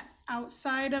one on the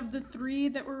outside of the 3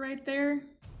 that were right there,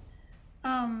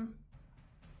 how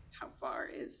far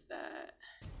is that?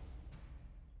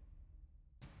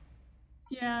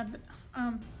 Yeah,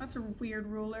 that's a weird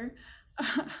ruler.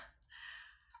 So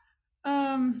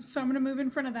I'm gonna move in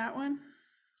front of that one.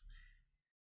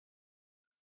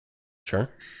 Sure.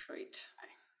 Wait,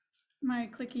 my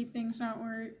clicky thing's not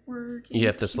working. You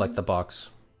have to select the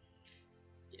box.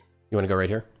 You want to go right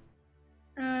here?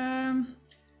 I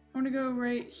want to go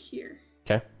right here.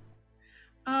 Okay.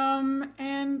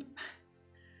 And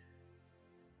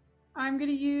I'm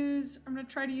gonna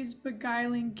try to use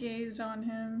beguiling gaze on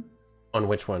him. On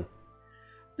which one?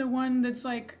 The one that's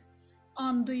like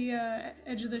on the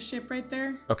edge of the ship right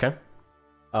there. Okay.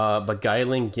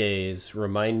 Beguiling gaze.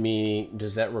 Remind me,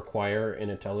 does that require an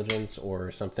intelligence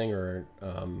or something, or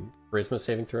charisma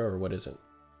saving throw, or what is it?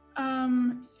 I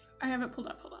have it pulled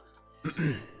up. Hold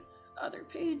on. Other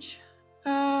page.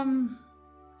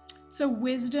 So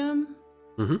wisdom.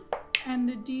 Mm-hmm. And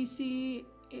the DC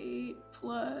 8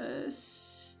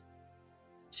 plus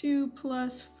 2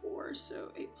 plus 4,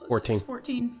 so 8 plus 14. 6,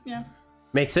 14. Yeah.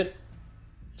 Makes it.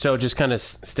 So it just kind of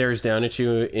stares down at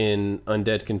you in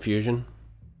undead confusion.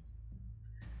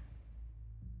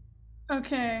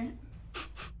 Okay.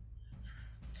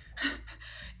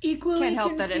 Equally Can't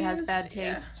help confused. that it has bad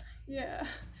taste. Yeah.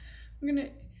 I'm gonna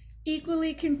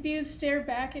equally confused stare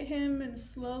back at him and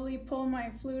slowly pull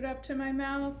my flute up to my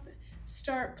mouth,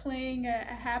 start playing a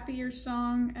happier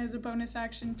song as a bonus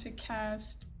action to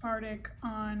cast Bardic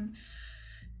on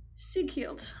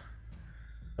Sighild.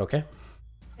 Okay.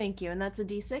 Thank you, and that's a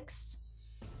D6?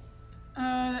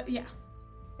 Yeah.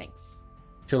 Thanks.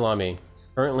 Tulami,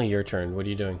 currently your turn. What are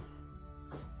you doing?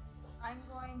 I'm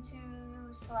going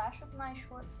to slash with my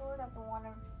short sword at the one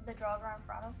of the Draugr in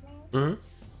front of me. Mm-hmm.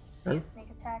 Get sneak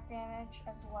attack damage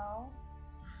as well.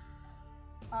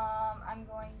 I'm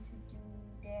going to do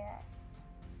that.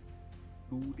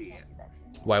 Can't do that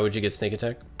too. Why would you get sneak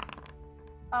attack?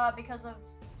 Because of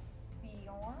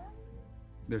Bjorn?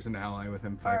 There's an ally with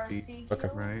him 5 feet. Sighild, Okay.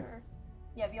 Right.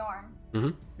 Yeah, Bjorn.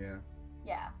 Mm-hmm. Yeah.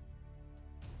 Yeah.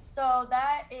 So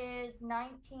that is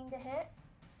 19 to hit,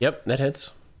 Yep, that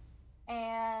hits.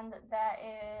 and that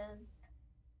is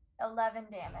 11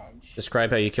 damage. Describe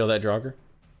how you kill that Draugr.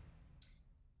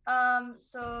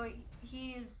 So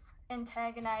he's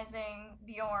antagonizing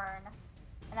Bjorn,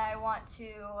 and I want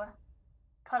to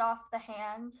cut off the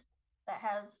hand that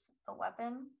has the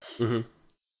weapon. Mm-hmm.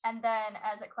 And then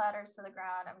as it clatters to the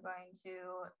ground, I'm going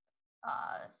to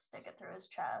stick it through his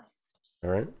chest All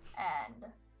right.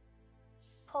 and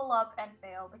pull up and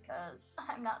fail because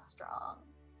I'm not strong.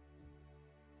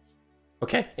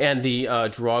 Okay, and the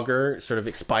Draugr sort of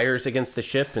expires against the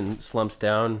ship and slumps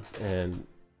down and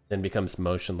then becomes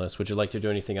motionless. Would you like to do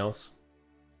anything else?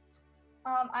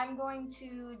 I'm going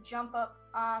to jump up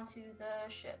onto the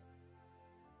ship.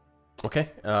 Okay,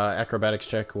 acrobatics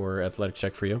check or athletics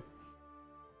check for you.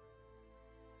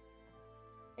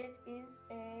 It is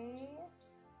a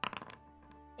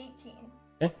 18.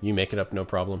 Okay, you make it up, no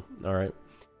problem. All right.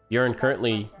 Bjorn, That's my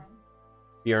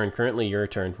turn. currently your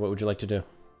turn. What would you like to do?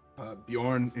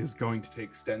 Bjorn is going to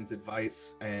take Sten's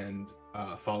advice and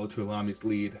follow Tulami's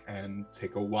lead and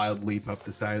take a wild leap up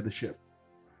the side of the ship,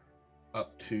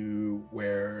 up to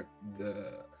where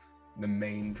the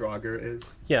main Draugr is.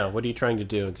 Yeah, what are you trying to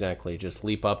do exactly? Just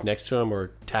leap up next to him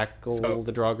or tackle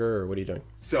the Draugr, or what are you doing?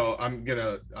 So I'm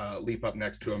gonna leap up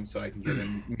next to him so I can get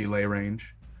in melee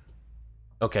range.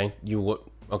 Okay, you would.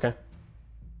 Okay.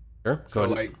 Sure. Go So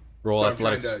ahead. like, Roll so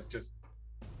athletics. I'm trying to just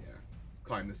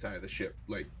climb the side of the ship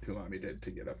like Tulami did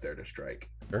to get up there to strike.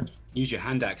 Sure. Use your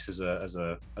hand axe as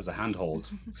a handhold.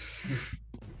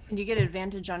 And you get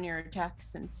advantage on your attack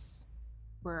since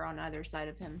we're on either side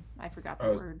of him. I forgot the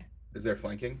word. Is there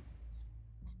flanking?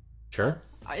 Sure.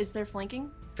 Is there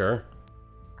flanking? Sure.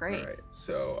 Great. All right.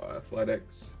 So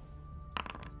athletics.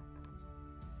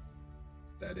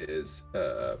 That is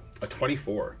a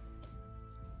 24.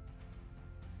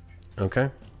 Okay.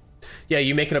 Yeah,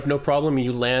 you make it up no problem.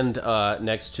 You land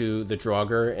next to the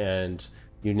Draugr, and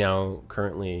you now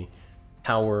currently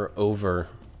tower over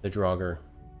the Draugr.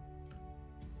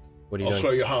 What are you I'll doing? show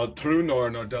you how true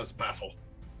Norrønir does battle.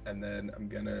 And then I'm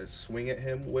gonna swing at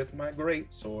him with my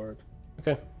great sword.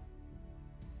 Okay.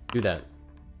 Do that.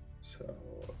 So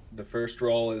the first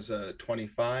roll is a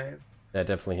 25. That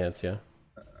definitely hits, yeah.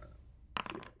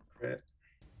 Crit.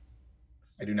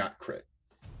 I do not crit.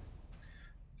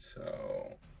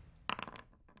 So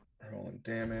rolling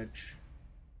damage.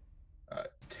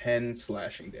 10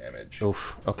 slashing damage.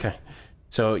 Oof. Okay.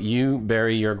 So you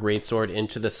bury your greatsword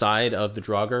into the side of the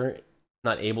Draugr,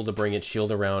 not able to bring its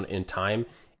shield around in time,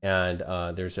 and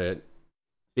there's a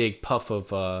big puff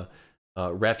of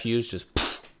refuse just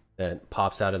that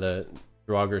pops out of the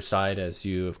Draugr's side as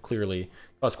you have clearly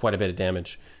caused quite a bit of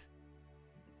damage.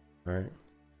 All right.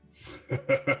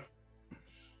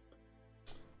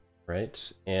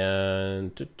 Right,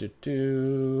 and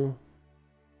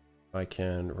I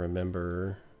can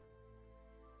remember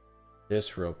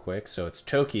this real quick. So it's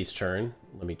Toki's turn.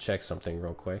 Let me check something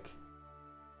real quick.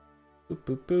 Boop,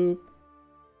 boop, boop.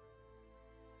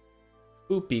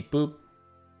 Boop, beep, boop.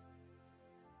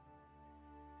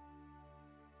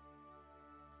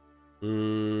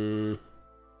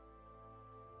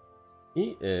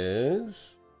 He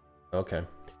is... Okay.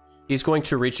 He's going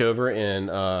to reach over and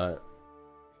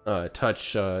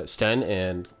touch Sten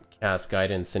and cast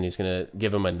guidance, and he's going to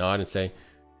give him a nod and say,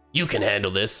 "You can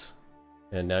handle this."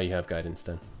 And now you have guidance,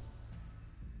 Sten.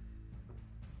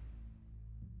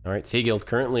 All right, Seaguild,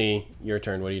 currently your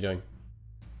turn. What are you doing?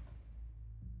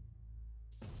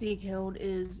 Seaguild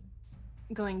is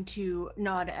going to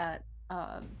nod at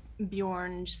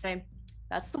Bjorn, just say,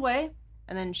 "That's the way,"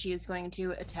 and then she is going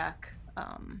to attack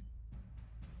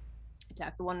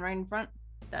the one right in front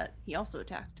that he also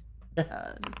attacked.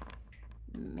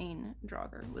 Main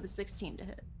Draugr with a 16 to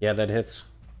hit. Yeah, that hits.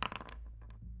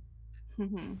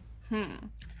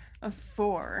 A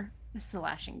 4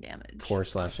 slashing damage. 4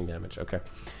 slashing damage. Okay.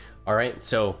 All right.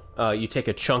 So you take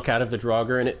a chunk out of the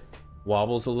Draugr, and it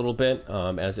wobbles a little bit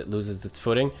as it loses its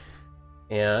footing,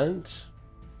 and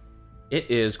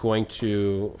it is going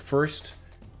to first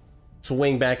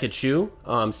swing back at you,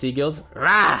 Seaguild.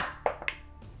 Rah!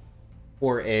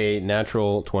 For a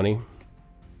natural 20.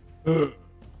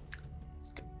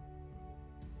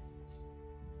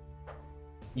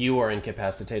 You are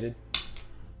incapacitated.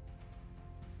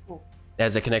 Cool.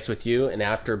 As it connects with you, and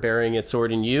after burying its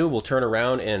sword in you, will turn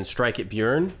around and strike at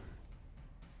Bjorn.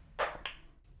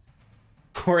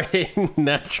 For a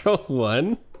natural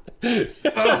 1.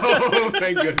 Oh,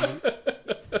 thank goodness.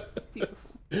 Beautiful.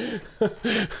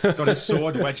 It's got its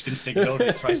sword wedged in Seaguild.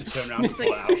 It tries to turn around and pull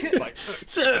it out. It's like...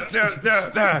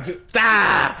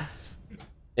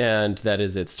 And that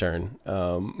is its turn.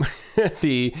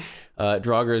 The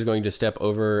Draugr is going to step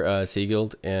over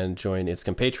Seaguild and join its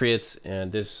compatriots,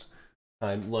 and this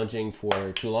time lunging for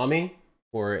Tulami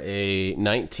for a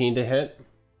 19 to hit.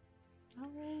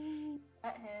 Oh,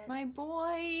 That hits. my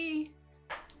boy.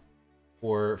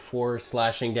 For 4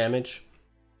 slashing damage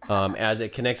as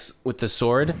it connects with the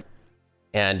sword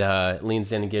and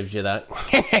leans in and gives you that.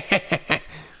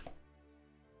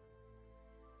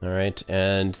 All right,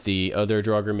 and the other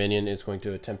Draugr minion is going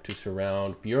to attempt to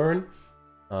surround Bjorn,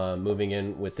 moving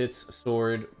in with its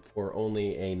sword for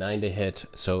only a 9 to hit,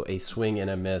 so a swing and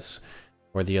a miss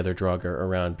for the other Draugr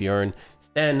around Bjorn.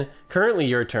 Then, currently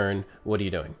your turn. What are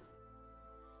you doing?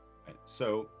 Right,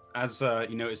 so as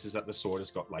he notices that the sword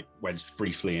has got like wedged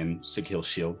briefly in Sigill's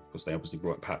shield, because they obviously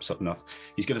brought it perhaps up enough,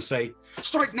 he's going to say,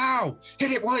 "Strike now!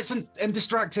 Hit it while it's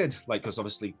undistracted!" Like, because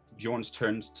obviously Bjorn's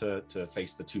turned to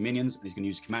face the 2 minions, and he's going to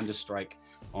use Commander's Strike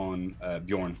on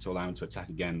Bjorn to allow him to attack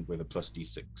again with a plus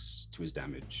d6 to his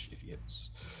damage if he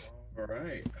hits. All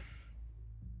right.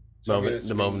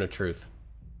 The moment of truth.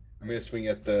 I'm gonna swing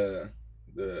at the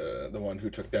one who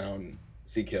took down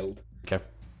Seaguild. Okay.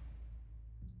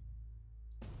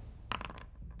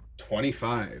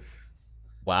 25.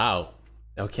 Wow.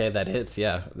 Okay, that hits.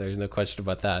 Yeah, there's no question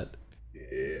about that.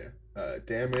 Yeah.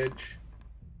 Damage.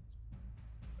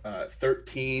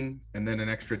 13, and then an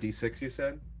extra d6. You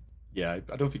said. Yeah,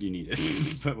 I don't think you need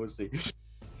it, but we'll see.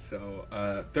 So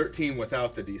 13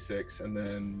 without the d6, and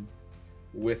then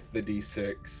with the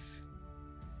d6.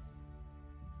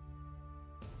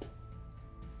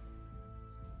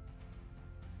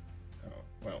 Oh,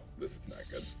 well, this is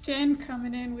Sten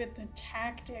coming in with the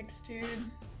tactics, dude.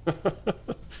 not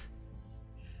good.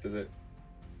 Does it?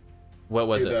 What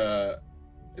was it?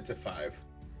 It's a 5.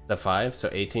 The 5, so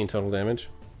 18 total damage.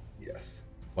 Yes.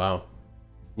 Wow.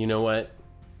 You know what?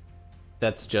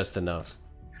 That's just enough.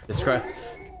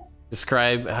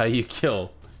 Describe how you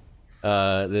kill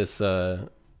this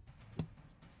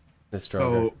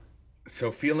Drogo.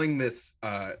 So feeling this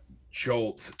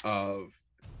jolt of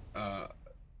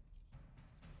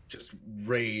just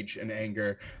rage and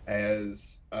anger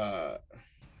as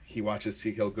he watches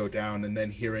Seakill go down, and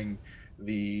then hearing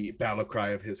the battle cry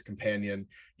of his companion,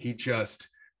 he just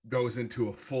goes into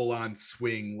a full-on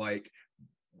swing, like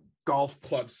golf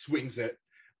club swings it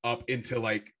up into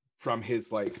like from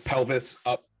his like pelvis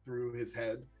up through his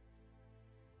head,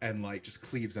 and like just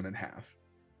cleaves him in half.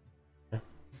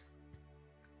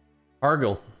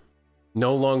 Argyle,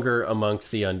 no longer amongst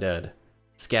the undead,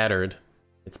 scattered,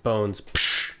 its bones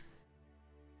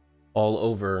all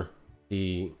over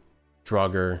the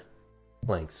Draugr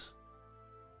planks.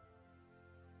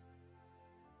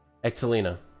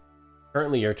 Ectelina,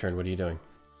 currently your turn. What are you doing?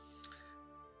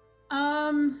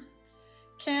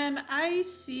 Can I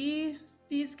see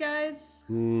these guys?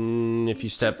 If you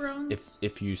These step, jabrones?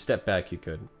 if you step back, you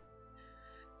could.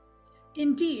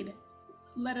 Indeed.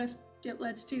 Let's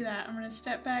do that. I'm gonna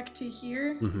step back to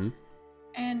here Mm-hmm.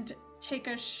 and take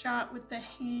a shot with the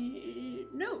hand.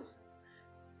 No.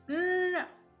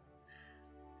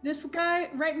 This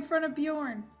guy right in front of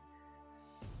Bjorn.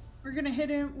 We're gonna hit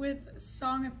him with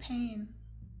Song of Pain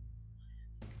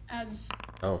as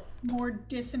more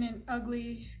dissonant,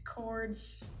 ugly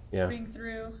chords ring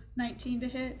through. 19 to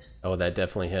hit. Oh, that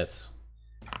definitely hits.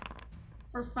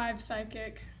 Or 5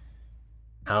 psychic.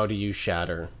 How do you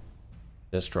shatter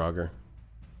this Draugr?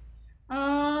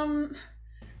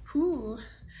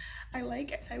 I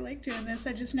like it. I like doing this.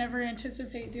 I just never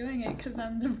anticipate doing it because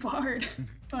I'm the bard.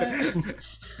 But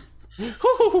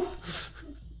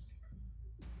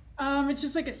it's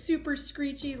just like a super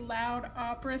screechy, loud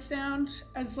opera sound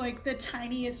as like the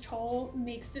tiniest hole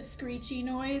makes this screechy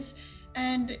noise,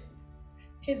 and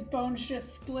his bones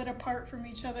just split apart from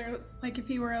each other. Like if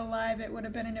he were alive, it would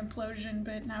have been an implosion,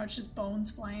 but now it's just bones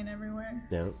flying everywhere.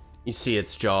 Yeah. You see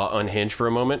its jaw unhinge for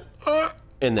a moment,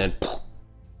 and then,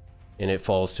 and it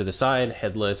falls to the side,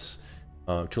 headless.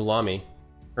 Tulami,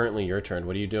 currently your turn.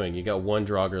 What are you doing? You got one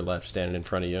Draugr left standing in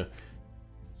front of you.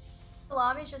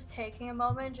 Salami's just taking a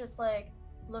moment, just like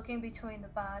looking between the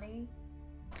body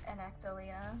and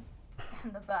Ectelina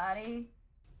and the body,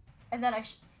 and then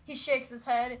he shakes his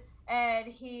head and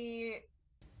he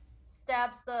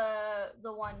stabs the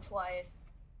one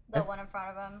twice, the one in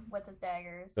front of him with his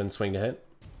daggers. Then swing to hit.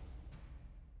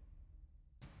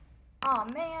 Oh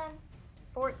man,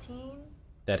 14.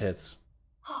 That hits.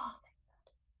 Oh, thank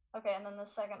God. Okay, and then the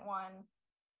second one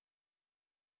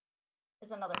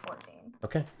is another 14.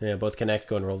 Okay, yeah, both connect.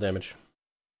 Go and roll damage.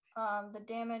 The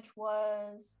damage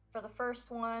was, for the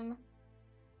first one,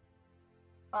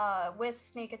 with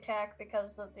sneak attack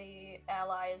because of the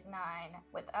ally is 9.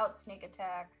 Without sneak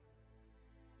attack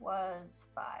was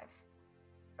 5.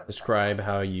 Describe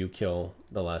how you kill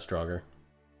the last Draugr.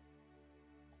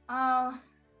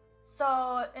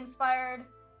 So inspired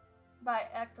by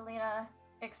Ectelina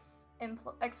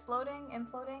imploding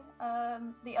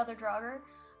the other Draugr,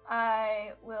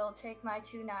 I will take my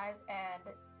 2 knives and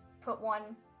put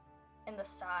one in the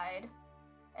side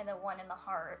and then one in the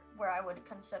heart, where I would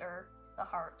consider the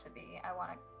heart to be. I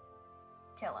want to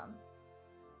kill him.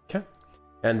 Okay.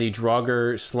 And the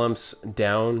Draugr slumps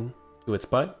down to its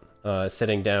butt,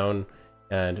 sitting down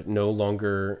and no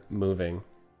longer moving.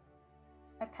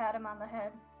 I pat him on the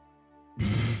head.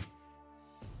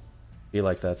 Be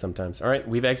like that sometimes. All right,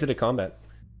 we've exited combat.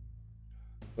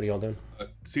 What are y'all doing?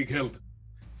 Seakild,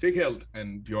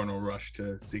 and Bjorn will rush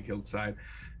to Seakild's side.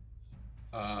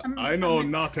 I know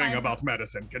nothing about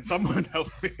medicine. Can someone help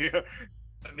me?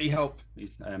 Let me help.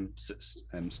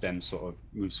 Stem sort of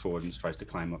moves forward and tries to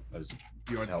climb up as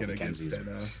Bjorn's help gonna get Mackenzie's.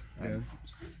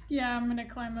 Yeah, I'm gonna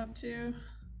climb up too.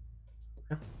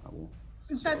 I will.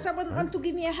 Does someone want to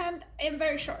give me a hand? I am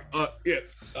very short.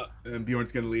 Yes. And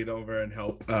Bjorn's gonna lead over and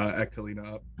help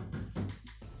Ectelina up.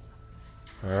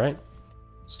 All right.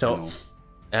 So,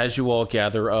 as you all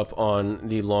gather up on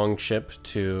the long ship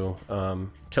to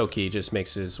Toki just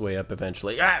makes his way up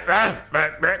eventually.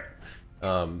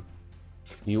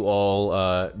 You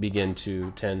all begin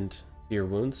to tend to your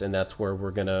wounds, and that's where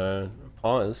we're gonna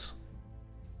pause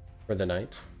for the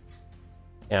night.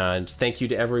 And thank you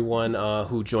to everyone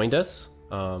who joined us.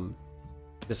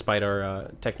 despite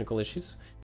our technical issues.